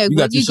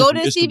didn't. You go to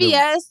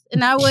CVS,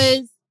 and I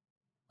was.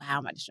 Wow, I'm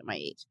about to show my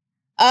age.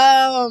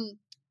 I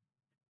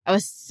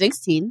was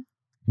 16.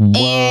 Whoa.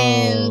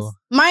 And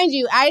mind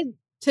you, I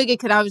took it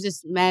because I was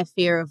just mad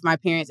fear of my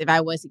parents. If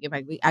I was to get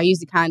pregnant, I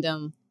used the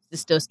condom.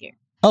 Just still scared.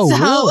 Oh,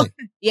 really?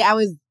 Yeah, I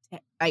was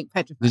like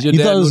petrified. Did your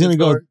dad thought it was going to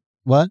go?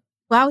 What?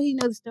 Why would he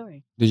know the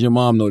story? Does your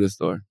mom know this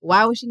story?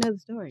 Why would she know the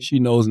story? She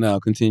knows now.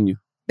 Continue.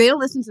 They don't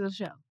listen to the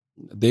show.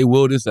 They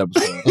will this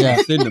episode. Yeah.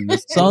 Send them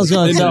this. Someone's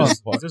gonna tell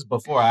us. Is this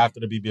before or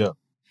after the BBL?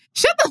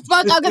 Shut the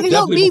fuck up, because there's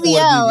no Definitely before the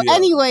BBL. BBL.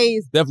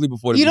 Anyways, Definitely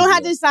before the you don't BBL.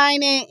 have to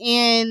sign it,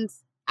 and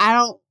I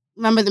don't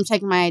remember them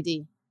checking my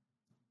ID.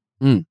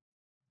 To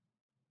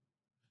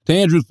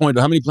Andrew's point,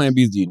 though, how many Plan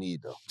Bs do you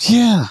need, though?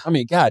 Yeah. I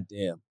mean,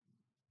 goddamn.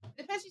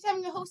 Depends she's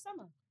having the whole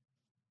summer.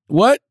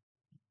 What?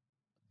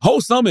 Whole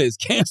summer is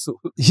canceled.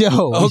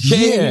 Yo.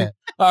 Okay. Yeah.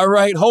 All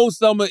right. Whole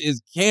summer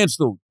is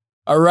canceled.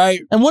 All right.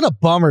 And what a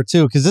bummer,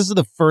 too, because this is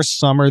the first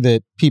summer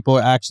that people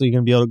are actually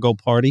going to be able to go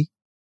party.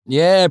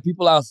 Yeah,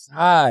 people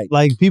outside.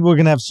 Like, people are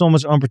going to have so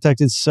much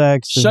unprotected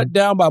sex. Shut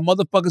down by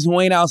motherfuckers who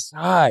ain't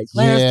outside.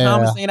 Clarence Yeah.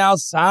 Thomas ain't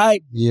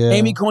outside. Yeah.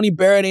 Amy Coney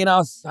Barrett ain't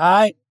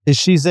outside. Did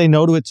she say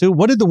no to it, too?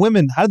 How did the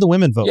women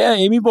vote? Yeah,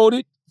 Amy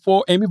voted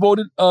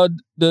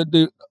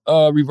the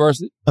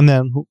reverse it. And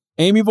then who?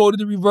 Amy voted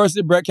to reverse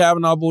it. Brett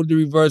Kavanaugh voted to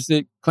reverse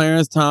it.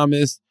 Clarence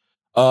Thomas,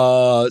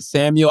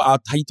 Samuel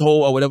Altaito,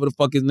 or whatever the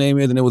fuck his name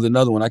is, and there was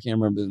another one. I can't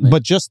remember his name.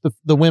 But just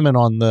the women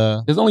on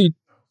the... There's only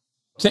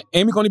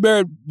Amy Coney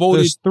Barrett voted.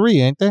 There's 3,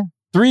 ain't there?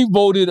 3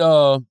 voted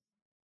the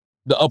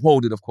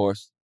uphold it, of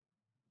course.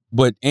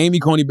 But Amy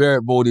Coney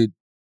Barrett voted.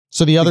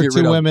 So the other get 2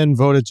 rid of women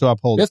voted to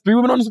uphold it. There's 3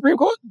 women on the Supreme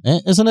Court?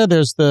 Isn't there?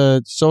 There's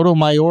the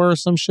Sotomayor or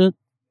some shit?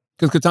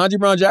 Because Ketanji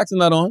Brown Jackson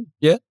not on.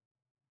 Yeah.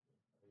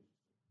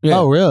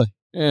 Oh, really?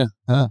 Yeah.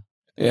 Huh.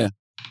 Yeah.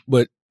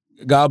 But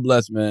God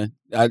bless, man.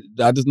 I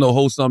just know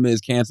whole summer is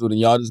canceled and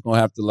y'all just gonna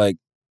have to like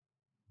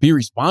be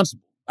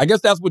responsible. I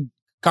guess that's what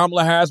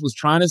Kamala Harris was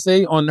trying to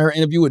say on her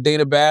interview with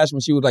Dana Bash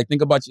when she was like,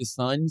 think about your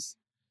sons.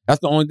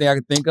 That's the only thing I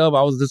could think of.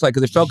 I was just like,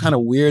 because it felt kind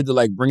of weird to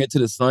like bring it to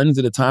the sons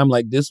at a time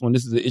like this when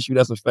this is an issue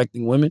that's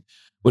affecting women.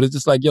 But it's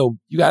just like, yo,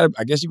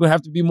 I guess you're going to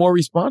have to be more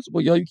responsible.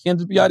 Yo, you can't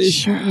just be out there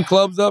shooting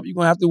clubs up. You're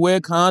going to have to wear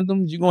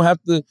condoms. You're going to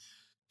have to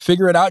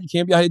figure it out. You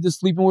can't be out here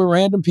just sleeping with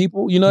random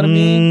people. You know what I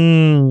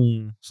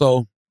mean?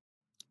 So,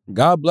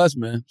 God bless,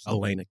 man.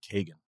 Elena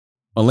Kagan.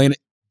 Elena.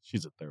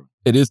 She's a third.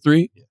 It is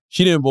 3? Yeah.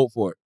 She didn't vote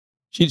for it.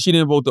 She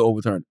didn't vote to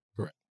overturn it.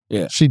 Correct.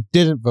 Yeah. She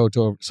didn't vote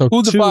to over. So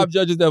who's the 2, 5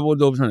 judges that voted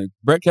to overturn it?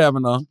 Brett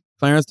Kavanaugh,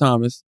 Clarence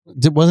Thomas.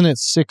 Wasn't it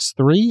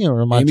 6-3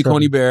 or am I Amy tripping?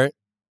 Coney Barrett.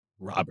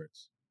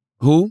 Roberts.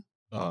 Who?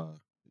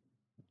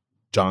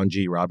 John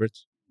G.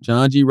 Roberts.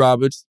 John G.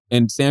 Roberts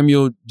and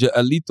Samuel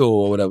Alito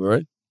or whatever,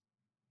 right?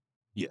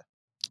 Yeah.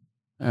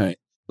 All right.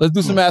 Let's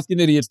do some Asking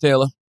Idiots,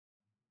 Taylor.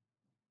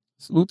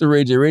 Salute to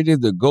Ray J. Ray J's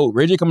the GOAT.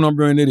 Ray J coming on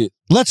Brilliant Idiot.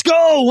 Let's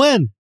go!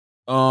 When?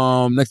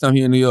 Next time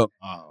here in New York.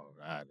 Oh,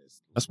 right.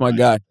 That's my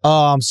guy.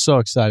 Oh, I'm so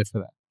excited for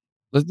that.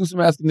 Let's do some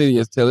Asking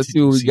Idiots, Taylor. Let's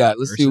see what we got.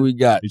 Let's see what we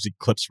got. You see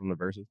clips from the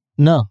verses?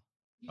 No.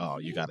 Oh,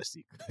 you got to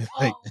see.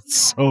 Like,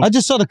 it's so... I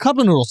just saw the Cup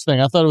of Noodles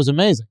thing. I thought it was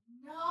amazing.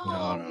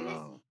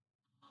 No.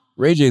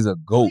 Ray J's a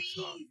GOAT.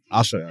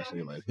 I'll show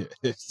you like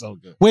it's so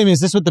good. Wait a minute, is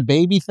this with the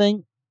baby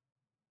thing?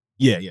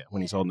 Yeah.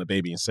 When he's holding the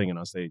baby and singing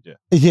on stage, yeah.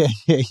 Yeah.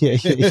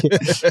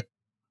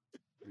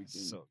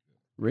 So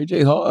Ray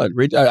J's hard.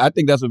 Ray J, I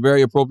think that's a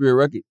very appropriate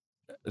record,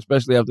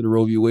 especially after the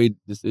Roe v. Wade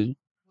decision.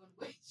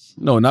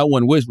 No, not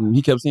One Wish. When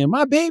he kept saying,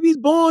 "My baby's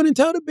born," and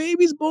tell the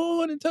baby's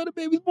born, and tell the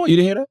baby's born. You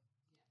didn't hear that?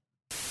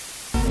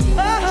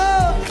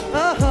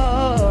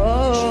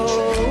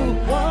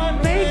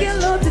 Making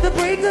love to the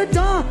break of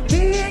dawn.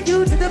 Me and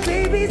you to the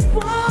baby's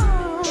born.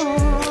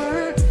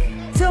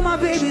 Till my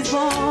baby's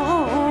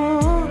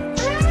born.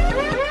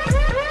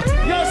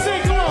 Yo,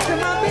 sing, come on. Till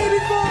my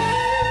baby's born.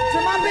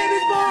 Till my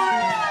baby's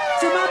born.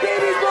 Till my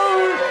baby's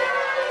born.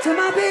 Till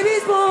my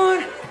baby's born.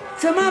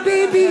 Till my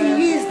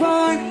baby's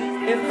born.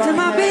 Till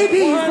my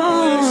baby's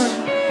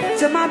born.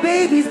 Till my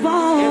baby's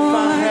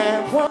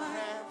born.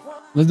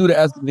 Let's do the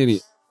Ask an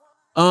Idiot.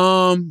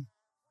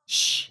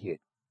 Shit.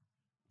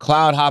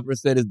 Cloud Hopper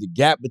said, "Is the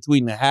gap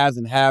between the haves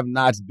and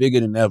have-nots bigger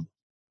than ever?"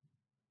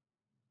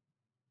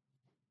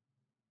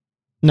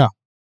 No.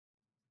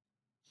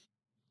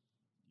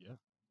 Yeah.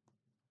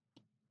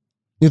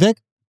 You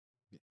think?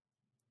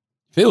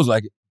 Feels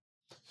like it.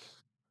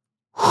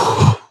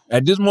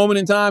 At this moment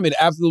in time, it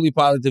absolutely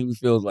positively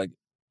feels like it.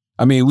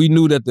 I mean, we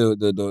knew that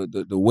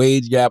the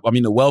wage gap,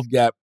 the wealth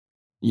gap,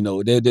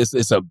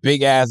 it's a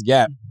big ass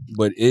gap,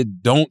 but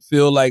it don't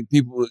feel like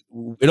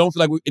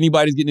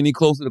anybody's getting any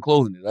closer to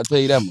closing it. I'll tell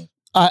you that much.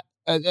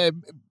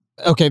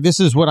 Okay, this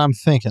is what I'm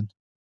thinking.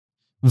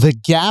 The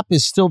gap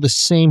is still the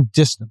same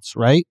distance,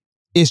 right?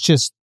 It's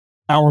just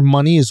our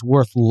money is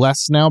worth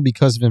less now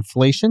because of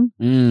inflation.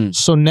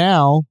 So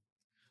now,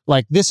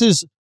 like, this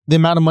is the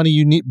amount of money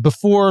you need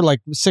before, like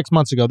 6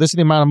 months ago. This is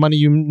the amount of money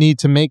you need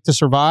to make to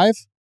survive.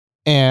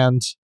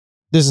 And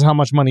this is how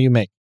much money you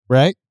make,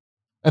 right?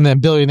 And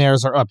then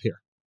billionaires are up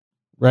here,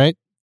 right?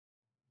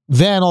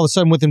 Then all of a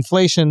sudden with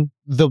inflation,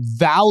 the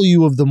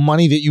value of the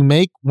money that you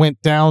make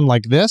went down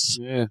like this.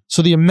 Yeah.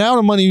 So the amount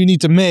of money you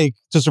need to make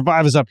to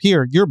survive is up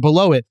here. You're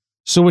below it.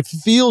 So it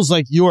feels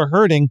like you're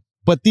hurting,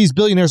 but these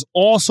billionaires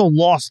also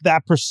lost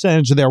that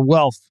percentage of their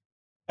wealth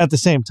at the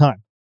same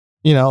time.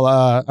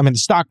 The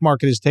stock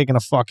market is taking a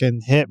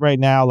fucking hit right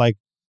now. Like,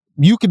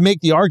 you could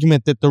make the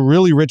argument that the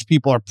really rich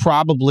people are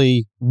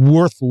probably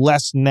worth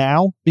less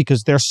now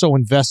because they're so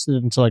invested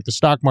into like the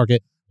stock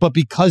market. But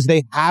because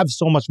they have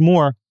so much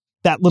more,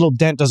 that little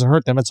dent doesn't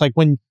hurt them. It's like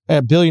when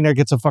a billionaire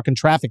gets a fucking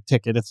traffic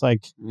ticket. It's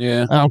like,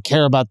 I don't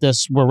care about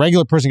this. Where a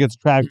regular person gets a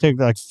traffic ticket,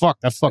 they're like, fuck,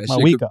 that fucked my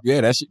week up.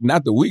 Yeah, that shit,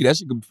 not the week. That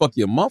shit could fuck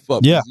your month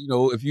up. Yeah. You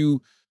know, if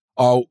you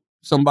are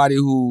somebody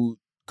who,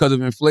 because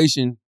of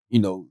inflation, you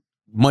know,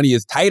 money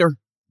is tighter.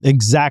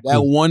 Exactly.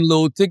 That one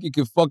little ticket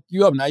could fuck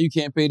you up. Now you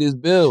can't pay this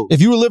bill. If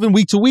you were living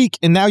week to week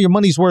and now your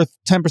money's worth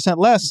 10%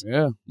 less,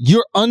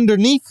 you're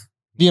underneath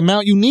the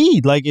amount you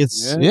need. Like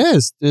it's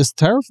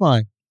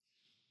terrifying.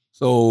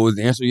 So is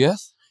the answer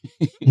yes?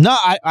 No,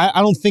 I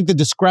don't think the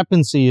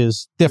discrepancy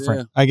is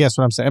different. I guess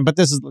what I'm saying. But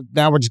this is,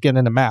 now we're just getting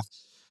into math.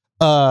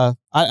 I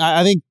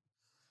think,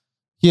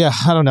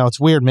 I don't know.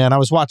 It's weird, man. I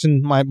was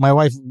watching my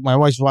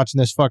wife's watching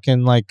this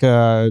fucking like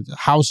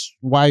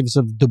Housewives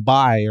of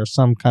Dubai or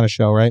some kind of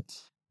show, right?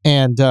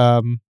 And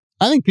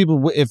I think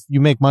people, if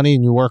you make money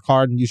and you work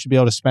hard and you should be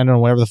able to spend it on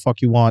whatever the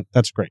fuck you want,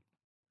 that's great.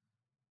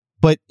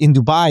 But in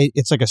Dubai,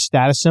 it's like a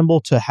status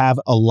symbol to have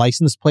a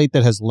license plate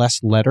that has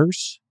less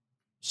letters.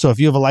 So if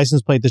you have a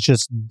license plate that's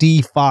just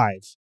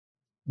D5,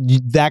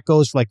 that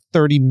goes for like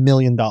 $30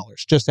 million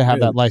just to have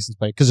that license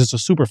plate because it's a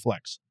super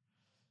flex.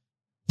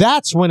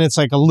 That's when it's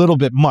like a little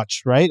bit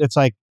much, right? It's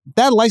like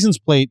that license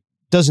plate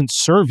doesn't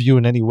serve you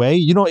in any way.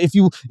 You know, if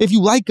you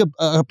like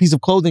a piece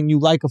of clothing, you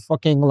like a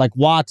fucking like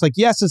watch, like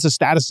yes, it's a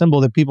status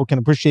symbol that people can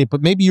appreciate,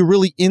 but maybe you're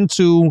really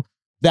into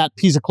that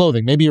piece of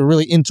clothing. Maybe you're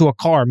really into a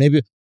car.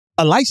 Maybe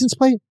a license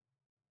plate,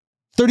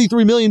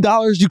 $33 million.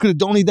 You could have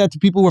donated that to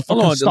people who are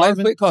fucking starving. The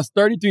license plate cost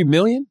 $33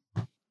 million?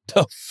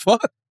 The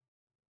fuck?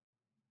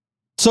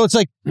 So it's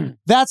like,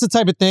 that's the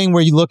type of thing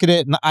where you look at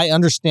it and I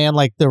understand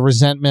like the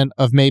resentment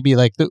of maybe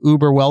like the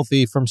uber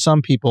wealthy from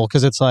some people.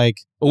 Cause it's like.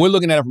 But we're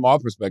looking at it from our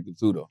perspective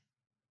too though.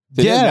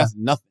 To them, that's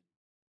nothing.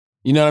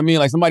 You know what I mean?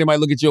 Like somebody might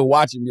look at your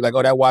watch and be like,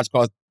 oh, that watch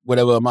costs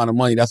whatever amount of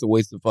money. That's a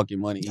waste of fucking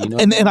money. You know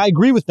and I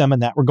agree with them in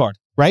that regard,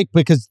 right?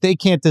 Because they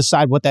can't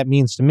decide what that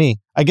means to me.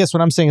 I guess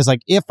what I'm saying is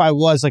like, if I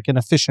was like an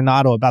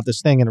aficionado about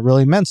this thing and it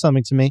really meant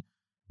something to me,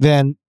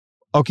 then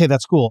okay,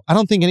 that's cool. I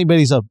don't think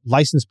anybody's a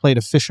license plate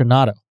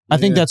aficionado. I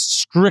think that's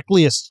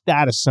strictly a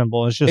status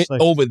symbol. It's just like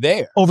over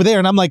there.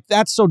 And I'm like,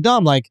 that's so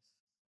dumb. Like,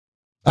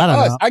 I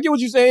don't know. I get what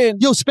you're saying.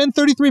 Yo, spend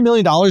 $33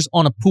 million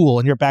on a pool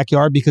in your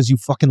backyard because you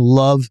fucking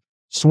love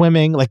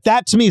swimming. Like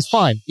that to me is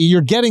fine.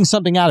 You're getting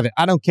something out of it.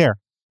 I don't care.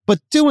 But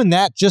doing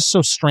that just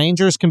so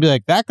strangers can be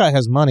like, that guy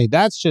has money.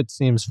 That shit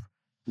seems.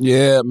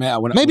 Yeah, man.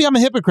 Maybe I'm a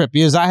hypocrite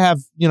because I have,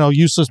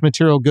 useless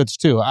material goods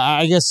too.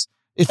 I guess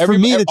for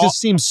me, it just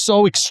seems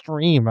so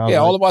extreme.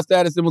 All of our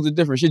status symbols are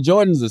different. Shit,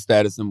 Jordan's a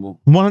status symbol.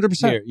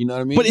 100%. You know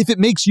what I mean? But if it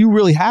makes you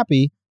really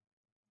happy,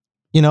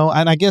 and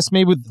I guess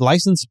maybe with the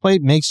license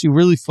plate makes you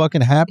really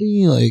fucking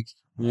happy. Like,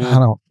 I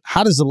don't know.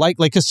 How does it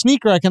like a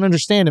sneaker? I can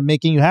understand it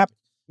making you happy.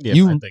 Yeah,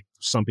 I think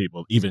some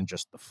people, even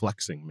just the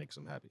flexing makes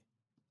them happy.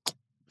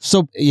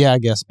 So, yeah, I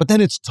guess. But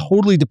then it's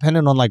totally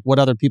dependent on like what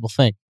other people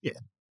think. Yeah.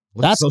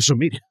 That's social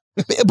media.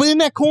 But isn't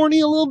that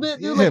corny a little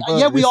bit?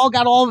 We all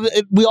got all of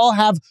it. We all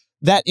have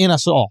that in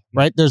us all,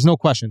 right? There's no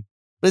question.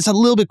 But it's a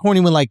little bit corny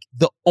when like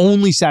the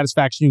only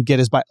satisfaction you get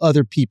is by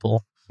other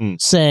people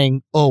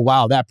saying, oh,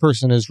 wow, that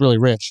person is really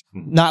rich.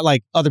 Not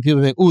like other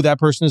people think, oh, that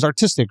person is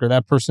artistic or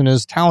that person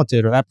is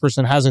talented or that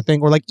person has a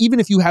thing. Or like even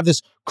if you have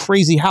this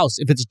crazy house,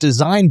 if it's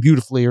designed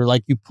beautifully or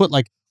like you put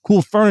like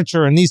cool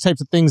furniture and these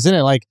types of things in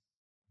it, like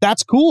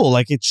that's cool.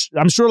 Like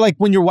I'm sure like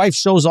when your wife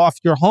shows off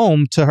your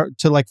home to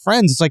like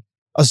friends, it's like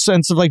a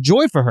sense of like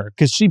joy for her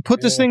because she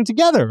put this thing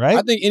together, right?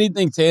 I think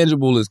anything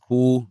tangible is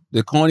cool.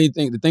 The corny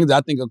thing, the things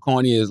I think are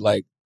corny is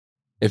like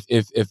if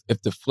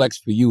the flex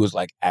for you is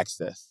like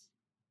access.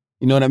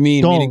 You know what I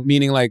mean?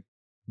 Meaning like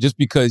just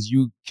because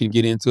you can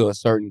get into a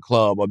certain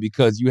club or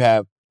because you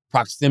have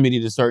proximity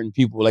to certain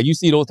people. Like you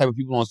see those type of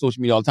people on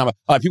social media all the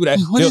time. People that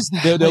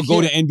they'll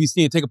go to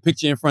NBC and take a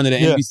picture in front of the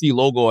NBC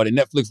logo or the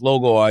Netflix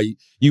logo, or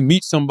you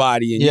meet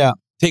somebody and you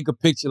take a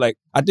picture. Like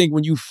I think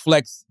when you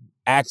flex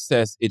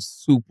access, it's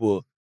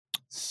super,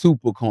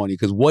 super corny.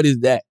 Because what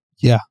is that?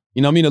 Yeah.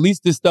 You know what I mean? At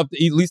least this stuff,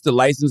 at least the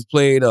license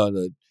plate or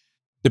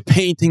the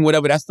painting,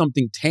 whatever, that's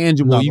something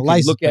tangible you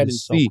can look at and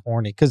see. So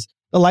corny because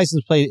the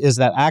license plate is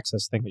that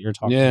access thing that you're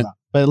talking about.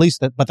 But at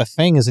least but the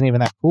thing isn't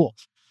even that cool.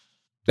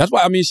 That's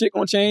why, shit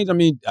gonna change.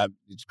 As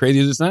crazy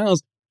as it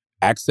sounds,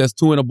 access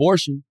to an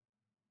abortion,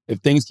 if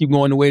things keep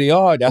going the way they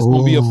are, that's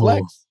gonna be a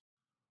flex.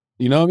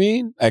 You know what I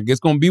mean? Like, it's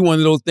gonna be one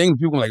of those things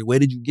people are like, where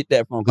did you get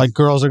that from? Like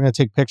girls are gonna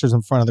take pictures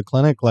in front of the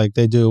clinic like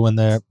they do when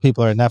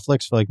people are at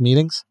Netflix for like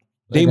meetings.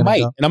 They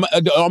might. And I'm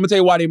gonna tell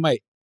you why they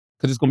might.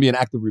 Because it's gonna be an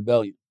act of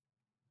rebellion.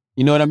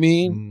 You know what I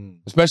mean?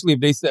 Especially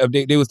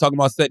if they was talking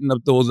about setting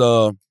up those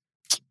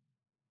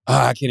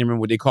I can't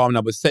remember what they call them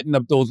now, but setting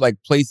up those like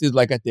places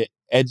like at the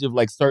edge of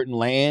like certain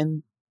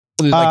land,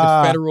 like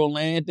the federal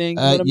land thing.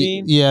 You know what I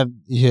mean?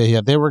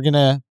 Yeah. They were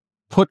gonna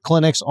put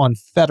clinics on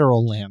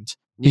federal land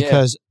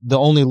because the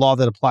only law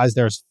that applies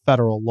there is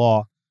federal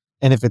law,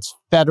 and if it's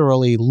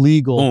federally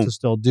legal to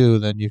still do,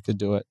 then you could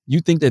do it.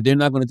 You think that they're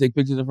not going to take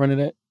pictures in front of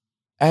that?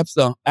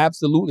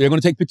 Absolutely. They're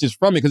going to take pictures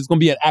from it because it's going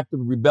to be an act of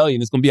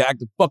rebellion. It's going to be an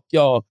act of fuck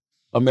y'all,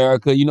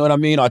 America. You know what I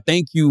mean? Or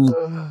thank you,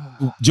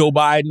 Joe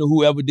Biden or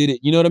whoever did it.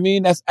 You know what I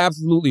mean? That's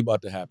absolutely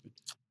about to happen.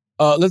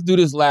 Let's do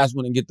this last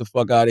one and get the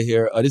fuck out of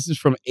here. This is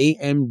from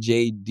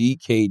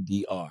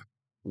AMJDKDR.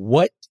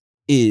 What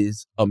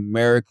is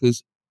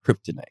America's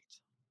kryptonite?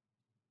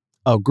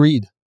 Oh,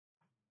 greed.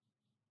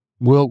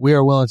 We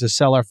are willing to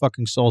sell our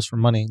fucking souls for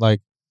money.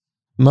 Like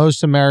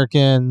most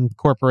American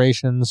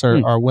corporations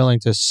are willing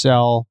to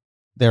sell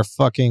their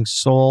fucking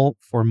soul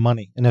for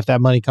money. And if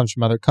that money comes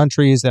from other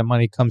countries, that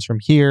money comes from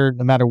here,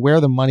 no matter where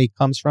the money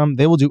comes from,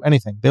 they will do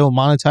anything. They will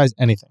monetize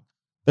anything.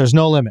 There's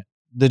no limit.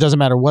 It doesn't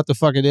matter what the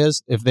fuck it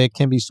is. If they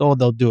can be sold,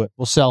 they'll do it.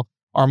 We'll sell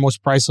our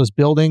most priceless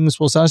buildings.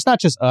 We'll sell. It's not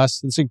just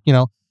us. It's,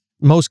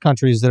 most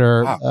countries that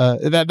are,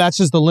 that's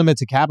just the limit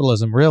to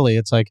capitalism, really.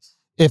 It's like,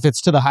 if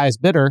it's to the highest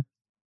bidder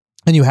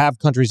and you have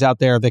countries out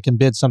there that can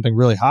bid something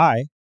really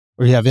high,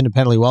 or you have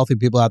independently wealthy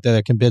people out there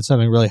that can bid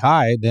something really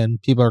high, then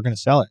people are going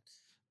to sell it.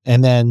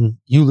 And then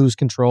you lose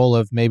control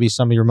of maybe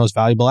some of your most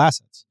valuable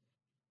assets.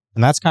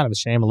 And that's kind of a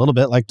shame a little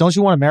bit. Like, don't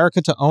you want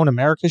America to own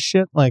America's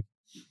shit? Like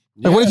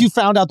what if you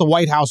found out the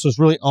White House was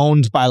really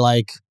owned by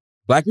like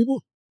black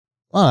people?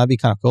 Oh, that'd be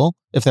kind of cool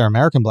if they're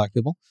American black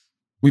people.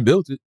 We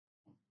built it.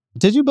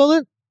 Did you build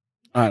it?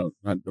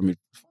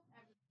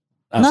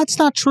 That's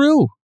not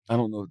true. I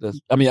don't know if that's.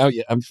 We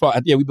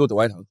built the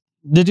White House.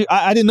 Did you?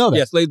 I didn't know that.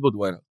 Yeah, slaves built the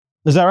White House.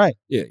 Is that right?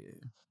 Yeah.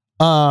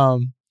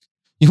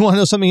 You want to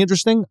know something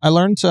interesting? I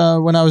learned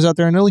when I was out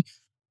there in Italy.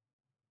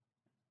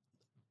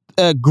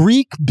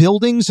 Greek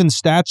buildings and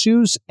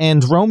statues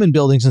and Roman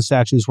buildings and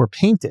statues were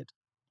painted.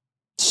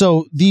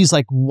 So these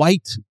like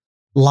white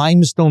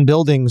limestone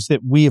buildings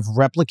that we have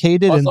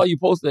replicated. I saw you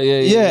post that.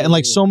 Yeah. And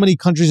like so many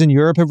countries in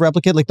Europe have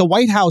replicated. Like the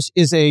White House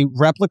is a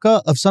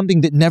replica of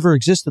something that never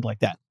existed like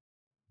that.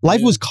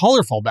 Life was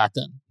colorful back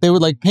then. They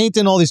would like paint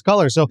in all these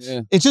colors. So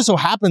it just so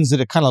happens that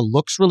it kind of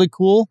looks really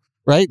cool,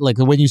 right? Like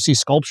when you see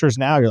sculptures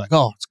now, you're like,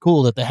 oh, it's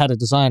cool that they had it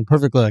designed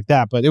perfectly like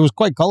that. But it was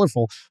quite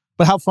colorful.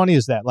 But how funny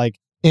is that? Like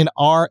in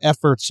our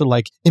efforts to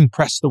like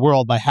impress the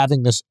world by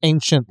having this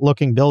ancient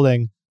looking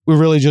building, we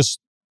really just,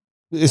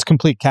 it's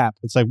complete cap.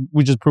 It's like,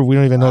 we just proved we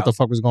don't even know what the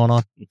fuck was going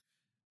on.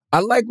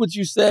 I like what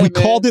you said, We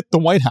called it the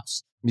White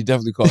House. You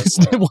definitely called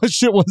it.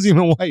 Shit wasn't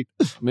even white.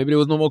 Maybe there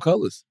was no more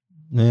colors.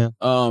 Yeah.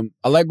 I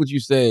like what you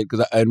said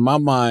because in my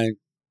mind,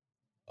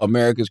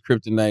 America's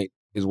kryptonite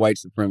is white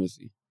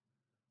supremacy,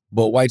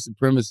 but white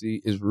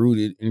supremacy is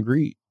rooted in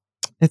greed.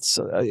 It's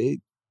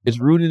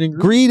rooted in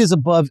greed. Greed is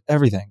above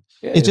everything.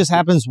 Yeah, it just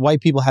happens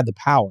white people had the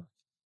power,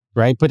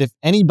 right? But if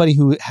anybody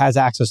who has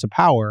access to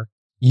power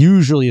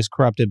usually is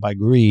corrupted by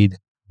greed,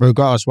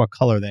 regardless what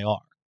color they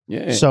are.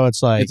 Yeah. So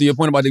it's like, and to your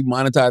point about they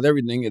monetize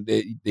everything,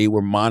 they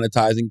were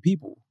monetizing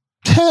people.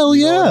 Hell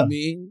you know yeah. what I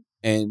mean?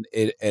 And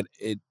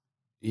it.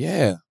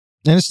 Yeah.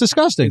 And it's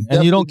disgusting.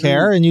 And you don't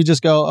care. And you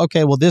just go,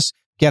 okay, well, this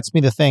gets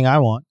me the thing I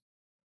want.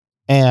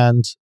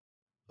 And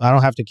I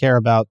don't have to care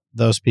about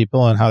those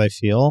people and how they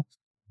feel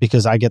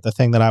because I get the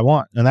thing that I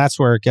want. And that's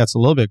where it gets a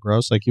little bit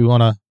gross. Like you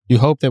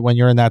hope that when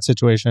you're in that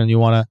situation, you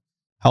want to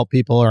help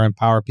people or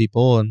empower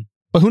people.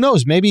 But who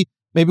knows? Maybe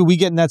we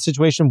get in that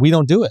situation, we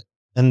don't do it.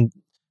 And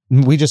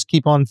we just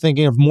keep on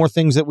thinking of more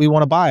things that we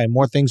want to buy and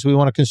more things we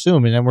want to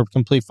consume. And then we're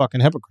complete fucking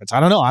hypocrites.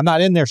 I don't know. I'm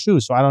not in their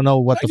shoes, so I don't know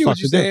what the fuck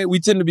to do. We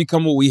tend to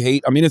become what we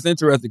hate. I mean, it's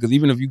interesting because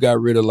even if you got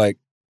rid of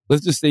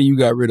let's just say you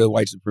got rid of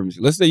white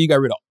supremacy. Let's say you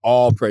got rid of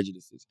all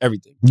prejudices,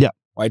 everything. Yeah.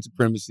 White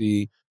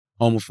supremacy,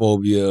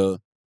 homophobia,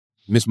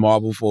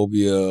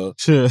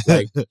 MsMarvelPhobic,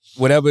 like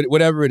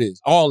whatever it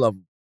is, all of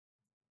them.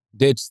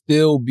 There'd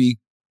still be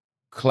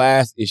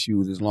class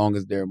issues as long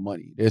as there's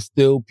money. There's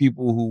still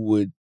people who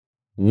would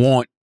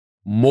want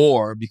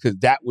more because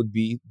that would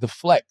be the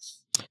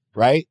flex,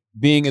 right?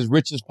 Being as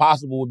rich as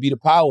possible would be the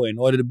power. In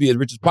order to be as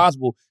rich as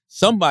possible,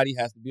 somebody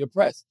has to be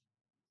oppressed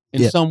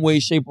in some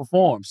way, shape, or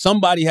form.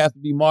 Somebody has to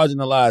be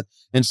marginalized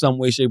in some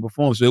way, shape, or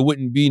form. So it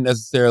wouldn't be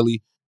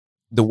necessarily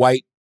the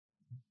white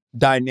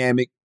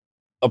dynamic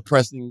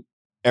oppressing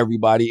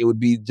everybody. It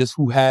would be just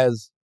who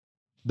has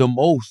the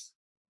most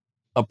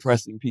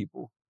oppressing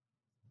people.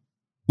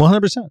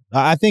 100%.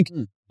 I think,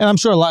 and I'm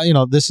sure a lot,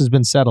 this has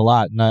been said a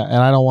lot, and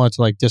I don't want it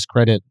to like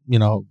discredit,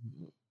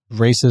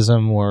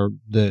 racism or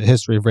the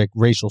history of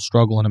racial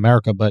struggle in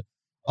America, but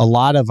a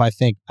lot of, I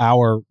think,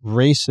 our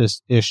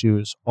racist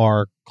issues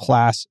are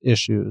class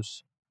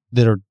issues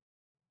that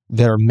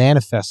are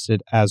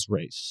manifested as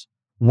race.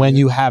 When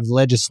you have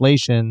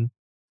legislation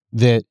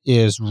that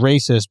is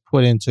racist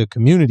put into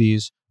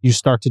communities, you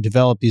start to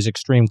develop these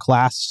extreme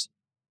class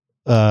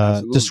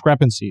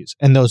discrepancies,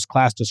 and those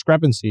class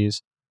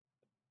discrepancies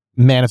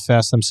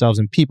manifest themselves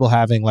in people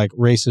having like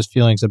racist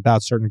feelings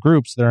about certain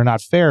groups that are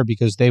not fair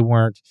because they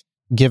weren't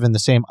given the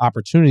same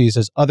opportunities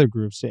as other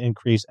groups to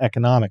increase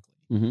economically.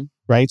 Mm-hmm.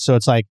 Right. So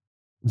it's like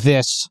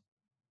this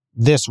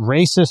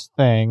racist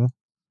thing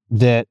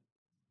that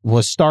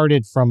was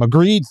started from a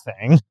greed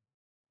thing.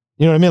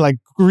 You know what I mean? Like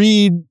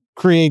greed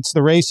creates the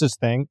racist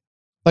thing.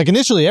 Like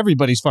initially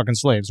everybody's fucking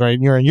slaves, right?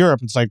 And you're in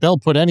Europe. It's like, they'll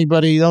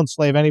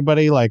enslave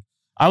anybody. Like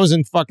I was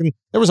in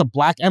there was a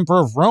black emperor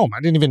of Rome.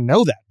 I didn't even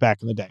know that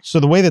back in the day. So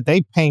the way that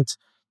they paint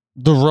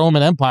the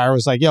Roman Empire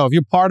was like, yo, if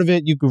you're part of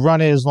it, you could run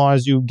it as long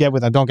as you get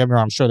with it. Don't get me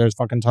wrong. I'm sure there's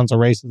fucking tons of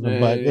racism,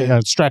 but you know,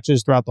 it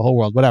stretches throughout the whole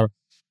world, whatever.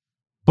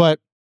 But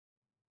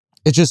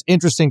it's just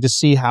interesting to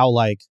see how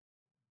like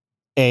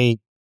a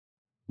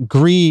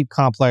greed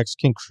complex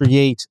can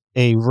create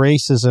a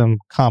racism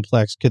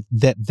complex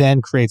that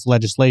then creates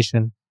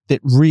legislation that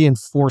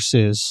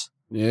reinforces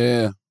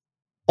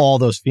all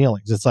those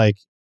feelings. It's like,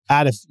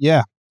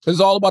 it's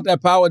all about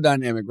that power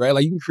dynamic, right?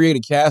 Like you can create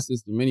a caste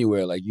system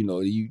anywhere. Like, you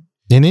know,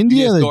 in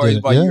India, you hear stories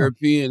about yeah.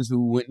 Europeans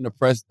who went and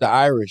oppressed the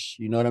Irish.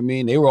 You know what I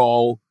mean? They were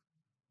all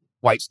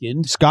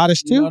white-skinned.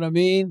 Scottish, too. You know what I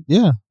mean?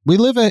 Yeah. We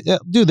live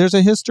dude, there's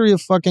a history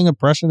of fucking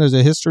oppression. There's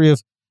a history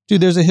of,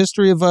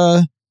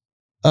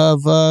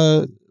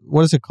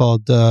 what is it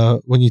called?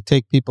 When you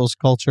take people's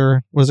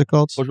culture, what is it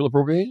called? Cultural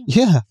appropriation?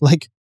 Yeah.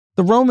 Like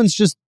the Romans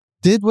just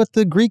did what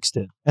the Greeks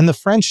did. And the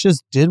French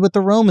just did what the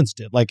Romans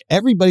did. Like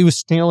everybody was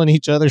stealing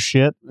each other's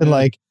shit. And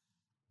like,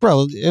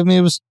 bro, I mean,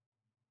 it was,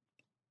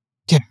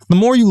 the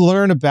more you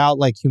learn about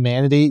like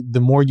humanity,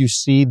 the more you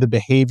see the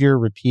behavior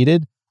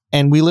repeated.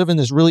 And we live in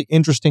this really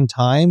interesting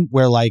time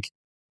where like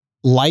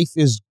life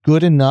is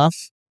good enough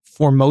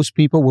for most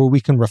people where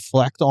we can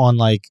reflect on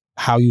like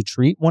how you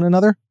treat one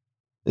another.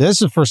 This is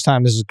the first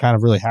time this has kind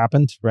of really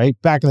happened, right?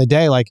 Back in the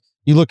day, like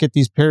you look at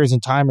these periods in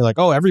time, you're like,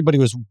 oh, everybody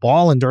was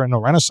balling during the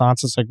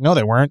Renaissance. It's like, no,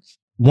 they weren't.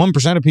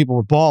 1% of people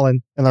were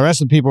balling and the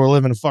rest of the people were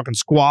living in fucking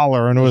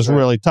squalor and it was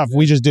really tough.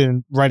 We just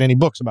didn't write any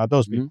books about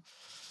those people.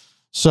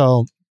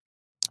 So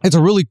it's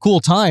a really cool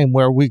time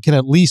where we can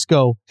at least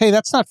go, hey,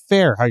 that's not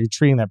fair how you're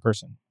treating that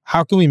person.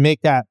 How can we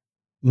make that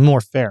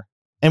more fair?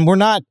 And we're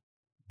not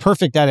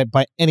perfect at it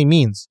by any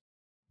means.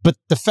 But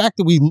the fact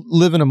that we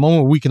live in a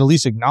moment where we can at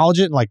least acknowledge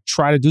it and like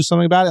try to do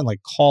something about it and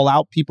like call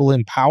out people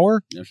in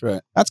power. That's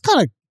right. That's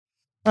kind of,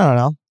 I don't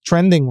know,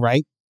 trending,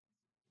 right?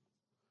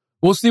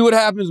 We'll see what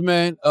happens,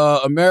 man.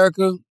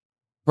 America,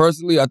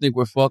 personally, I think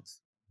we're fucked,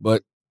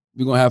 but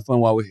we're going to have fun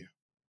while we're here.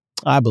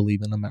 I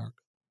believe in America.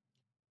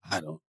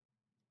 I don't.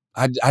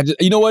 I just,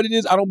 you know what it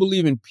is? I don't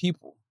believe in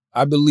people.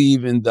 I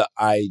believe in the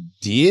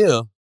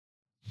idea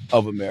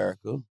of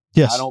America.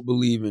 Yes. I don't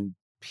believe in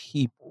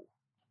people.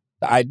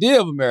 The idea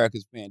of America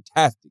is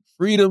fantastic.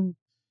 Freedom,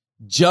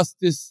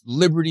 justice,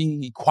 liberty,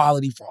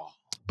 equality for all.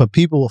 But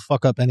people will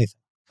fuck up anything.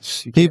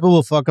 People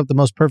will fuck up the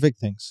most perfect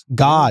things.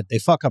 God, they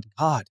fuck up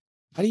God.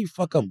 How do you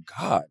fuck up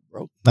God,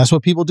 bro? That's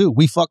what people do.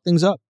 We fuck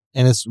things up.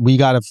 And we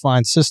got to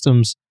find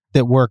systems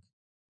that work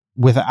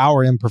with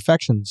our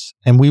imperfections.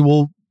 And we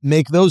will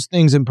make those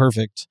things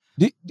imperfect.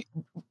 Do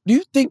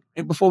you think,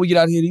 before we get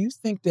out of here, do you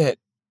think that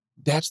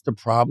that's the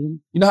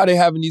problem? You know how they're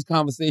having these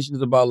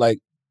conversations about like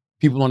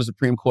people on the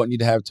Supreme Court need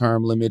to have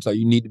term limits or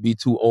you need to be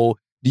too old.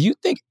 Do you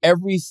think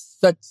every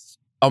such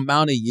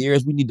amount of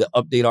years we need to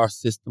update our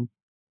system?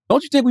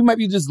 Don't you think we might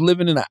be just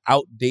living in an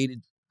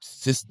outdated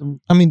system?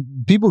 I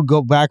mean, people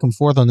go back and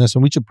forth on this,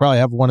 and we should probably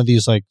have one of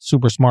these like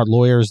super smart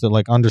lawyers that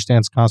like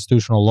understands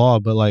constitutional law,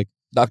 but like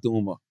Dr.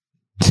 Umar.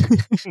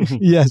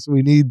 Yes,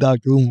 we need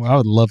Dr. Umar. I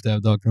would love to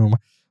have Dr. Umar.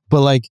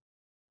 But like,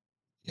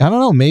 I don't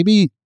know,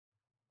 maybe,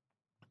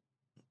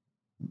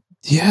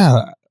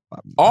 yeah.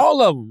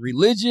 All of them.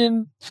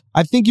 Religion,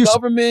 I think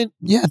government.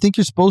 Yeah, I think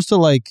you're supposed to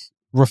like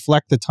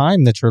reflect the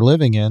time that you're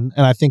living in.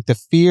 And I think the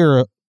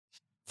fear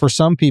for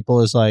some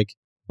people is like,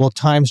 well,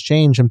 times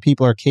change and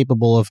people are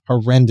capable of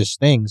horrendous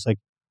things. Like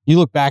you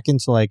look back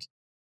into like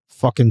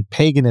fucking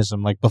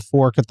paganism, like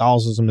before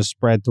Catholicism is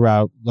spread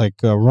throughout like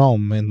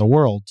Rome and the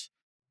world,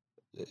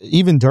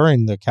 even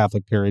during the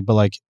Catholic period, but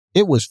like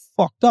it was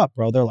fucked up,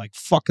 bro. They're like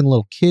fucking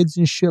little kids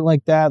and shit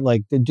like that.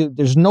 Like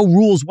there's no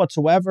rules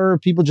whatsoever.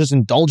 People just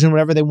indulge in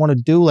whatever they want to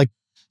do. Like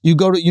you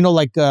go to,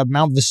 like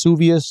Mount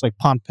Vesuvius, like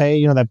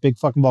Pompeii, that big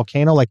fucking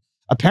volcano. Like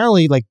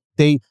apparently like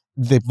the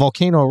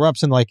volcano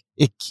erupts and like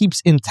it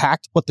keeps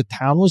intact what the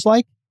town was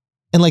like.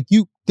 And like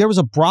there was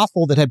a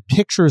brothel that had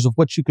pictures of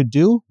what you could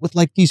do with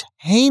like these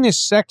heinous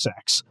sex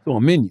acts. So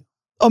a menu.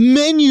 A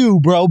menu,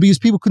 bro, because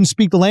people couldn't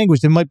speak the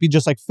language. They might be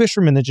just like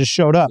fishermen that just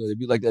showed up. So it'd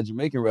be like that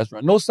Jamaican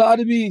restaurant. No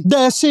sodomy.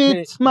 That's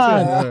it,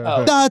 man.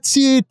 Yeah. That's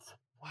it.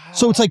 Wow.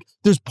 So it's like,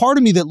 there's part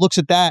of me that looks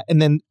at that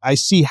and then I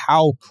see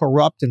how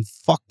corrupt and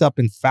fucked up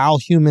and foul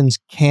humans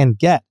can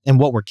get and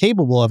what we're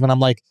capable of. And I'm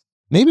like,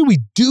 maybe we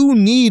do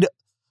need,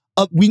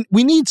 we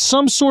need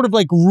some sort of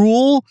like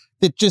rule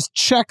that just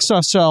checks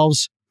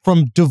ourselves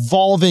from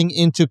devolving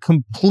into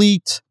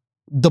complete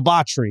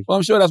debauchery. Well,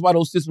 I'm sure that's why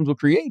those systems were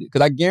created.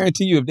 Because I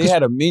guarantee you, if they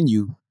had a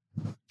menu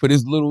for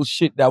this little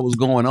shit that was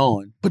going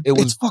on, but it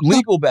was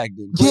legal back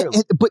then. Clearly.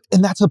 Yeah,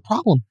 and that's the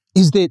problem.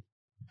 Is that,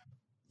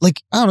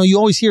 like, I don't know, you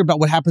always hear about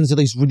what happens at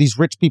these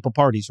rich people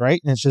parties,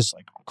 right? And it's just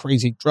like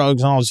crazy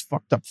drugs and all this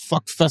fucked up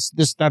fuck fest,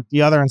 this, that,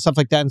 the other, and stuff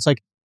like that. And it's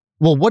like,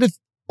 well, what if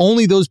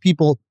only those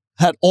people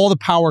had all the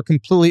power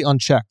completely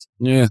unchecked?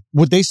 Yeah.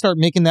 Would they start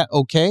making that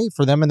okay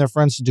for them and their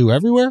friends to do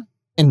everywhere?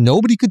 And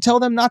nobody could tell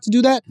them not to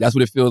do that? That's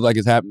what it feels like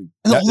is happening.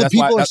 And all the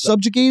people are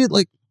subjugated?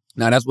 Like,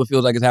 now, that's what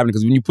feels like is happening.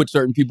 Because when you put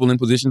certain people in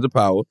positions of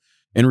power,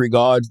 in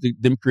regards to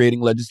them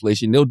creating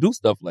legislation, they'll do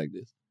stuff like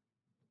this.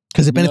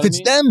 Because it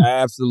benefits them.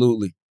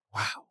 Absolutely.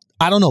 Wow.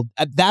 I don't know.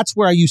 That's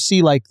where you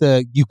see like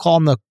you call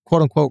them the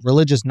quote unquote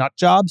religious nut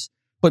jobs,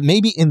 but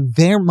maybe in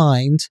their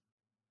mind,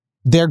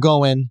 they're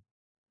going,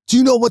 do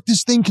you know what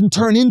this thing can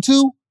turn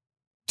into?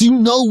 Do you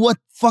know what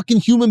fucking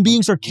human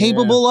beings are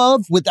capable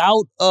of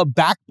without a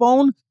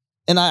backbone?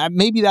 And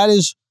maybe that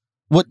is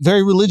what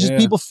very religious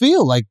people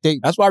feel like.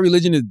 That's why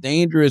religion is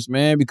dangerous,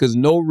 man, because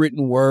no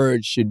written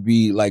word should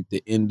be like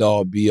the end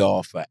all be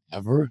all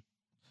forever.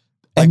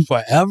 Like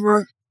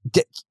forever.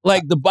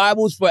 Like the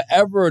Bible's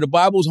forever. The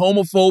Bible's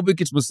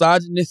homophobic. It's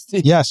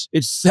misogynistic. Yes.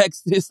 It's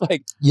sexist.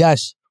 Like,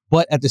 yes.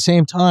 But at the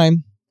same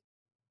time,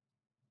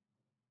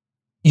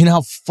 you know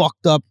how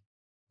fucked up,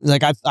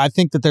 like I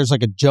think that there's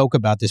like a joke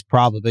about this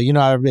probably. You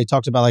know, everybody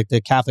talks about like the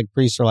Catholic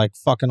priests are like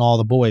fucking all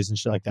the boys and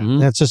shit like that.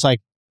 And it's just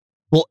like,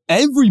 well,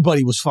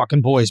 everybody was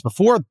fucking boys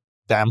before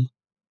them.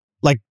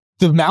 Like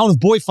the amount of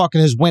boy fucking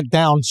has went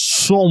down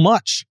so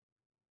much.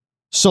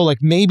 So like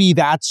maybe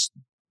that's,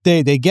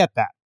 they get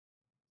that.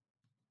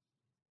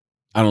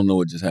 I don't know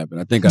what just happened.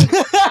 I think I'm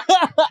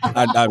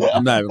not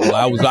even gonna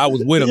lie. I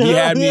was with him. He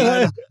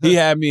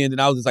had me, and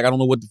then I was just like, I don't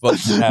know what the fuck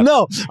just happened.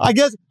 No, I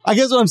guess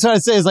what I'm trying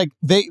to say is like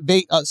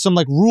they some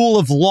like rule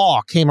of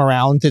law came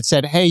around that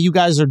said, hey, you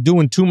guys are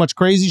doing too much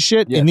crazy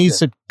shit. It needs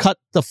to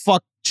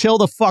chill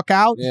the fuck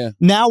out. Yeah.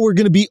 Now we're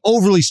gonna be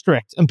overly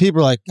strict, and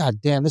people are like,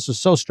 God damn, this was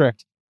so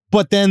strict.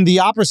 But then the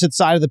opposite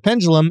side of the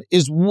pendulum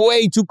is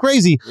way too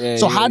crazy.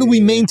 So how do we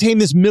maintain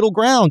this middle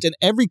ground? And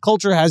every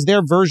culture has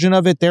their version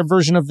of it, their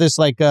version of this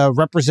like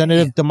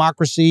representative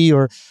democracy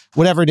or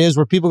whatever it is,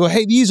 where people go,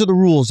 hey, these are the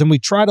rules. And we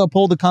try to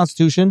uphold the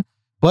Constitution,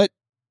 but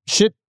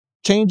shit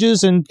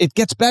changes and it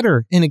gets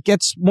better and it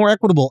gets more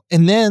equitable.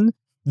 And then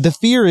the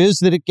fear is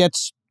that it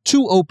gets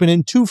too open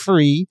and too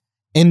free.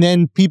 And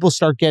then people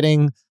start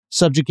getting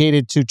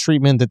subjugated to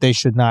treatment that they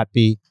should not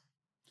be.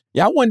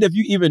 Yeah, I wonder if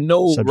you even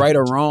know right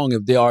or wrong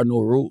if there are no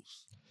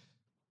rules.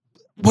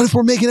 What if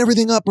we're making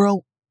everything up,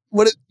 bro?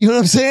 You know what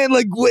I'm saying?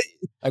 Like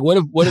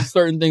what if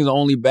certain things are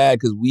only bad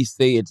because we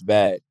say it's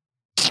bad,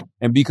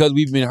 and because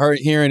we've been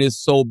hearing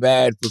it's so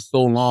bad for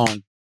so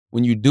long,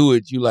 when you do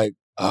it, you like,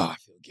 oh, I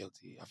feel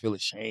guilty, I feel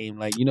ashamed,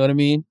 like, you know what I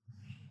mean,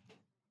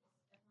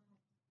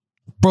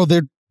 bro?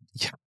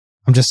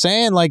 I'm just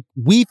saying, like,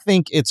 we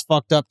think it's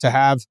fucked up to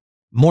have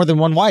more than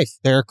one wife.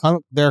 There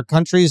are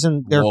countries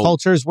and there are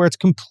cultures where it's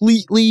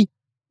completely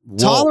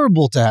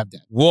tolerable to have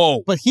that.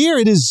 Whoa. But here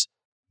it is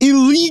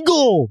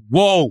illegal.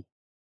 Whoa.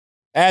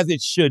 As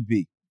it should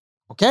be.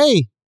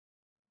 Okay.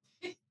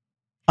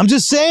 I'm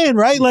just saying,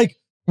 right? Like,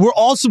 we're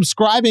all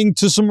subscribing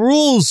to some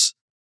rules.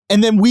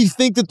 And then we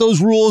think that those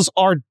rules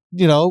are,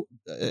 you know,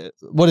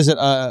 what is it?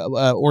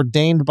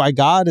 Ordained by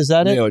God? Is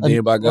that it? Yeah,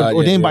 ordained by God.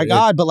 Ordained by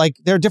God. But like,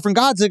 they're different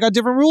gods. They got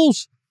different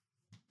rules.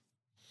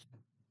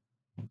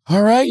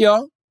 All right,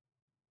 y'all.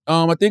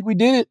 I think we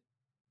did it.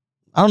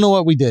 I don't know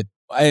what we did.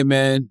 Hey,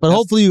 man. But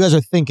hopefully you guys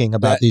are thinking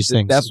about these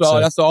things. That's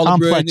all the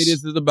brilliant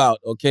this is about,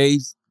 okay?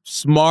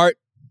 Smart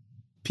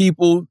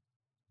people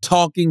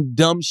talking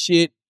dumb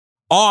shit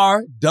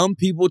are dumb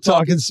people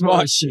talking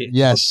smart shit.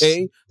 Yes.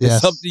 Okay? Yes.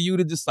 It's up to you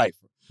to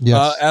decipher.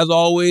 Yes. As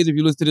always, if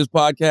you listen to this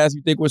podcast,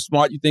 you think we're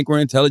smart, you think we're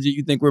intelligent,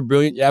 you think we're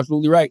brilliant, you're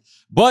absolutely right.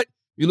 But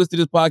if you listen to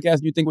this podcast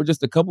and you think we're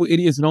just a couple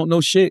idiots who don't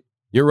know shit,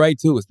 you're right,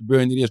 too. It's the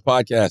Brilliant Idiots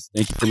Podcast.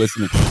 Thank you for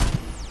listening.